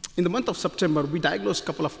in the month of September, we diagnosed a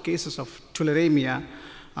couple of cases of tularemia.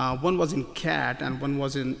 One was in cat and one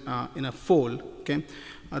was in a foal. Okay,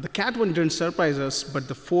 the cat one didn't surprise us, but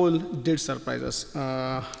the foal did surprise us.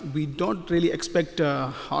 We don't really expect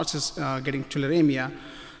horses getting tularemia.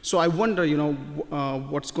 So I wonder,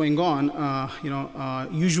 what's going on.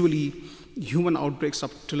 Usually, human outbreaks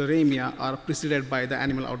of tularemia are preceded by the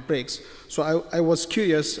animal outbreaks. So I was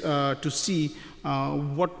curious to see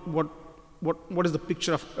what is the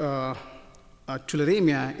picture of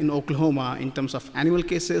tularemia in Oklahoma in terms of animal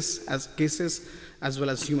cases as well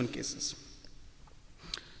as human cases.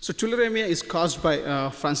 So tularemia is caused by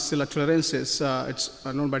Francisella tularensis. It's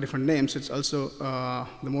known by different names. It's also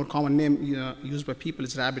the more common name used by people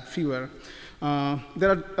is rabbit fever.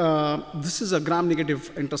 This is a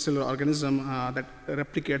gram-negative intracellular organism that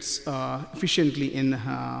replicates efficiently in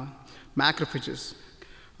macrophages.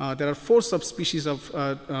 There are 4 subspecies of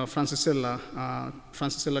Francisella.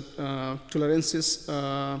 Francisella tularensis,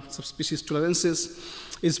 subspecies tularensis,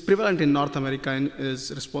 is prevalent in North America and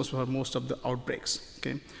is responsible for most of the outbreaks.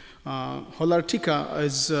 Okay, Holarctica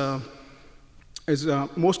is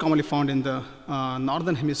most commonly found in the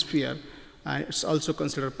northern hemisphere. It's also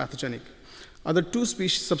considered pathogenic. Other 2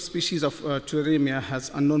 subspecies of tularemia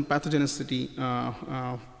has unknown pathogenicity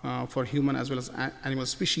for human as well as animal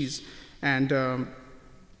species, and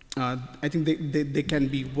I think they can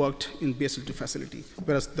be worked in BSL-2 facility,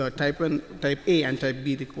 whereas the type A and type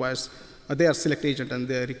B requires they are select agent and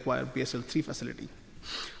they require BSL-3 facility.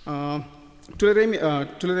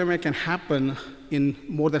 Tularemia can happen in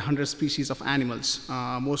more than 100 species of animals.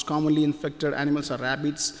 Most commonly infected animals are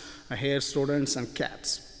rabbits, hares, rodents, and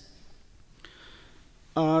cats.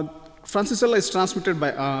 Francisella is transmitted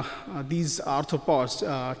by these arthropods,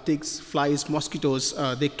 ticks, flies, mosquitoes.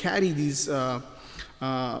 They carry these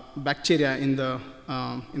bacteria in the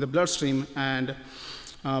bloodstream, and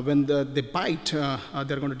when they bite,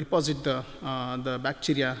 they're going to deposit the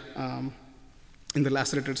bacteria in the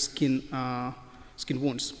lacerated skin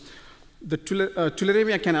wounds. The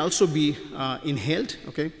tularemia can also be inhaled.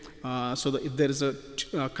 Okay, so if there is a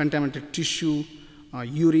contaminated tissue,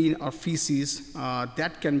 urine or feces,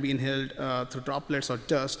 that can be inhaled through droplets or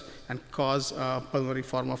dust and cause a pulmonary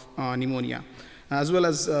form of pneumonia. As well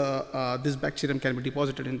as this bacterium can be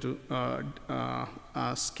deposited into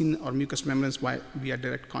skin or mucous membranes via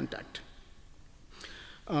direct contact.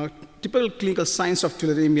 Typical clinical signs of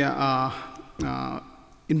tularemia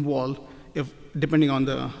involve depending on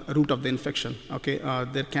the route of the infection. Okay,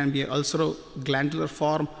 there can be an ulceroglandular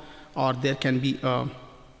form, or there can be a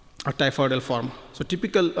typhoidal form. So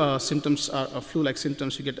typical symptoms are flu-like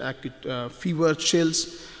symptoms. You get acute fever,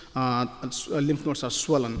 chills, lymph nodes are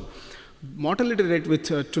swollen. Mortality rate with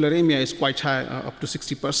tularemia is quite high, up to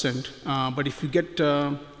 60%. But if you get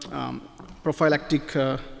prophylactic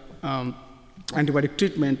antibiotic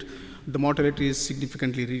treatment, the mortality is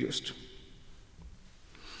significantly reduced.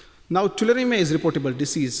 Now, tularemia is a reportable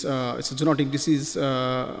disease. It's a zoonotic disease.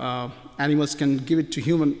 Animals can give it to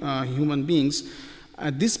human beings.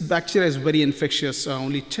 This bacteria is very infectious.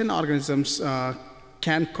 Only 10 organisms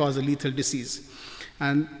can cause a lethal disease.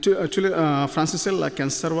 And Francisella can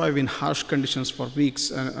survive in harsh conditions for weeks.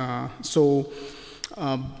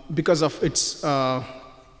 Because of its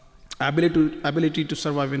ability to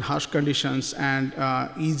survive in harsh conditions and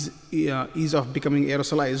ease of becoming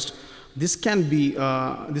aerosolized, this can be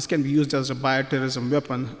used as a bioterrorism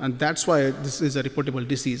weapon, and that's why this is a reportable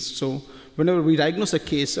disease. So whenever we diagnose a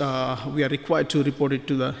case, we are required to report it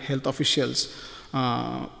to the health officials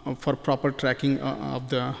for proper tracking of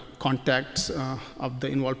the contacts of the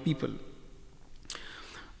involved people.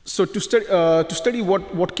 So to study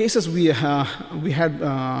what cases we had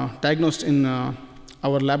diagnosed in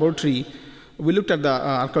our laboratory, we looked at the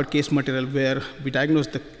archived case material where we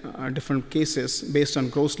diagnosed the different cases based on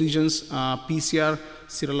gross lesions, PCR,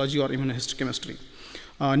 serology, or immunohistochemistry.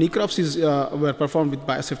 Necropsies were performed with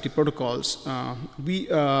biosafety protocols.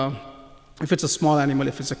 If it's a small animal,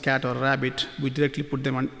 if it's a cat or a rabbit, we directly put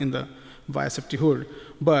them in the biosafety hood.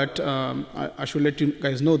 But I should let you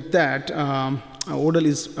guys know that Odell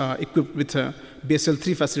is equipped with a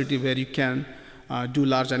BSL-3 facility where you can do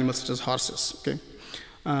large animals such as horses. Okay?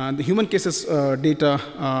 The human cases data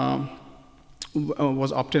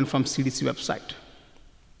was obtained from CDC website.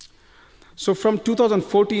 So from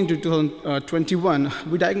 2014 to 2021,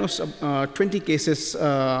 we diagnosed 20 cases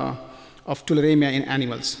of tularemia in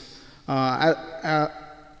animals.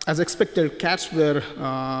 As expected,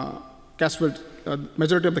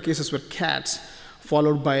 majority of the cases were cats,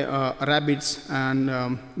 followed by rabbits, and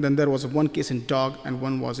then there was one case in dog, and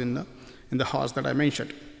one was in the horse that I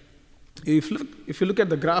mentioned. If you look at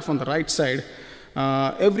the graph on the right side,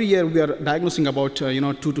 every year we are diagnosing about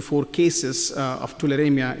 2 to 4 cases of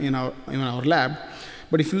tularemia in our lab.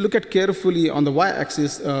 But if you look at carefully on the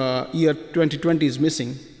y-axis, year 2020 is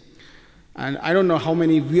missing. And I don't know how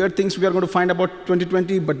many weird things we are going to find about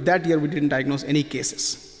 2020, but that year we didn't diagnose any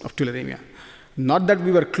cases of tularemia. Not that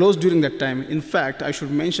we were closed during that time. In fact, I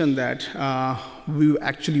should mention that we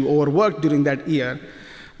actually overworked during that year.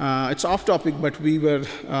 It's off topic, but we were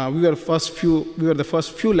the first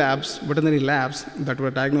few labs, veterinary labs, that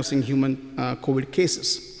were diagnosing human COVID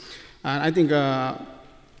cases. And I think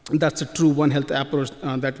that's a true One Health approach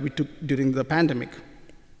that we took during the pandemic.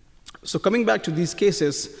 So coming back to these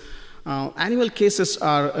cases, animal cases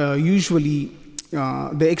are usually,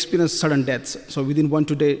 they experience sudden deaths. So within 1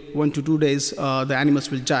 to 2 days, the animals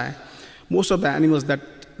will die. Most of the animals that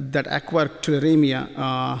acquire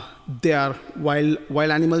tularemia, they are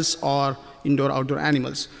wild animals or indoor-outdoor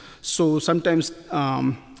animals. So sometimes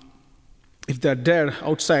if they're dead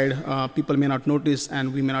outside, people may not notice,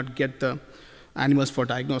 and we may not get the animals for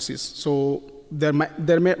diagnosis. So there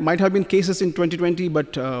might have been cases in 2020,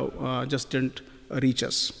 but just didn't reach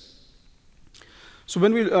us. So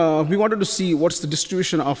when we wanted to see what's the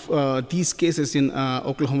distribution of these cases in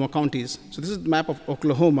Oklahoma counties. So this is the map of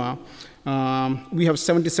Oklahoma. We have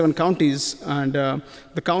 77 counties, and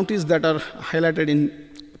the counties that are highlighted in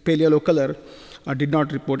pale yellow color did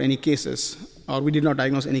not report any cases, or we did not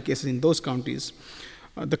diagnose any cases in those counties.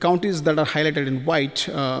 The counties that are highlighted in white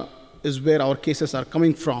is where our cases are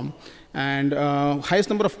coming from. And highest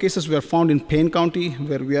number of cases were found in Payne County,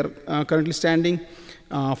 where we are currently standing,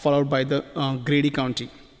 followed by the Grady County.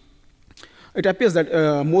 It appears that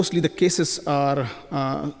mostly the cases are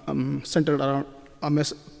centered around,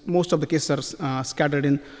 most of the cases are scattered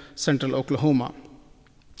in central Oklahoma.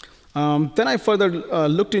 Then I further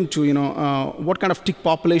looked into, what kind of tick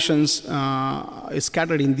populations is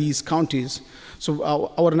scattered in these counties. So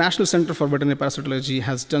our National Center for Veterinary Parasitology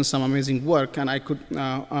has done some amazing work, and I could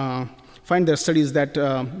find their studies that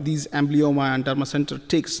these amblyoma and dermacenter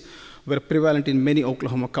ticks were prevalent in many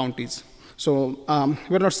Oklahoma counties. So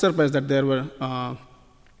we're not surprised that there were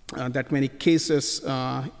that many cases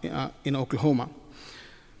in Oklahoma.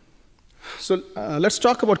 So let's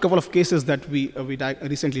talk about a couple of cases that we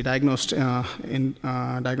recently diagnosed in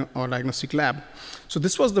our diagnostic lab. So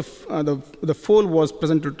this was the foal was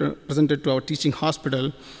presented to our teaching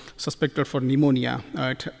hospital, suspected for pneumonia.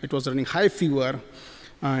 It was running high fever,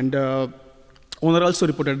 and owner also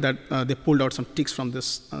reported that they pulled out some ticks from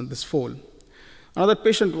this foal. Another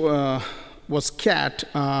patient was cat.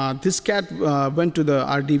 This cat went to the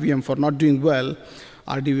RDVM for not doing well.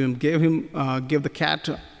 RDVM gave the cat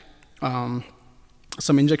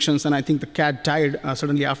some injections, and I think the cat died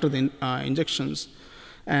suddenly after the injections.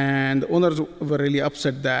 And the owners were really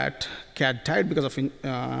upset that cat died because of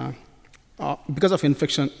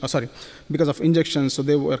injections. So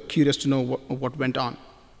they were curious to know what went on.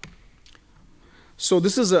 So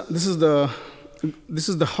this is the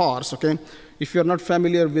horse. Okay, if you are not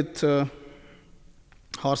familiar with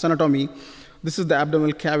horse anatomy, this is the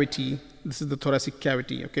abdominal cavity. This is the thoracic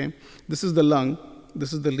cavity. Okay, this is the lung.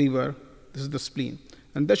 This is the liver. This is the spleen.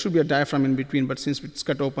 And there should be a diaphragm in between, but since it's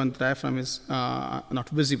cut open, the diaphragm is not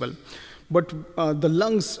visible. But the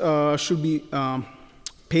lungs should be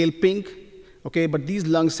pale pink, okay? But these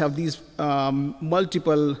lungs have these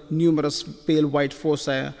multiple, numerous pale white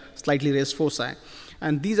foci, slightly raised foci.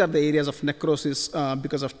 And these are the areas of necrosis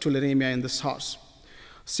because of tularemia in this horse.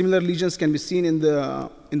 Similar lesions can be seen in the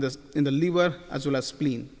liver as well as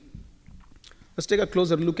spleen. Let's take a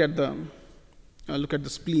closer look at the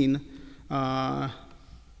spleen.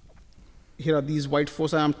 Here are these white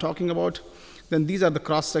foci I'm talking about. Then these are the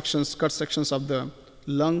cross sections, cut sections of the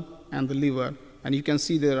lung and the liver. And you can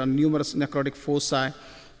see there are numerous necrotic foci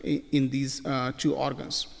in these two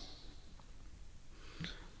organs.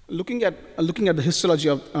 Looking at the histology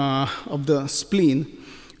of the spleen,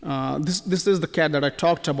 this is the cat that I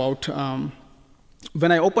talked about.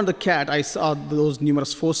 When I opened the cat, I saw those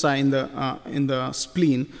numerous foci in the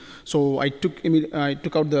spleen. So I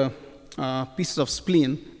took out the pieces of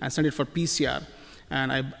spleen and sent it for PCR,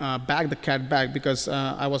 and I bagged the cat back because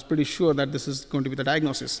I was pretty sure that this is going to be the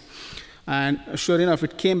diagnosis. And sure enough,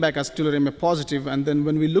 it came back as tularemia positive. And then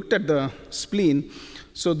when we looked at the spleen,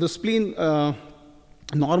 so the spleen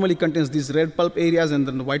normally contains these red pulp areas and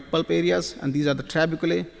then the white pulp areas, and these are the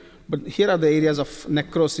trabeculae. But here are the areas of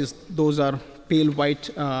necrosis. Those are pale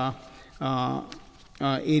white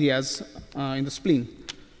areas in the spleen.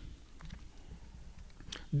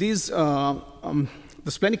 These, the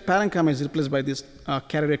splenic parenchyma is replaced by this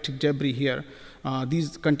kerarectic debris here.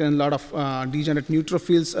 These contain a lot of degenerate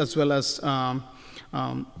neutrophils as well as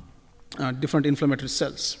different inflammatory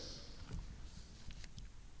cells.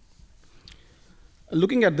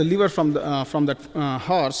 Looking at the liver from that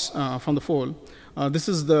horse, from the foal, these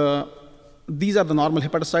are the normal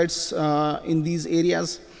hepatocytes in these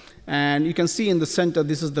areas. And you can see in the center,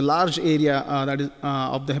 this is the large area that is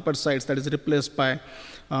of the hepatocytes that is replaced by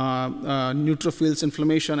neutrophils,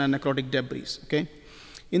 inflammation, and necrotic debris. Okay.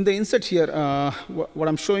 In the insert here, what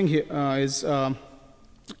I'm showing here is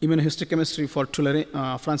immunohistochemistry for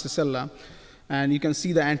Francisella, and you can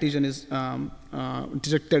see the antigen is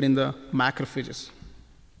detected in the macrophages.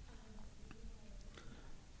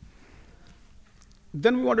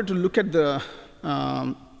 Then we wanted to look at the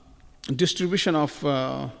distribution of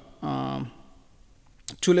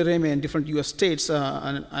tularemia in different US states,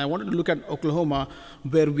 and I wanted to look at Oklahoma,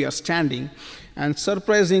 where we are standing. And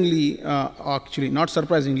surprisingly, actually not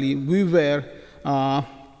surprisingly, we were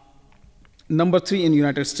number 3 in the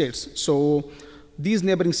United States. So these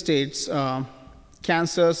neighboring states,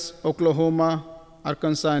 Kansas, Oklahoma,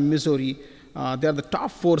 Arkansas, and Missouri, they are the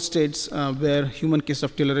top 4 states where human cases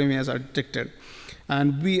of tularemia are detected.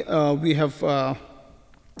 And we have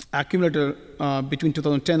accumulated between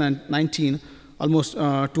 2010 and 19 almost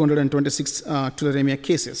 226 tularemia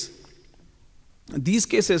cases. These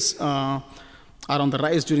cases are on the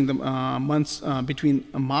rise during the months between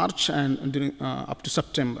March and during, up to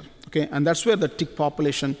September. Okay, and that's where the tick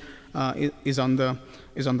population is on the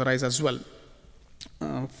rise as well.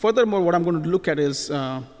 Furthermore, what I'm going to look at is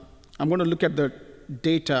I'm going to look at the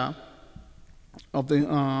data of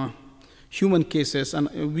the human cases, and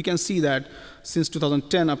we can see that since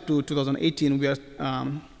 2010 up to 2018, we are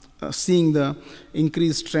seeing the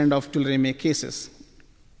increased trend of tularemia cases.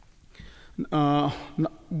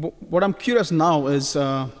 What I'm curious now is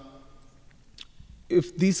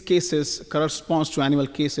if these cases corresponds to annual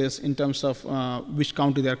cases in terms of which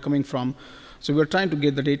county they are coming from. So we're trying to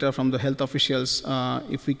get the data from the health officials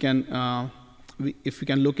if we can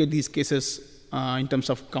locate these cases in terms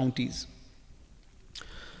of counties.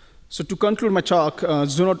 So to conclude my talk,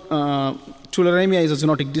 tularemia is a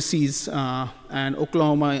zoonotic disease, and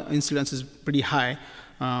Oklahoma incidence is pretty high.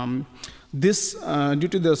 Due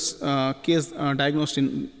to this case diagnosed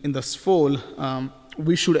in the foal,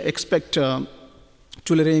 we should expect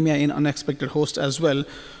tularemia in unexpected hosts as well,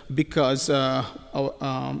 because of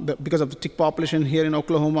the tick population here in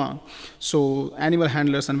Oklahoma. So animal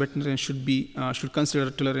handlers and veterinarians should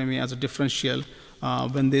consider tularemia as a differential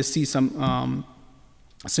when they see some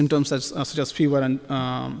symptoms such as fever and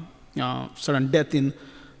sudden death in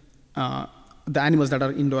the animals that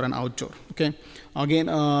are indoor and outdoor. Okay. Again,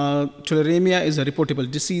 tularemia is a reportable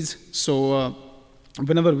disease. So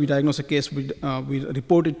whenever we diagnose a case, we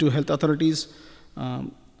report it to health authorities.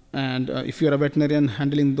 And if you are a veterinarian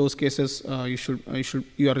handling those cases,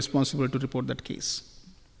 you are responsible to report that case.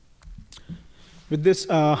 With this,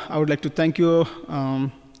 I would like to thank you.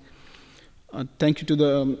 Thank you to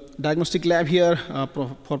the diagnostic lab here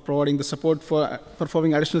for providing the support for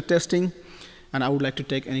performing additional testing. And I would like to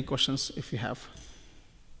take any questions if you have.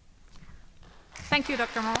 Thank you,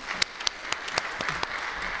 Dr. Moore.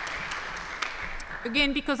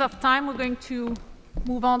 Again, because of time, we're going to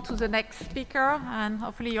move on to the next speaker, and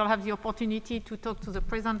hopefully you'll have the opportunity to talk to the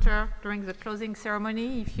presenter during the closing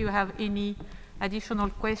ceremony if you have any additional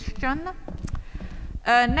question.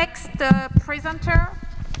 Next presenter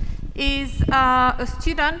is a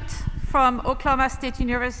student from Oklahoma State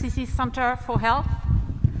University Center for Health.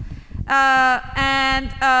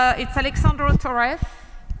 It's Alexandro Torres,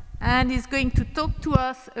 and he's going to talk to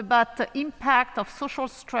us about the impact of social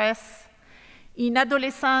stress in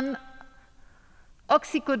adolescent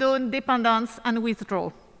oxycodone dependence and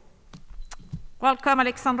withdrawal. Welcome,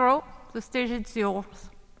 Alexandro. The stage is yours.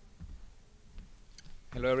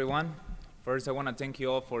 Hello, everyone. First, I want to thank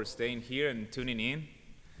you all for staying here and tuning in.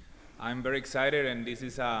 I'm very excited, and this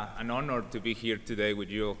is an honor to be here today with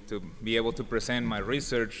you, to be able to present my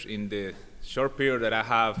research in the short period that I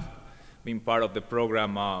have been part of the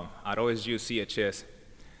program at OSU CHS.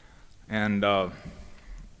 And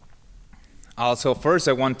also, first,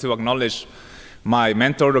 I want to acknowledge my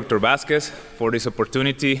mentor, Dr. Vasquez, for this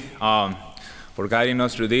opportunity, for guiding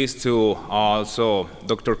us through this, to also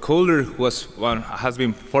Dr. Kohler, who has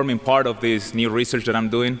been forming part of this new research that I'm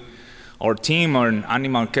doing, our team on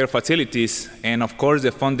animal care facilities, and of course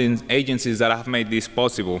the funding agencies that have made this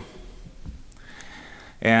possible.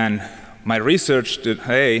 And my research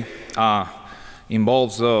today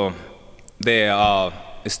involves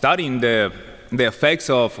studying the effects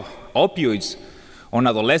of opioids on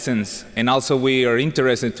adolescents, and also we are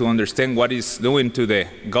interested to understand what it's doing to the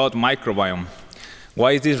gut microbiome.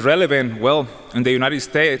 Why is this relevant? Well, in the United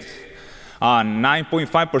States,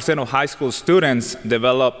 9.5% of high school students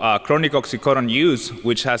develop chronic oxycodone use,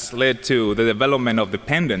 which has led to the development of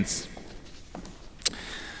dependence.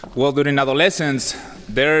 Well, during adolescence,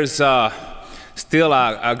 there's still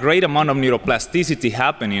a great amount of neuroplasticity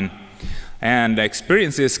happening, and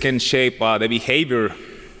experiences can shape the behavior.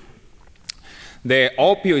 The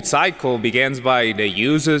opioid cycle begins by the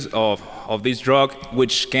uses of this drug,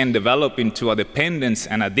 which can develop into a dependence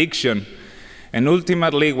and addiction. And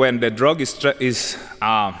ultimately, when the drug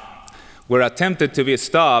were attempted to be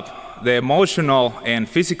stopped, the emotional and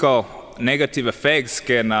physical negative effects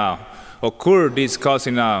can occur, this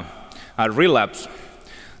causing a relapse.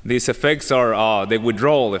 These effects are the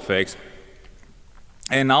withdrawal effects.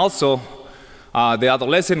 And also, the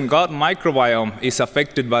adolescent gut microbiome is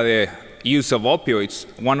affected by the use of opioids.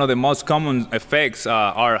 One of the most common effects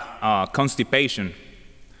are constipation.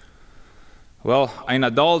 Well, in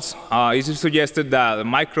adults, it is suggested that the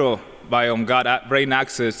microbiome gut-brain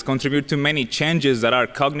axis contribute to many changes that are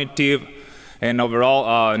cognitive and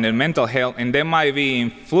overall in the mental health, and they might be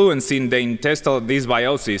influencing the intestinal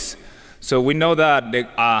dysbiosis. So we know that the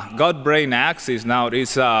gut-brain axis now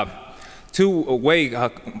is two-way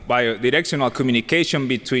bidirectional communication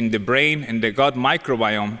between the brain and the gut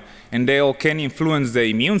microbiome, and they all can influence the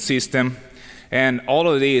immune system. And all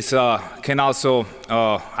of these can also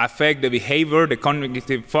affect the behavior, the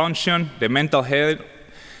cognitive function, the mental health,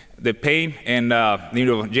 the pain, and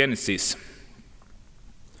neurogenesis.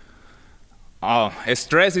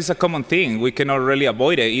 Stress is a common thing. We cannot really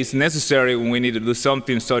avoid it. It's necessary when we need to do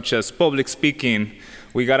something such as public speaking.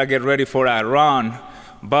 We got to get ready for a run.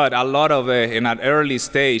 But a lot of it in an early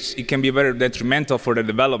stage, it can be very detrimental for the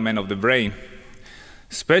development of the brain.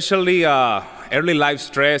 Especially early life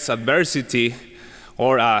stress, adversity,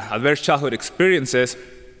 or adverse childhood experiences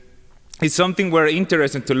is something we're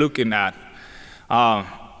interested to looking at.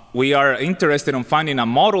 We are interested in finding a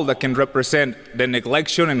model that can represent the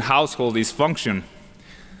neglection and household dysfunction.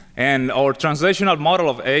 And our translational model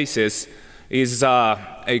of ACEs is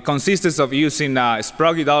it consists of using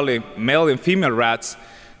sprague-dawley male and female rats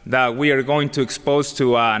that we are going to expose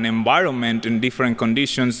to an environment in different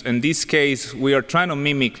conditions. In this case, we are trying to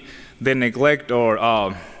mimic the neglect or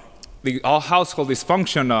the household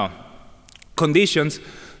dysfunction conditions.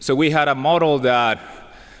 So we had a model that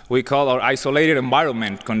we call our isolated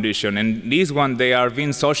environment condition. And this one, they are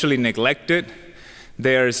being socially neglected.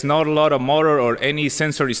 There's not a lot of motor or any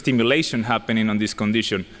sensory stimulation happening on this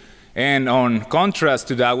condition. And on contrast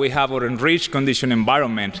to that, we have our enriched condition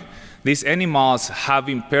environment. These animals have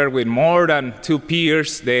been paired with more than 2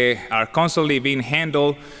 peers. They are constantly being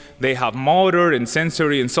handled. They have motor and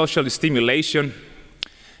sensory and social stimulation.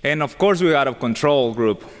 And of course, we got a control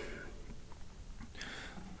group.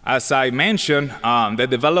 As I mentioned, the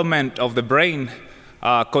development of the brain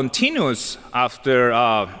continues after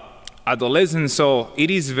adolescence, so it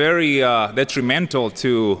is very detrimental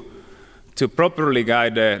to properly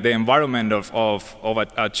guide the environment of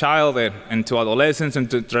a child and to adolescence and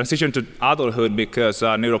to transition to adulthood, because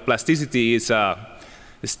neuroplasticity is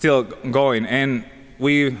still going. And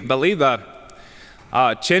we believe that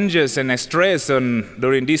changes and stress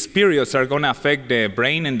during these periods are going to affect the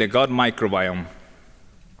brain and the gut microbiome.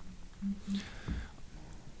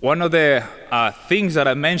 One of the things that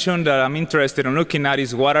I mentioned that I'm interested in looking at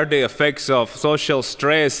is what are the effects of social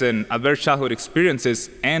stress and adverse childhood experiences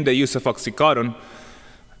and the use of oxycodone.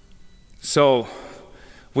 So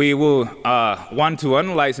we will want to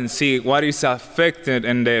analyze and see what is affected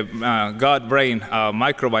in the gut-brain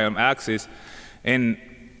microbiome axis. And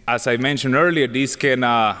as I mentioned earlier, this can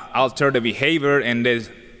alter the behavior, and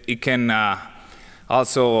it can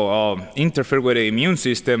also interfere with the immune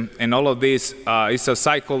system, and all of this is a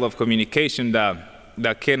cycle of communication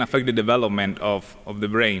that can affect the development of the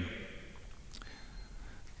brain.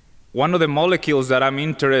 One of the molecules that I'm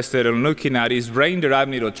interested in looking at is brain-derived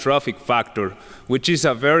neurotrophic factor, which is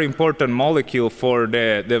a very important molecule for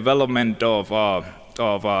the development of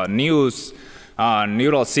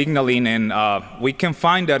neural signaling, and we can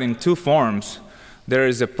find that in 2 forms. There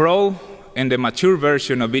is a pro and the mature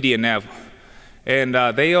version of BDNF. And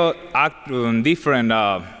they act on different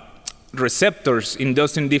receptors,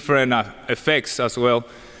 inducing different effects as well.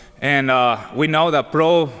 And we know that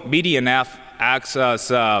pro-BDNF acts as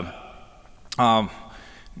a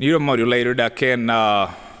neuromodulator that can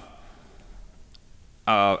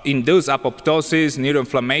induce apoptosis,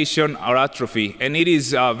 neuroinflammation, or atrophy. And it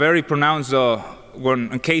is very pronounced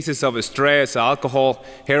in cases of stress, alcohol,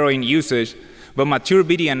 heroin usage. But mature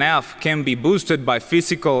BDNF can be boosted by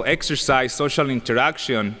physical exercise, social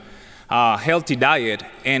interaction, healthy diet,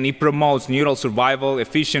 and it promotes neural survival,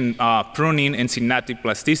 efficient pruning, and synaptic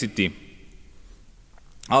plasticity.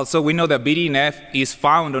 Also, we know that BDNF is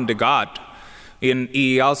found on the gut, and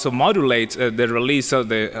it also modulates the release of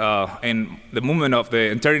and the movement of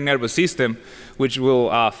the enteric nervous system, which will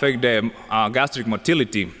affect the gastric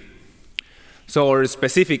motility. So our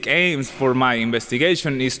specific aims for my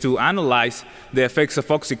investigation is to analyze the effects of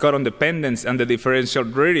oxycodone dependence and the differential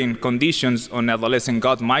breeding conditions on adolescent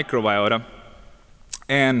gut microbiota.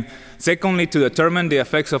 And secondly, to determine the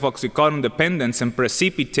effects of oxycodone dependence and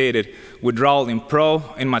precipitated withdrawal in pro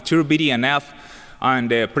and mature BDNF on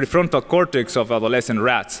the prefrontal cortex of adolescent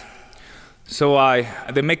rats. So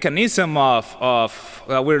the mechanism of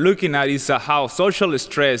we're looking at is how social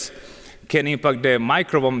stress can impact the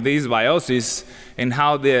microbiome dysbiosis, and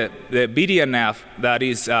how the BDNF that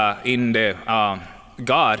is in the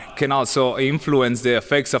gut can also influence the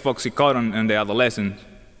effects of oxycodone in the adolescent.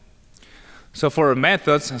 So for our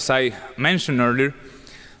methods, as I mentioned earlier,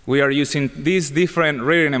 we are using these different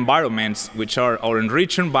rearing environments, which are our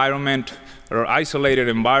enriched environment, our isolated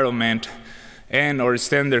environment, and our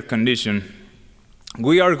standard condition.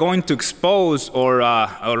 We are going to expose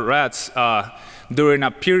our rats during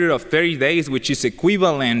a period of 30 days, which is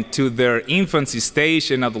equivalent to their infancy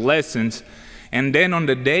stage and adolescence. And then on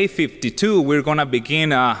the day 52, we're going to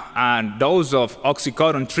begin a dose of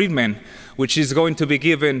oxycodone treatment, which is going to be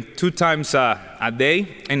given 2 times a day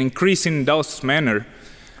and increasing dose manner.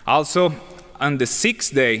 Also, on the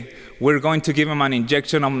 6th day, we're going to give them an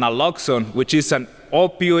injection of naloxone, which is an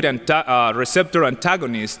opioid receptor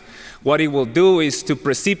antagonist. What it will do is to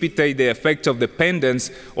precipitate the effect of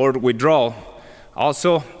dependence or withdrawal.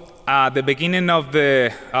 Also, at the beginning of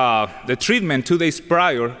the treatment, 2 days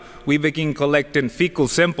prior, we begin collecting fecal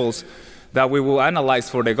samples that we will analyze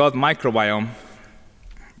for the gut microbiome.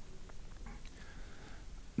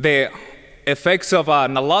 The effects of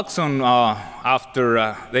naloxone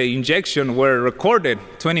after the injection were recorded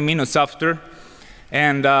 20 minutes after,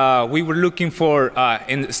 and we were looking for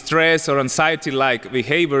stress or anxiety-like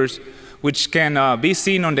behaviors, which can be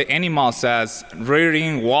seen on the animals as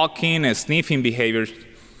rearing, walking, and sniffing behaviors.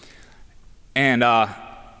 And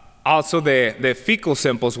also the fecal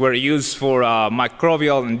samples were used for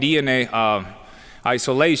microbial and DNA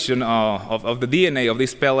isolation of the DNA of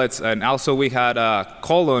these pellets, and also we had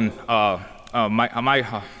colon,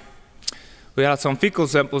 we had some fecal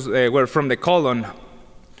samples were from the colon,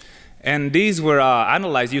 and these were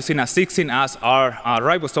analyzed using a 16S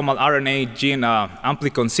ribosomal RNA gene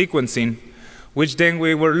amplicon sequencing, which then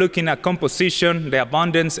we were looking at composition, the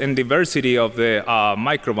abundance, and diversity of the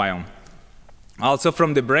microbiome. Also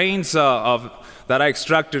from the brains that I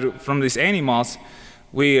extracted from these animals,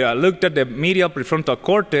 we looked at the medial prefrontal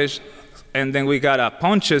cortex, and then we got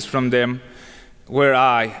punches from them where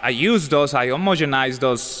I used those, I homogenized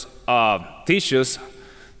those tissues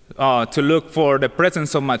to look for the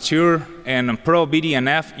presence of mature and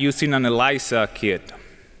pro-BDNF using an ELISA kit.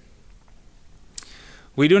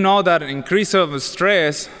 We do know that increase of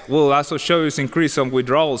stress will also show us increase of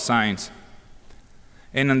withdrawal signs.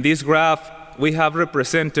 And on this graph, we have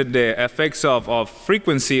represented the effects of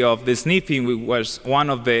frequency of the sniffing, which was one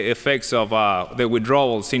of the effects of the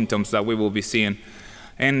withdrawal symptoms that we will be seeing.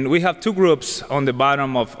 And we have two groups on the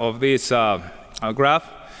bottom of this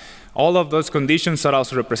graph. All of those conditions are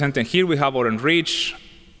also represented here. We have our enriched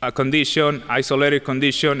condition, isolated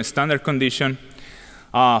condition, standard condition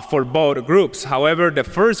for both groups. However, the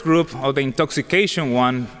first group of the intoxication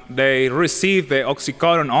one, they received the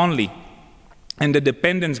oxycodone only. And the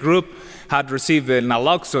dependence group had received the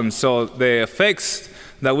naloxone. So the effects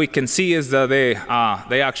that we can see is that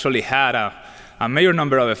they actually had a major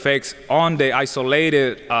number of effects on the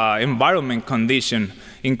isolated environment condition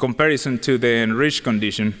in comparison to the enriched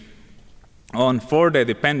condition for the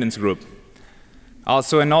dependence group.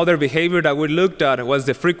 Also, another behavior that we looked at was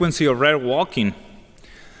the frequency of rare walking,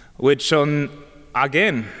 which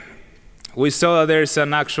again, we saw that there's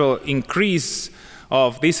an actual increase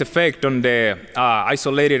of this effect on the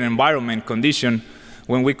isolated environment condition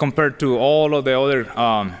when we compare to all of the other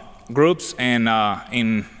groups, and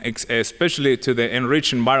especially to the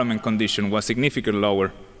enriched environment condition was significantly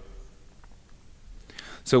lower.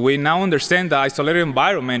 So we now understand the isolated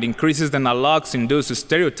environment increases the nalox-induced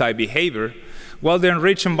stereotype behavior, while the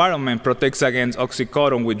enriched environment protects against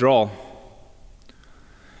oxycodone withdrawal.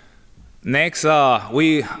 Next,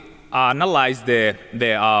 we analyzed the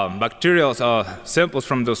bacterial samples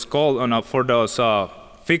from those colon for those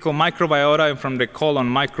fecal microbiota and from the colon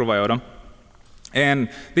microbiota. And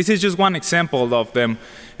this is just one example of them.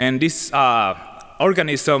 And this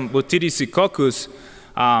organism, Butyricicoccus,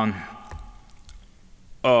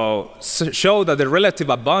 show that the relative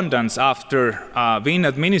abundance after being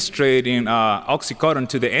administered in oxycodone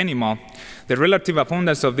to the animal, the relative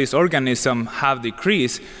abundance of this organism have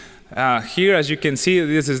decreased. Here, as you can see,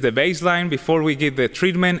 this is the baseline before we give the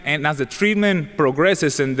treatment, and as the treatment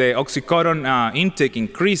progresses and the oxycodone intake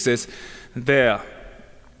increases, the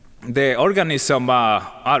organism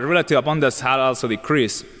relative abundance had also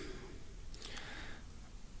decreased.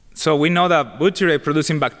 So we know that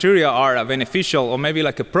butyrate-producing bacteria are beneficial, or maybe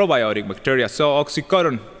like a probiotic bacteria. So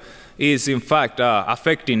oxycodone is, in fact,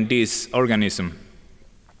 affecting this organism.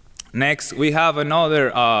 Next, we have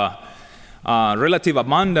another relative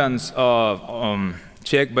abundance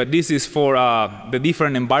check, but this is for the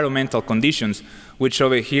different environmental conditions, which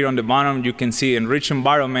over here on the bottom you can see enriched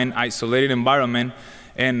environment, isolated environment,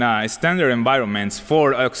 and standard environments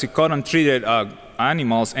for oxycodone-treated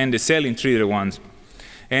animals and the saline-treated ones.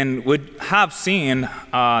 And we have seen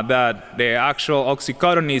that the actual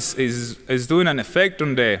oxycodone is doing an effect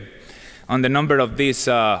on the number of these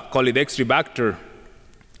Cholidextribacter.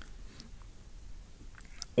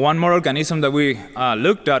 One more organism that we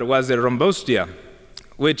looked at was the Rhombostia,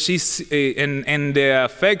 which is in the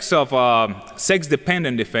effects of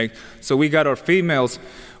sex-dependent effect. So we got our females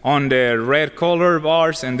on the red color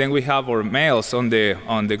bars, and then we have our males on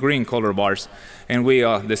the green color bars. And we,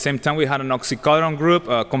 at the same time, we had an oxycodone group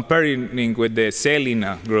comparing with the saline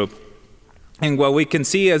group. And what we can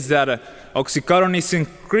see is that oxycodone is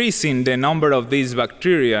increasing the number of these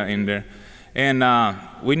bacteria in there. And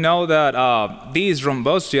we know that these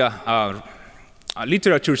Rhombostia,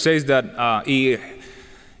 literature says that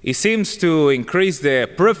it seems to increase the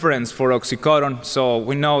preference for oxycodone, so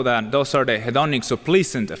we know that those are the hedonic, so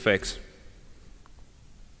pleasant effects.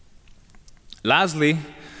 Lastly,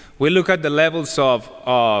 we look at the levels of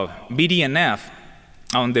BDNF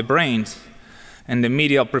on the brains and the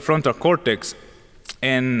medial prefrontal cortex,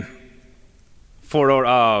 and for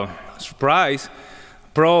our surprise,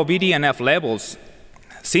 pro-BDNF levels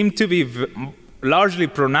seem to be largely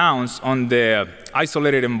pronounced on the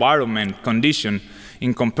isolated environment condition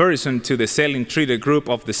in comparison to the saline-treated group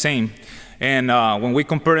of the same. And when we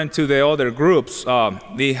compare them to the other groups,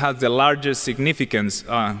 they have the largest significance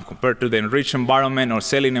compared to the enriched environment or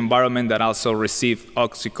saline environment that also received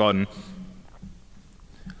oxycodone.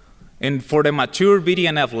 And for the mature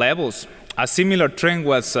BDNF levels, a similar trend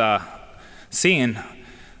was seen,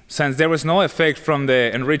 since there was no effect from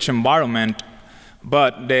the enriched environment,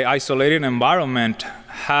 but the isolated environment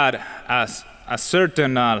had a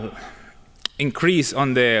certain increase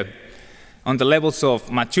on the on the levels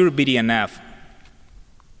of mature BDNF.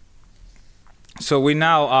 So we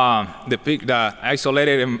now depict the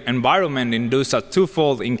isolated environment induced a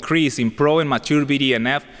twofold increase in pro and mature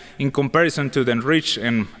BDNF in comparison to the enriched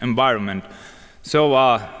environment.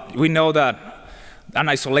 So we know that an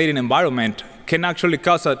isolated environment can actually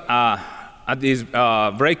cause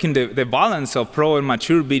breaking the balance of pro and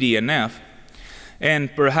mature BDNF, and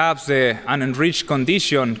perhaps an enriched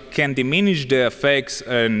condition can diminish the effects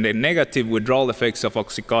and the negative withdrawal effects of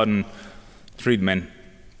Oxycontin treatment.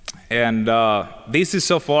 And this is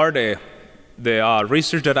so far the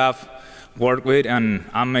research that I've worked with, and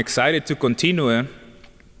I'm excited to continue it.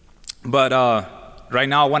 But right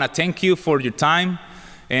now I want to thank you for your time,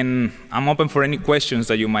 and I'm open for any questions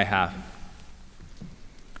that you might have.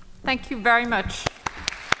 Thank you very much.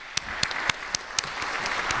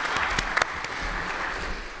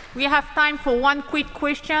 We have time for one quick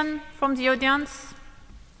question from the audience.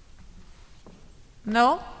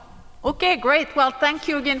 No? Okay, great. Well, thank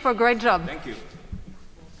you again for a great job. Thank you.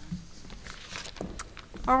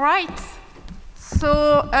 All right.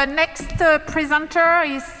 So next presenter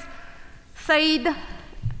is Said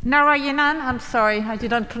Narayanan. I'm sorry, I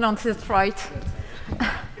didn't pronounce it right.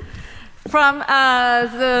 From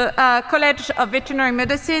the College of Veterinary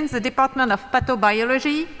Medicine, the Department of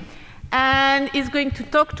Pathobiology, and is going to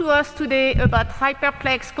talk to us today about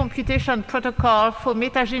hyperplex computation protocol for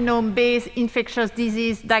metagenome-based infectious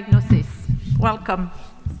disease diagnosis. Welcome.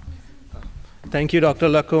 Thank you, Dr.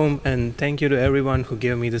 Lacombe, and thank you to everyone who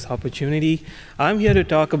gave me this opportunity. I'm here to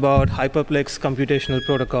talk about hyperplex computational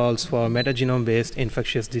protocols for metagenome-based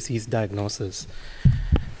infectious disease diagnosis.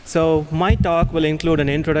 So my talk will include an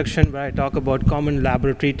introduction where I talk about common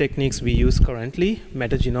laboratory techniques we use currently,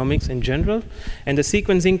 metagenomics in general, and the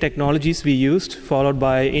sequencing technologies we used, followed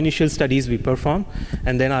by initial studies we performed,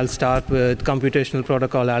 and then I'll start with computational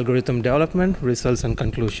protocol algorithm development, results, and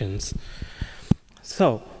conclusions.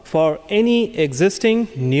 So for any existing,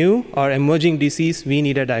 new, or emerging disease, we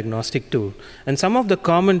need a diagnostic tool. And some of the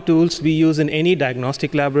common tools we use in any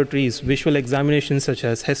diagnostic laboratory is visual examinations such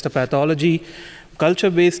as histopathology,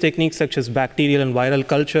 culture-based techniques such as bacterial and viral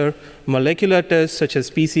culture, molecular tests such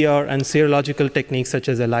as PCR, and serological techniques such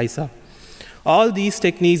as ELISA. All these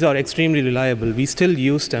techniques are extremely reliable. We still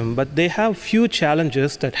use them, but they have few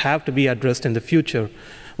challenges that have to be addressed in the future.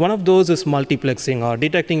 One of those is multiplexing, or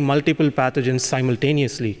detecting multiple pathogens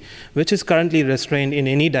simultaneously, which is currently restrained in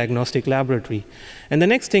any diagnostic laboratory. And the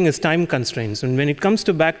next thing is time constraints. And when it comes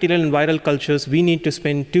to bacterial and viral cultures, we need to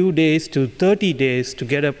spend 2 days to 30 days to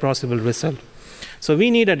get a possible result. So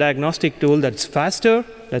we need a diagnostic tool that's faster,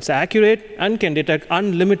 that's accurate, and can detect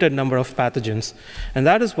unlimited number of pathogens. And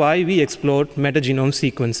that is why we explored metagenome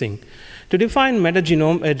sequencing. To define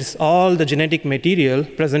metagenome, it's all the genetic material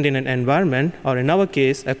present in an environment, or in our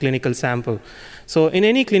case, a clinical sample. So in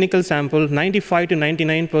any clinical sample, 95 to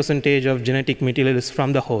 99% of genetic material is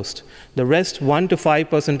from the host. The rest, 1 to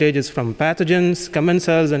 5% is from pathogens,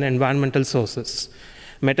 commensals, and environmental sources.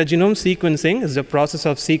 Metagenome sequencing is the process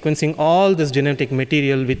of sequencing all this genetic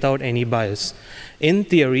material without any bias. In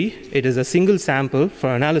theory, it is a single sample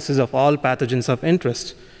for analysis of all pathogens of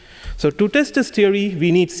interest. So to test this theory,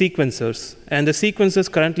 we need sequencers. And the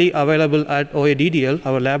sequencers currently available at OADDL,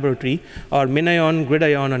 our laboratory, are MinION,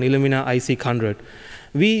 GridION, and Illumina IC100.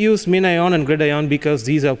 We use MinION and GridION because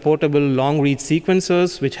these are portable long-read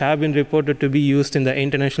sequencers which have been reported to be used in the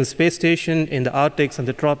International Space Station, in the Arctics, and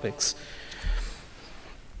the tropics.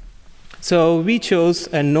 So we chose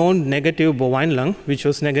a known negative bovine lung, which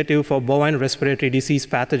was negative for bovine respiratory disease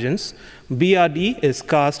pathogens. BRD is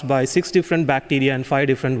caused by 6 different bacteria and 5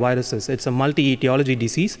 different viruses. It's a multi-etiology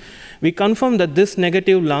disease. We confirmed that this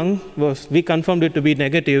negative lung we confirmed it to be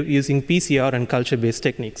negative using PCR and culture-based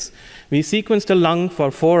techniques. We sequenced the lung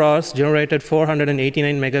for 4 hours, generated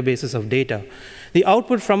 489 megabases of data. The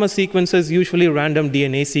output from a sequencer is usually random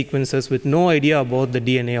DNA sequences with no idea about the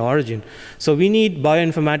DNA origin. So we need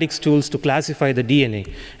bioinformatics tools to classify the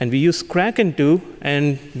DNA. And we use Kraken-2,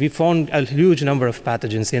 and we found a huge number of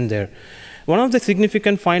pathogens in there. One of the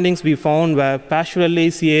significant findings we found were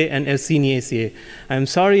Pasteurellacea and Yersinioaceae. I'm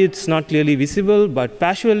sorry it's not clearly visible, but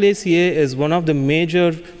Pasteurellacea is one of the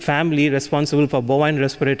major family responsible for bovine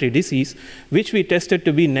respiratory disease, which we tested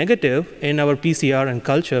to be negative in our PCR and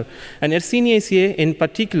culture. And Yersinioaceae in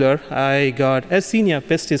particular, I got Yersinia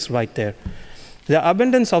pestis right there. The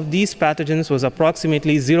abundance of these pathogens was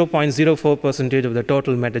approximately 0.04% of the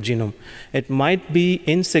total metagenome. It might be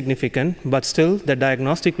insignificant, but still the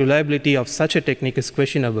diagnostic reliability of such a technique is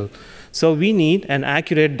questionable. So we need an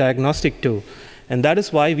accurate diagnostic tool, and that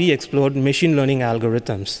is why we explored machine learning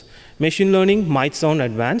algorithms. Machine learning might sound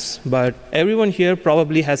advanced, but everyone here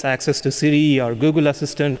probably has access to Siri or Google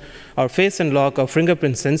Assistant or face unlock or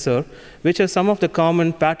fingerprint sensor, which are some of the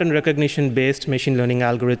common pattern recognition-based machine learning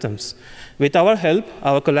algorithms. With our help,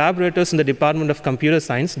 our collaborators in the Department of Computer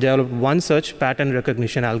Science developed one such pattern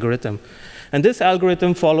recognition algorithm. And this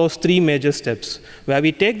algorithm follows 3 major steps, where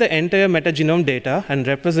we take the entire metagenome data and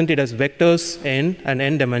represent it as vectors in an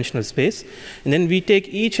n-dimensional space. And then we take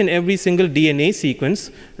each and every single DNA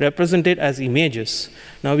sequence, represent it as images.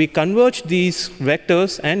 Now we converge these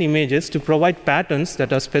vectors and images to provide patterns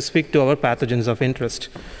that are specific to our pathogens of interest.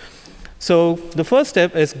 So the first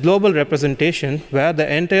step is global representation, where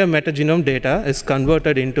the entire metagenome data is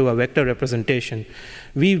converted into a vector representation.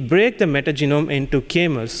 We break the metagenome into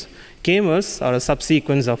k-mers. K-mers are a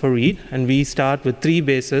subsequence of a read, and we start with 3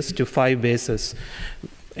 bases to 5 bases.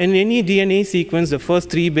 In any DNA sequence, the first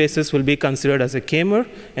 3 bases will be considered as a k-mer,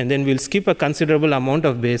 and then we'll skip a considerable amount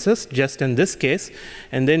of bases, just in this case,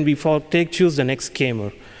 and then we choose the next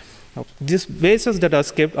k-mer. Now, these bases that are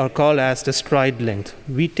skipped are called as the stride length.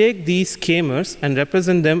 We take these k-mers and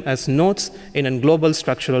represent them as nodes in a global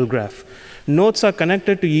structural graph. Nodes are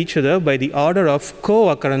connected to each other by the order of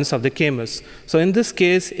co-occurrence of the k-mers. So in this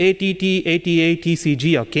case, ATT, ATA,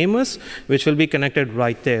 TCG are k-mers, which will be connected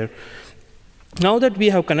right there. Now that we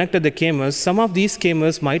have connected the k-mers, some of these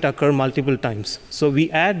k-mers might occur multiple times. So we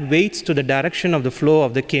add weights to the direction of the flow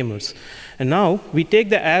of the k-mers. And now we take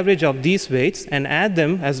the average of these weights and add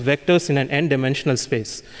them as vectors in an n-dimensional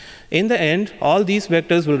space. In the end, all these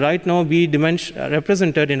vectors will right now be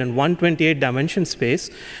represented in a 128-dimension space,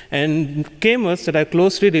 and k-mers that are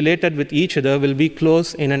closely related with each other will be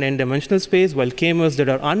close in an n-dimensional space, while k-mers that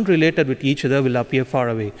are unrelated with each other will appear far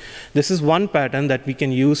away. This is one pattern that we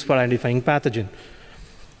can use for identifying pathogen.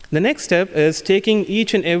 The next step is taking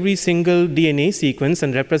each and every single DNA sequence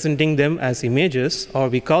and representing them as images, or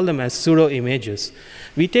we call them as pseudo-images.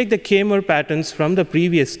 We take the k-mer patterns from the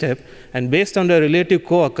previous step, and based on the relative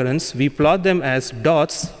co-occurrence, we plot them as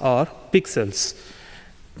dots or pixels.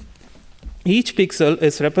 Each pixel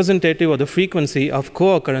is representative of the frequency of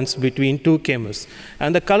co-occurrence between 2 k-mers.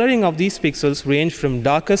 And the coloring of these pixels range from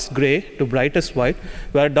darkest gray to brightest white,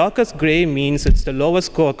 where darkest gray means it's the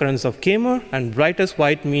lowest co-occurrence of k-mer, and brightest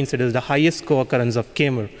white means it is the highest co-occurrence of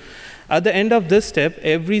k-mer. At the end of this step,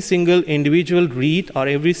 every single individual read or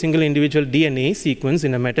every single individual DNA sequence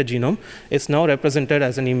in a metagenome is now represented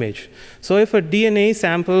as an image. So if a DNA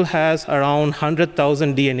sample has around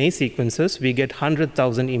 100,000 DNA sequences, we get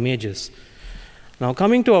 100,000 images. Now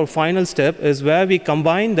coming to our final step is where we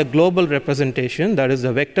combine the global representation, that is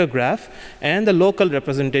the vector graph, and the local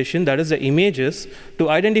representation, that is the images, to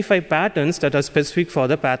identify patterns that are specific for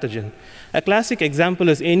the pathogen. A classic example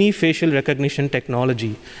is any facial recognition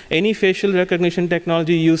technology. Any facial recognition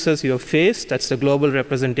technology uses your face, that's the global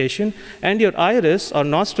representation, and your iris or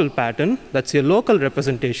nostril pattern, that's your local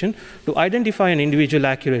representation, to identify an individual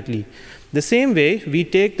accurately. The same way, we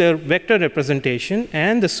take the vector representation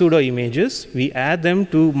and the pseudo-images, we add them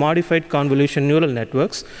to modified convolution neural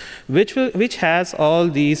networks, which has all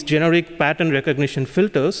these generic pattern recognition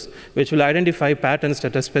filters, which will identify patterns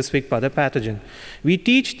that are specific for the pathogen. We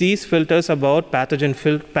teach these filters about pathogen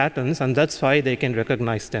patterns, and that's why they can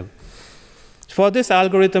recognize them. For this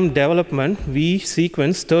algorithm development, we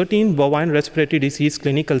sequenced 13 bovine respiratory disease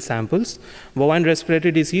clinical samples. Bovine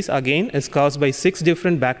respiratory disease, again, is caused by 6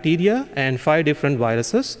 different bacteria and 5 different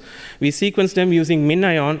viruses. We sequenced them using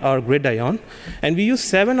MinION or GridION, and we used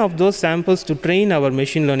 7 of those samples to train our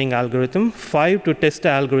machine learning algorithm, 5 to test the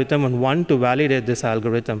algorithm, and 1 to validate this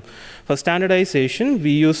algorithm. For standardization,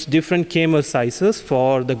 we used different k-mer sizes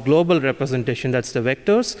for the global representation, that's the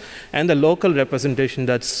vectors, and the local representation,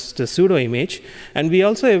 that's the pseudo-image. And we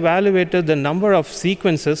also evaluated the number of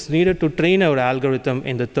sequences needed to train our algorithm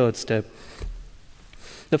in the third step.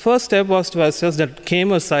 The first step was to assess the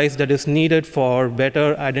k-mer size that is needed for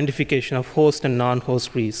better identification of host and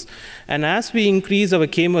non-host reads. And as we increase our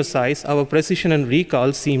k-mer size, our precision and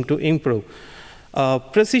recall seem to improve.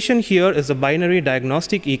 Precision here is the binary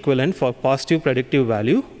diagnostic equivalent for positive predictive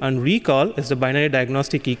value, and recall is the binary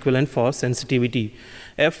diagnostic equivalent for sensitivity.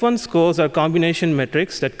 F1 scores are combination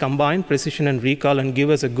metrics that combine precision and recall and give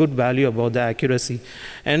us a good value about the accuracy.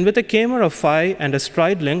 And with a k-mer of 5 and a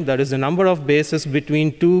stride length, that is the number of bases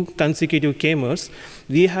between 2 consecutive k-mers,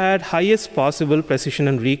 we had highest possible precision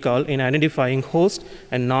and recall in identifying host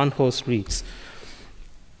and non-host reads.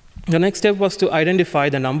 The next step was to identify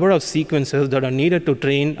the number of sequences that are needed to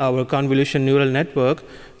train our convolution neural network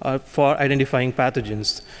for identifying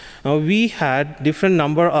pathogens. Now, we had different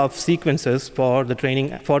number of sequences for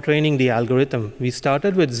training the algorithm. We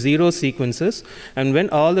started with 0 sequences and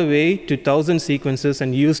went all the way to 1,000 sequences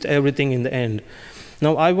and used everything in the end.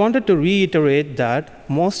 Now, I wanted to reiterate that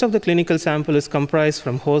most of the clinical sample is comprised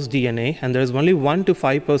from host DNA, and there is only 1 to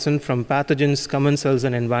 5% from pathogens, commensals,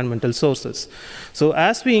 and environmental sources. So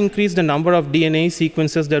as we increase the number of DNA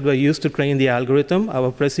sequences that were used to train the algorithm,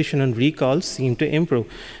 our precision and recall seemed to improve.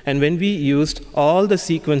 And when we used all the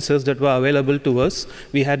sequences that were available to us,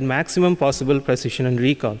 we had maximum possible precision and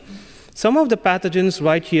recall. Some of the pathogens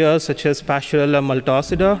right here, such as Pasteurella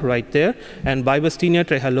maltosida right there, and Bibastina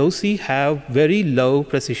trehalosi, have very low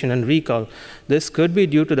precision and recall. This could be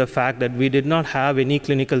due to the fact that we did not have any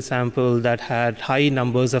clinical sample that had high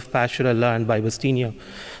numbers of Pasteurella and Bibastina.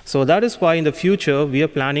 So that is why in the future, we are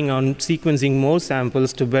planning on sequencing more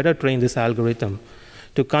samples to better train this algorithm.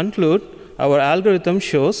 To conclude, our algorithm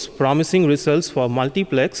shows promising results for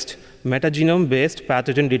multiplexed metagenome-based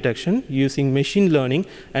pathogen detection using machine learning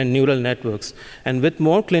and neural networks. And with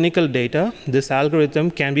more clinical data, this algorithm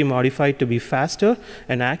can be modified to be faster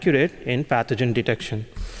and accurate in pathogen detection.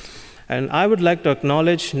 And I would like to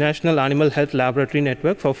acknowledge National Animal Health Laboratory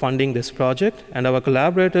Network for funding this project, and our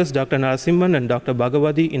collaborators, Dr. Narasimhan and Dr.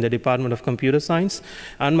 Bhagawati in the Department of Computer Science,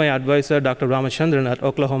 and my advisor, Dr. Ramachandran at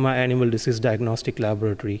Oklahoma Animal Disease Diagnostic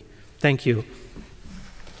Laboratory. Thank you.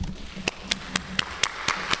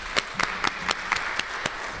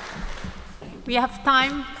 We have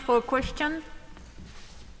time for a question.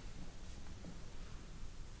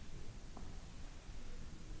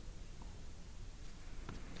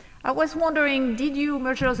 I was wondering, did you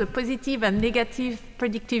measure the positive and negative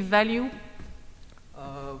predictive value?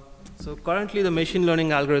 So currently, the machine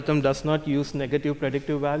learning algorithm does not use negative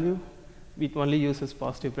predictive value. It only uses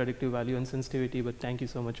positive predictive value and sensitivity, but thank you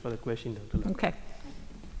so much for the question, Dr. Lal. Okay.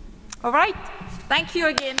 All right. Thank you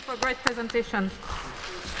again for a great presentation.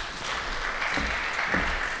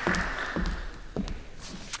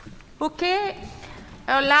 Okay,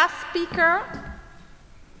 our last speaker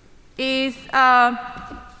is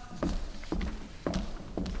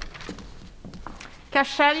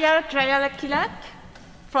Kausalya Jayalakilak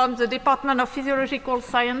from the Department of Physiological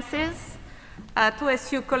Sciences at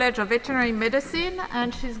OSU College of Veterinary Medicine,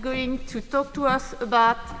 and she's going to talk to us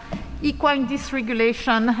about equine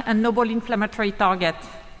dysregulation and novel inflammatory target.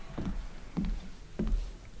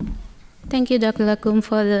 Thank you, Dr. Lakum,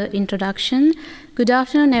 for the introduction. Good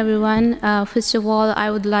afternoon, everyone. First of all, I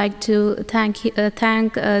would like to thank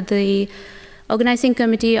the organizing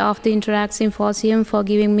committee of the Interact Symposium for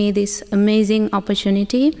giving me this amazing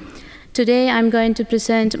opportunity. Today, I'm going to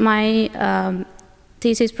present my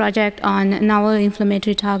thesis project on novel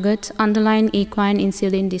inflammatory targets underlying equine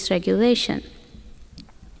insulin dysregulation.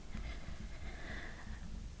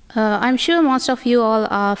 I'm sure most of you all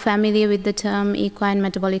are familiar with the term equine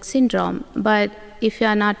metabolic syndrome, but if you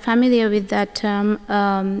are not familiar with that term,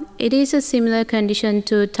 it is a similar condition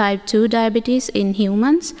to type 2 diabetes in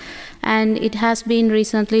humans, and it has been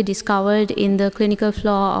recently discovered in the clinical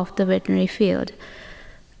floor of the veterinary field.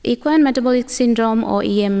 Equine metabolic syndrome, or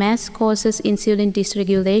EMS, causes insulin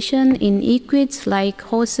dysregulation in equids like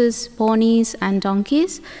horses, ponies, and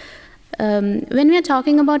donkeys. When we are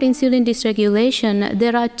talking about insulin dysregulation,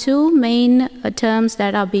 there are two main terms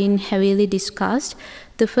that are being heavily discussed.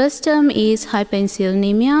 The first term is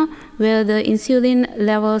hyperinsulinemia, where the insulin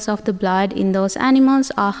levels of the blood in those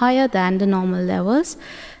animals are higher than the normal levels.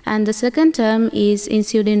 And the second term is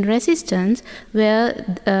insulin resistance, where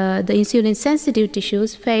the insulin-sensitive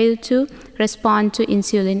tissues fail to respond to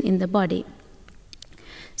insulin in the body.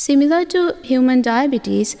 Similar to human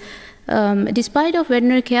diabetes, despite of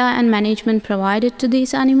veterinary care and management provided to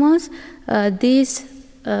these animals, this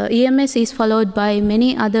EMS is followed by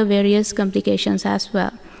many other various complications as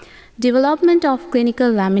well. Development of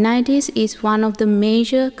clinical laminitis is one of the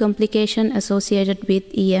major complications associated with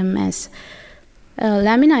EMS.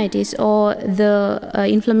 Laminitis, or the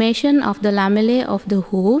inflammation of the lamellae of the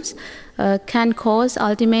hooves, can cause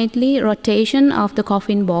ultimately rotation of the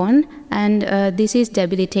coffin bone, and this is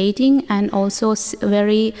debilitating and also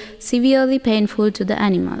very severely painful to the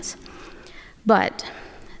animals. But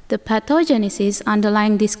the pathogenesis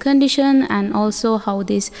underlying this condition and also how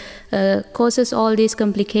this causes all these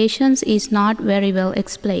complications is not very well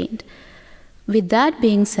explained. With that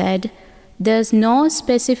being said, there's no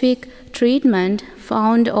specific treatment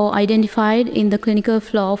found or identified in the clinical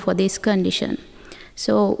floor for this condition.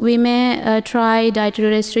 So we may try dietary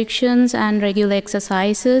restrictions and regular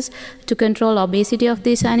exercises to control obesity of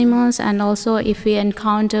these animals, and also if we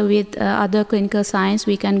encounter with other clinical signs,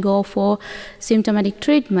 we can go for symptomatic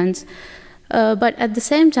treatments. But at the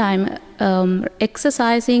same time,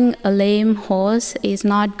 exercising a lame horse is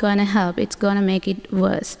not going to help. It's going to make it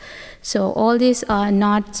worse. So all these are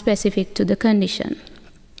not specific to the condition.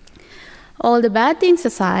 All the bad things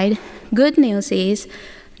aside, good news is,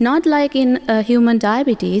 not like in human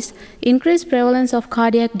diabetes, increased prevalence of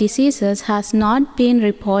cardiac diseases has not been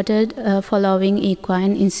reported following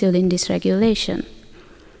equine insulin dysregulation.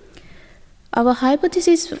 Our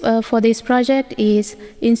hypothesis for this project is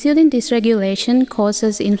insulin dysregulation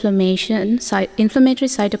causes inflammatory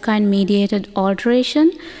cytokine-mediated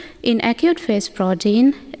alteration in acute phase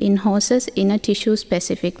protein in horses in a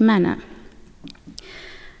tissue-specific manner.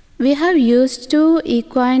 We have used two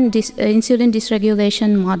equine insulin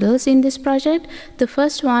dysregulation models in this project. The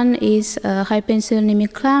first one is a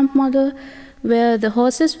hyperinsulinemic clamp model, where the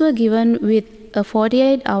horses were given with a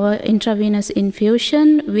 48-hour intravenous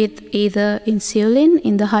infusion with either insulin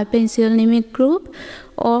in the hyperinsulinemic group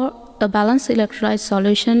or a balanced electrolyte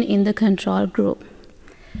solution in the control group.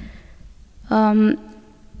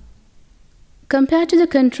 Compared to the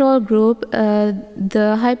control group,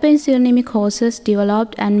 the hyperinsulinemic horses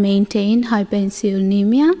developed and maintained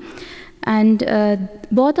hyperinsulinemia, and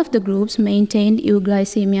both of the groups maintained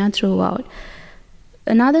euglycemia throughout.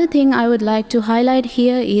 Another thing I would like to highlight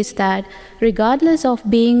here is that regardless of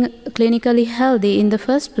being clinically healthy in the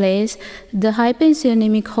first place, the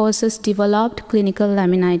hyperinsulinemic horses developed clinical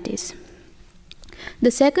laminitis.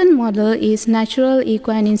 The second model is natural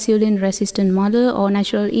equine insulin resistant model, or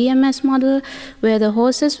natural EMS model, where the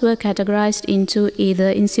horses were categorized into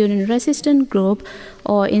either insulin resistant group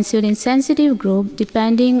or insulin sensitive group,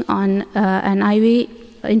 depending on an IV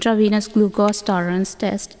intravenous glucose tolerance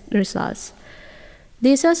test results.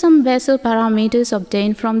 These are some basal parameters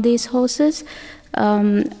obtained from these horses.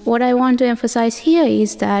 What I want to emphasize here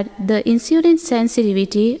is that the insulin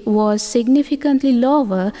sensitivity was significantly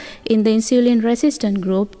lower in the insulin resistant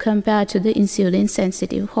group compared to the insulin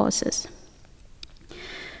sensitive horses.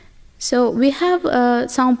 So we have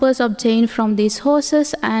samples obtained from these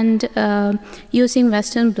horses, and using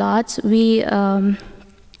Western blots, we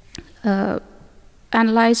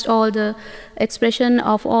analyzed all the expression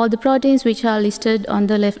of all the proteins which are listed on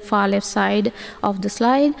the far left side of the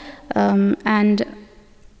slide.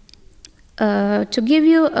 To give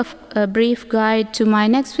you a brief guide to my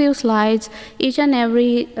next few slides, each and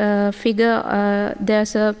every figure,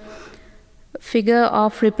 there's a figure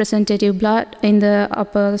of representative blood in the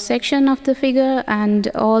upper section of the figure, and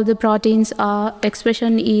all the proteins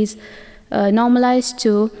expression is normalized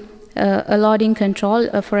to a loading control,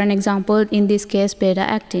 for an example, in this case,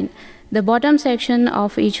 beta-actin. The bottom section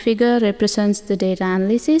of each figure represents the data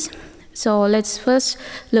analysis. So let's first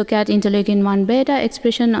look at interleukin-1 beta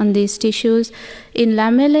expression on these tissues. In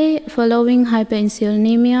lamellae, following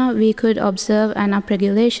hyperinsulinemia, we could observe an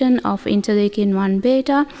upregulation of interleukin-1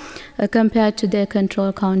 beta compared to their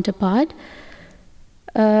control counterpart.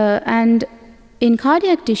 And in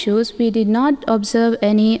cardiac tissues, we did not observe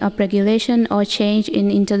any upregulation or change in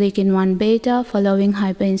interleukin-1 beta following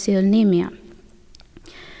hyperinsulinemia.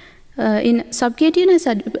 In subcutaneous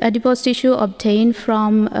adipose tissue obtained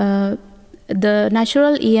from the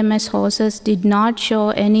natural EMS horses did not show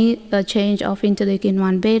any change of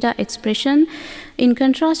interleukin-1 beta expression. In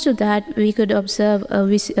contrast to that, we could observe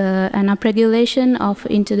an upregulation of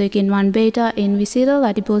interleukin-1 beta in visceral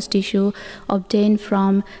adipose tissue obtained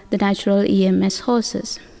from the natural EMS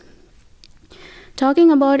horses. Talking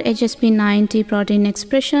about HSP90 protein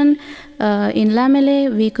expression, in lamellae,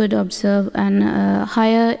 we could observe an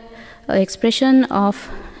higher expression of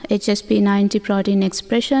HSP90 protein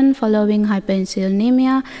expression following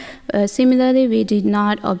hyperinsulinemia. Similarly, we did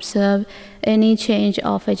not observe any change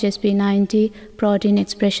of HSP90 protein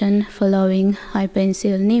expression following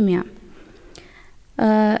hyperinsulinemia.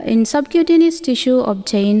 In subcutaneous tissue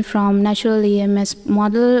obtained from natural EMS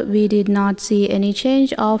model, we did not see any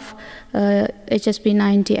change of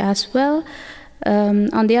HSP90 as well.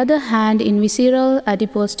 On the other hand, in visceral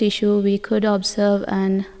adipose tissue, we could observe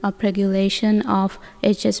an upregulation of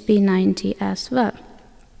HSP90 as well.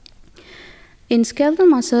 In skeletal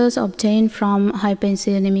muscles obtained from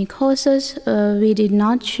hyperinsulinemic horses, we did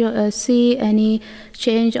not see any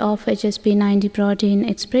change of HSP90 protein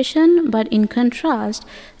expression, but in contrast,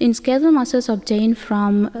 in skeletal muscles obtained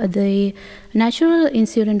from the natural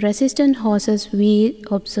insulin-resistant horses, we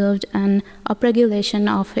observed an upregulation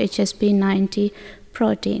of HSP90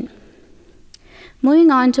 protein.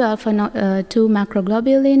 Moving on to alpha-2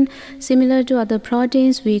 macroglobulin, similar to other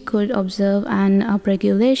proteins, we could observe an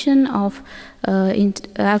upregulation of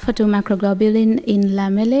alpha-2 macroglobulin in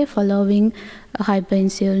lamellae following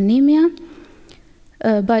hyperinsulinemia.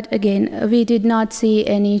 But again, we did not see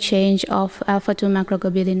any change of alpha-2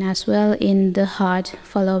 macroglobulin as well in the heart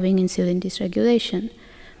following insulin dysregulation.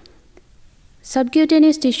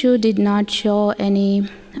 Subcutaneous tissue did not show any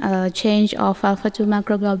change of alpha-2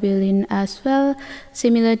 macroglobulin as well.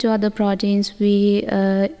 Similar to other proteins, we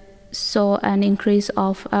saw an increase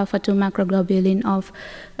of alpha-2 macroglobulin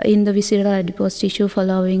in the visceral adipose tissue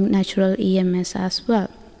following natural EMS as well.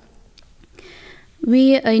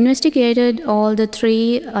 We investigated all the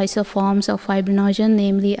 3 isoforms of fibrinogen,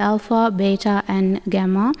 namely alpha, beta, and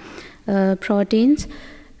gamma proteins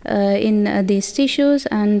in these tissues,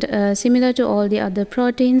 and similar to all the other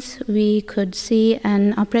proteins, we could see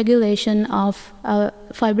an upregulation of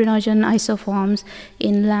fibrinogen isoforms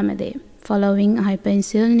in lamellae following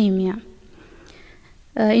hyperinsulinemia.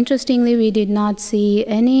 Interestingly, we did not see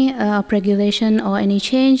any upregulation or any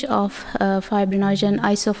change of fibrinogen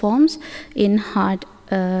isoforms in heart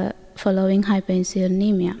following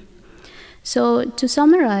hyperinsulinemia. So to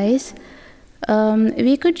summarize,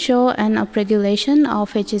 we could show an upregulation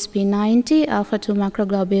of HSP90, alpha-2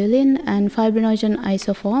 macroglobulin, and fibrinogen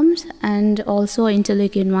isoforms, and also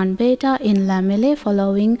interleukin-1 beta in lamellae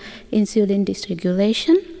following insulin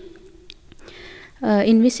dysregulation.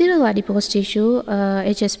 In visceral adipose tissue,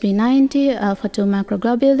 HSP90, alpha-2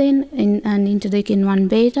 macroglobulin, and interleukin-1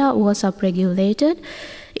 beta was upregulated.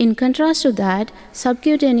 In contrast to that,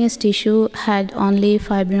 subcutaneous tissue had only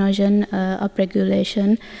fibrinogen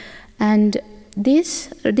upregulation, and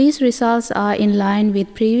these results are in line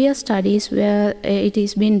with previous studies where it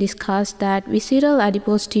has been discussed that visceral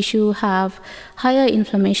adipose tissue have higher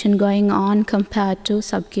inflammation going on compared to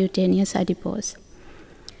subcutaneous adipose.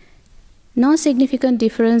 No significant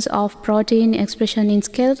difference of protein expression in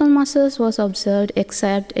skeletal muscles was observed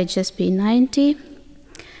except HSP90.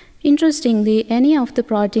 Interestingly, any of the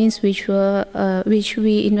proteins which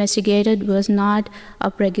we investigated was not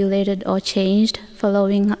upregulated or changed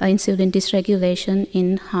following insulin dysregulation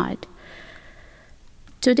in heart.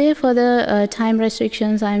 Today, for the time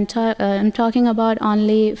restrictions, I'm talking about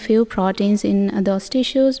only few proteins in those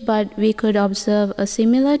tissues, but we could observe a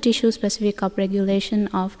similar tissue-specific upregulation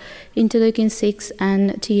of interleukin-6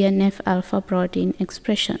 and TNF-alpha protein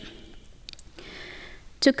expression.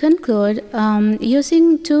 To conclude,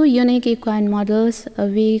 using 2 unique equine models,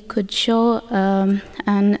 we could show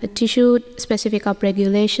an tissue-specific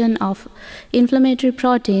upregulation of inflammatory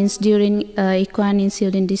proteins during equine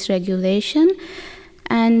insulin dysregulation,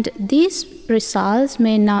 and these results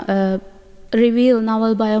may reveal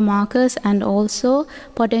novel biomarkers and also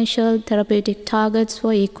potential therapeutic targets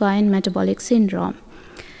for equine metabolic syndrome.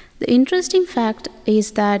 The interesting fact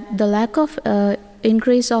is that the lack of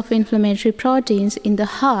increase of inflammatory proteins in the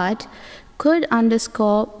heart could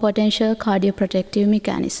underscore potential cardioprotective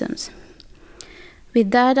mechanisms.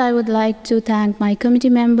 With that, I would like to thank my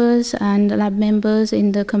committee members and lab members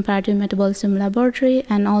in the Comparative Metabolism Laboratory,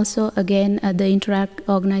 and also again the Interact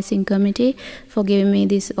Organizing Committee for giving me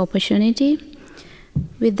this opportunity.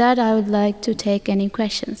 With that, I would like to take any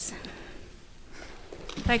questions.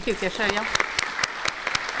 Thank you, Kesharia.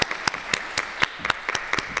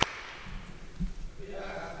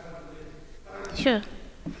 Sure.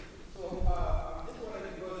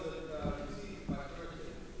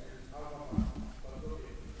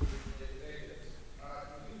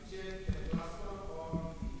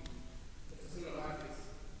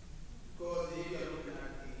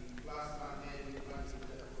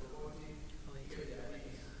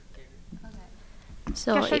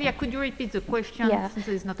 So Kesharia, could you repeat the question? Yeah. Since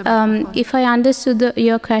it's not a if I understood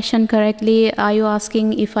your question correctly, are you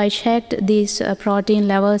asking if I checked these protein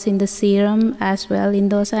levels in the serum as well in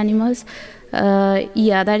those animals?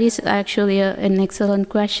 Yeah, that is actually an excellent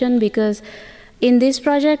question, because in this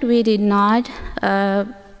project we did not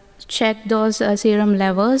check those serum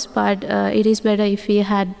levels, but it is better if we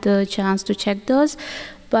had the chance to check those.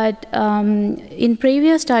 But in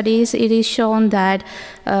previous studies, it is shown that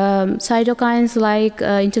cytokines like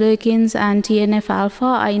interleukins and TNF-alpha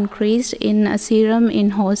are increased in serum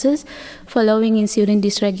in horses following insulin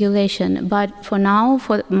dysregulation. But for now,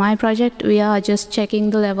 for my project, we are just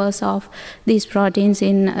checking the levels of these proteins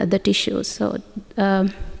in the tissues. So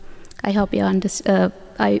I hope you understand.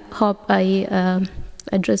 I hope I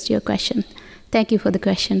addressed your question. Thank you for the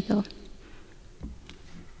question, Bill.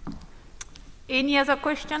 Any other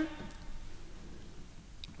question?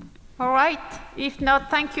 All right. If not,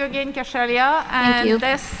 thank you again, Kesharia. Thank you.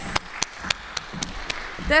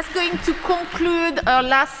 That's going to conclude our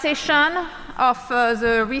last session of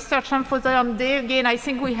the Research Symposium Day. Again, I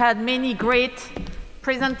think we had many great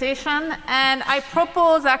presentations, and I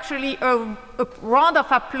propose actually a round of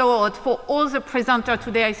applause for all the presenters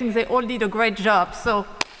today. I think they all did a great job. So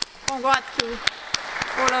congrats to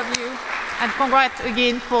all of you, and congrats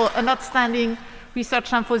again for an outstanding Research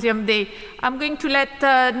Symposium Day. I'm going to let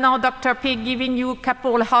now Dr. Pig giving you a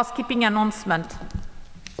couple housekeeping announcements.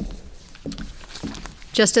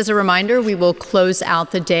 Just as a reminder, we will close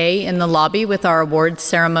out the day in the lobby with our awards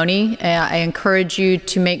ceremony. I encourage you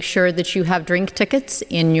to make sure that you have drink tickets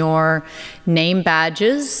in your name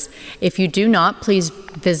badges. If you do not, please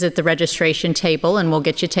visit the registration table and we'll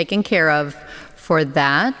get you taken care of for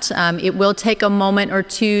that. It will take a moment or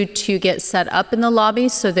two to get set up in the lobby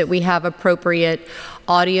so that we have appropriate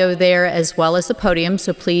audio there as well as the podium,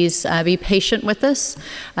 so please be patient with us.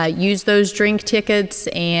 Use those drink tickets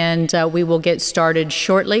and we will get started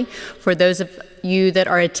shortly. For those of you that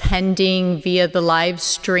are attending via the live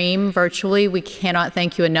stream virtually, we cannot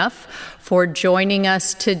thank you enough for joining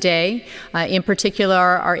us today, in particular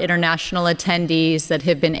our international attendees that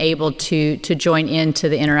have been able to join into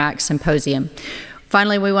the Interact Symposium.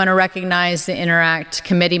 Finally, we want to recognize the Interact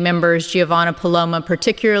committee members, Giovanna Paloma,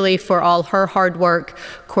 particularly for all her hard work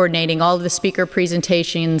coordinating all of the speaker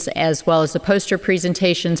presentations as well as the poster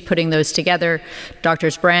presentations, putting those together.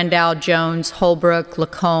 Drs. Brandow, Jones, Holbrook,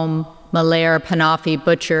 Lacombe, Malaire, Panafi,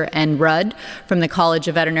 Butcher, and Rudd from the College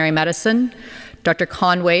of Veterinary Medicine. Dr.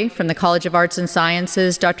 Conway from the College of Arts and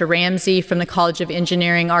Sciences, Dr. Ramsey from the College of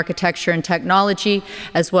Engineering, Architecture, and Technology,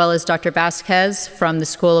 as well as Dr. Vasquez from the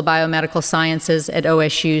School of Biomedical Sciences at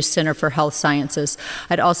OSU's Center for Health Sciences.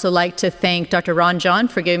 I'd also like to thank Dr. Ron John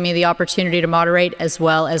for giving me the opportunity to moderate, as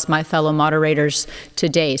well as my fellow moderators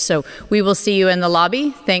today. So we will see you in the lobby.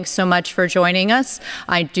 Thanks so much for joining us.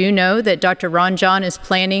 I do know that Dr. Ron John is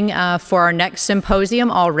planning for our next symposium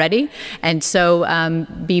already, and so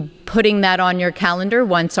be putting that on your calendar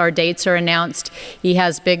once our dates are announced. He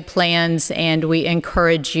has big plans, and we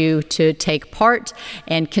encourage you to take part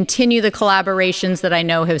and continue the collaborations that I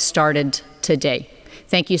know have started today.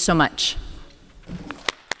 Thank you so much.